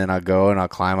it, and then I'll go and I'll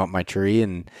climb up my tree,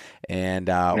 and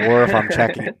or if I'm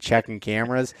checking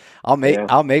cameras, I'll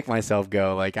make myself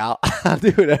go. Like I'll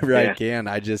do whatever I can.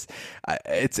 It's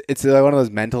one of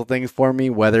those mental things for me,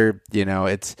 whether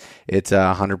it's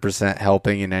 100%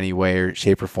 helping in any way or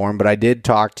shape or form. But I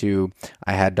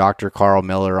had Dr. Carl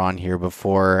Miller on here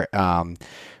before,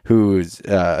 who's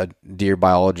a deer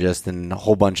biologist and a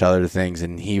whole bunch of other things,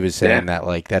 and he was saying that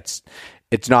like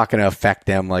it's not going to affect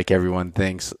them like everyone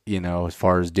thinks, as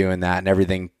far as doing that, and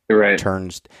everything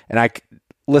turns. And I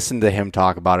listened to him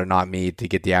talk about it, not me, to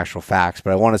get the actual facts,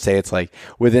 but I want to say it's like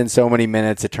within so many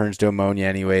minutes it turns to ammonia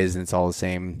anyways, and it's all the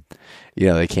same.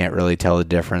 They can't really tell the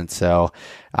difference. So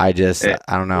I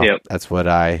don't know. Yep. That's what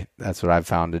I've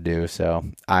found to do. So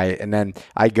then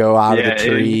I go out of the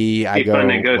tree. I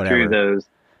go through those.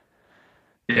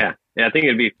 Yeah. I think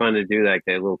it'd be fun to do like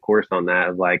a little course on that,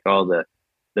 of like all the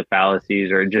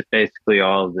fallacies, or just basically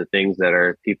all of the things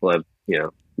that people have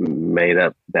made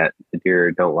up that the deer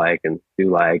don't like and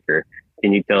do like. Or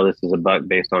can you tell this is a buck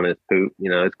based on his poop?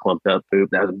 It's clumped up poop.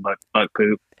 That was a buck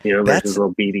poop. Versus a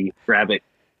little beady rabbit.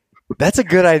 That's a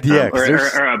good idea. Or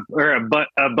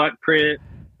a buck print.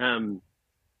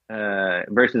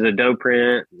 Versus a doe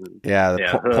print.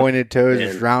 Pointed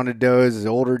toes, rounded toes,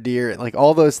 older deer, like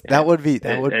all those. That would be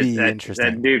interesting.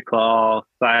 That deer claw,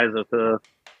 size of hoof.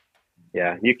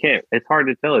 Yeah, you can't. It's hard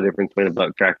to tell the difference between a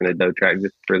buck track and a doe track,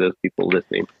 just for those people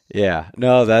listening. Yeah,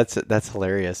 no, that's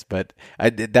hilarious. But I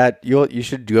did that. You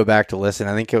should go back to listen.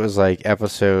 I think it was like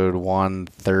episode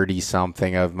 130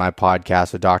 something of my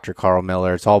podcast with Dr. Carl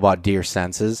Miller. It's all about deer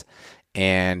senses,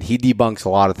 and he debunks a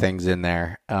lot of things in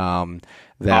there. Awesome.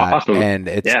 And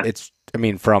it's I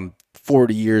mean, from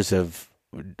 40 years of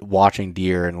watching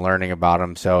deer and learning about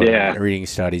them, and reading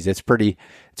studies, it's pretty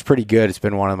good. It's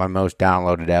been one of my most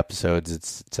downloaded episodes.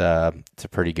 It's a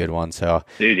pretty good one. So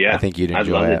dude, I think you'd enjoy it.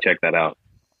 I'd love to check that out.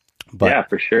 But yeah,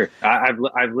 for sure. I've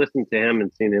listened to him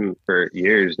and seen him for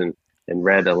years, and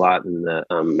read a lot in the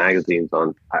magazines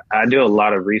on. I do a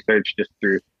lot of research just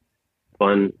through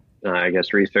fun,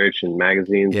 research and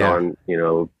magazines on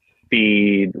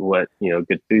feed, what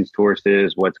good food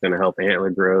sources, what's going to help antler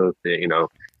growth.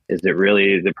 Is it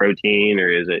really the protein, or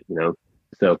is it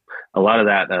So a lot of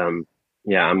that. I'm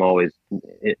always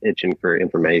itching for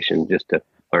information just to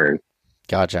learn.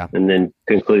 Gotcha. And then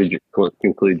conclude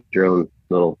your own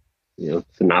little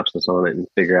synopsis on it and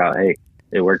figure out, hey,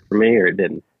 it worked for me or it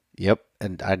didn't. Yep,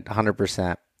 and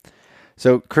 100%.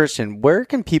 So, Christian, where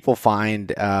can people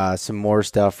find some more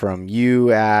stuff from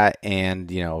you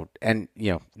and you and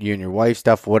your wife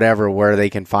stuff, whatever, where they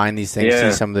can find these things,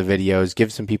 see some of the videos,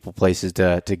 give some people places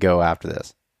to go after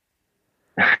this?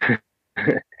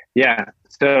 Yeah.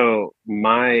 So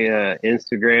my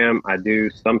Instagram, I do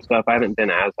some stuff. I haven't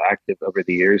been as active over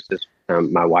the years.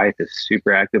 My wife is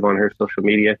super active on her social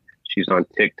media. She's on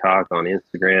TikTok, on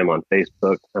Instagram, on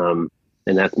Facebook,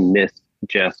 and that's Miss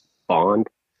Jess Bond.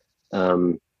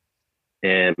 And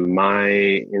my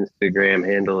Instagram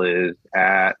handle is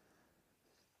at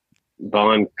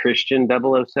Bond Christian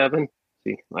 007.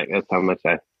 see, like that's how much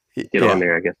I get on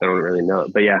there. I guess I don't really know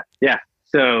it, but yeah.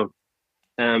 So,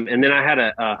 and then I had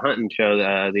a hunting show,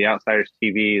 the Outsiders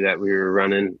TV, that we were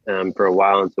running for a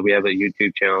while, and so we have a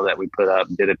YouTube channel that we put up,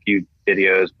 did a few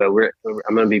videos, but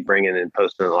I'm going to be bringing and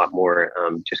posting a lot more,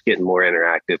 just getting more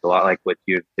interactive, a lot like what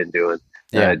you've been doing.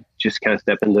 Just kind of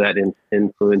step into that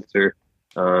influencer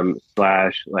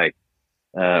slash like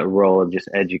role of just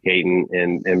educating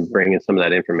and bringing some of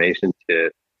that information to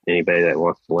anybody that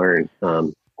wants to learn,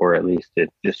 or at least to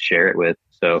just share it with.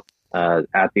 So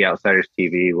at the Outsiders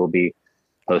TV, we'll be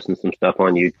posting some stuff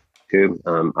on YouTube.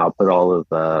 I'll put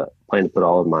plan to put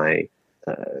all of my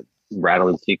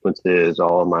rattling sequences,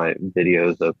 all of my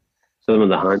videos of some of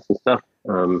the hunts and stuff.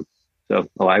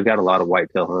 I've got a lot of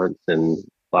whitetail hunts and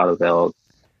a lot of elk,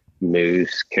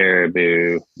 moose,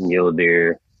 caribou, mule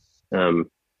deer.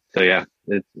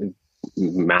 It's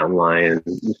mountain lion,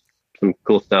 some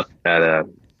cool stuff that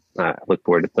I look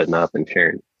forward to putting up and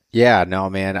sharing. Yeah, no,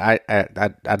 man,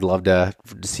 I'd love to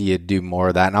see you do more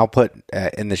of that, and I'll put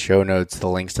in the show notes the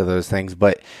links to those things.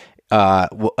 But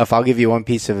if I'll give you one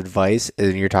piece of advice,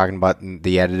 and you're talking about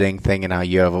the editing thing and how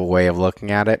you have a way of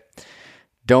looking at it,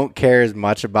 don't care as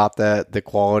much about the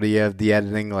quality of the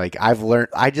editing. Like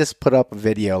I just put up a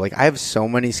video. Like I have so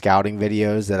many scouting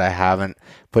videos that I haven't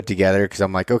put together because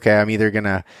I'm like, okay, I'm either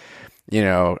gonna,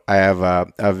 I have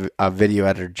a video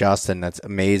editor, Justin, that's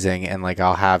amazing, and like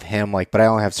I'll have him but I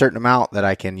only have a certain amount that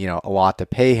I can, a lot to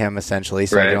pay him essentially,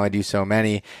 so right. I can only do so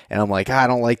many, and I'm like, I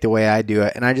don't like the way I do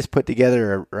it, and I just put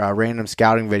together a random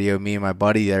scouting video of me and my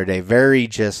buddy the other day, very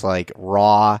just like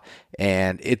raw,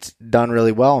 and it's done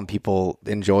really well, and people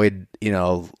enjoyed,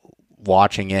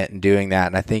 watching it and doing that.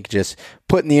 And I think just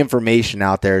putting the information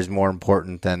out there is more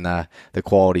important than the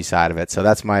quality side of it. So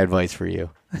that's my advice for you.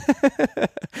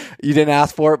 You didn't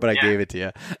ask for it, but I gave it to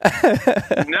you.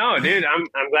 No, dude,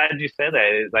 I'm glad you said that.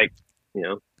 It's like,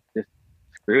 just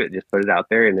screw it, just put it out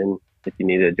there, and then if you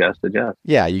need to adjust.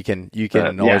 Yeah, you can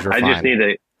always refine. I just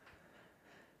need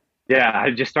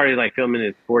I just started like filming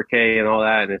in 4K and all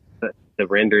that, and it's the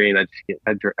rendering.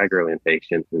 I grow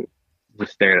impatient and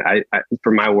just stare at it.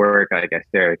 For my work, I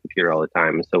stare at a computer all the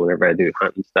time, and so whenever I do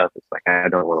hunting stuff, it's like I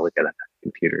don't want to look at that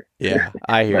computer. Yeah,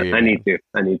 I hear you. I need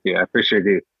to. I for sure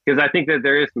do, because I think that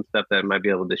there is some stuff that I might be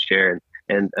able to share,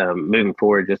 and moving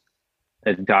forward, just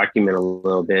document a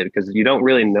little bit, because you don't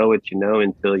really know what you know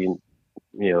until you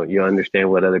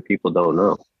understand what other people don't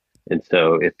know. And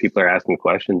so if people are asking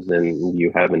questions and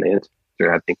you have an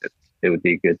answer, I think that it would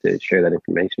be good to share that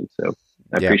information. So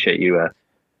I appreciate you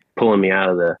pulling me out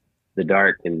of the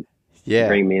dark and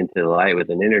bring me into the light with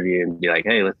an interview and be like,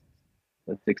 hey, let's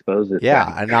expose this.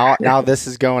 Yeah. And now this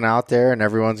is going out there, and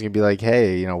everyone's gonna be like,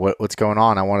 hey, what's going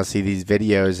on? I want to see these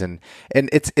videos. And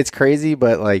it's crazy,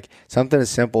 but like something as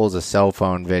simple as a cell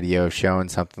phone video showing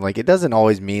something, like it doesn't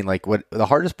always mean like what the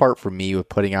hardest part for me with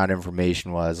putting out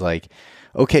information was like,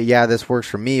 okay, yeah, this works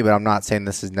for me, but I'm not saying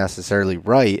this is necessarily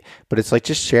right, but it's like,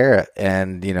 just share it,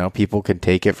 and, people can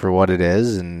take it for what it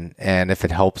is. And if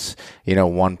it helps,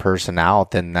 one person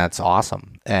out, then that's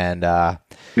awesome. And,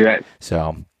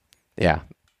 so yeah,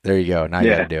 there you go. Now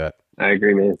you got to do it. I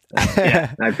agree, man.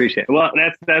 Yeah, I appreciate it. Well,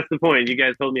 that's the point. You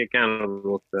guys hold me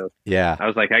accountable. So yeah, I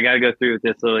was like, I got to go through with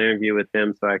this little interview with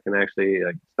him so I can actually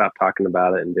stop talking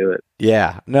about it and do it.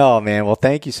 Yeah, no, man. Well,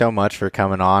 thank you so much for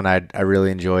coming on. I really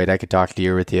enjoyed. I could talk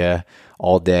with you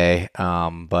all day.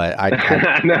 But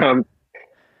I no,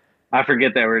 I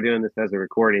forget that we're doing this as a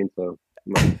recording. So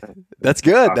that's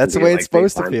good. That's the way it's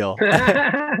supposed to feel.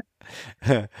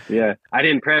 Yeah, I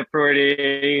didn't prep for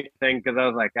anything because I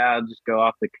was like, I'll just go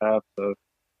off the cuff. So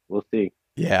we'll see.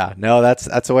 Yeah, no, that's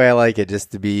the way I like it,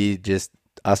 just to be just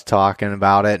us talking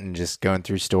about it and just going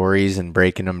through stories and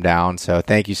breaking them down. So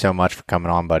thank you so much for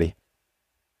coming on, buddy.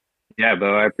 Yeah,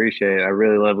 Bo, I appreciate it. I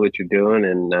really love what you're doing,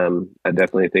 and I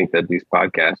definitely think that these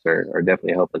podcasts are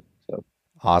definitely helping. So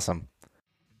awesome.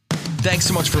 Thanks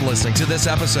so much for listening to this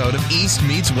episode of East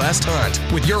Meets West Hunt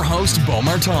with your host, Bo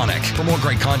Martonic. For more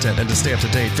great content and to stay up to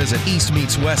date, visit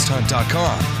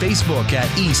eastmeetswesthunt.com, Facebook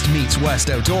at East Meets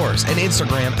West Outdoors, and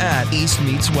Instagram at East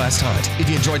Meets West Hunt. If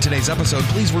you enjoyed today's episode,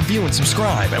 please review and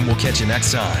subscribe, and we'll catch you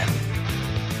next time.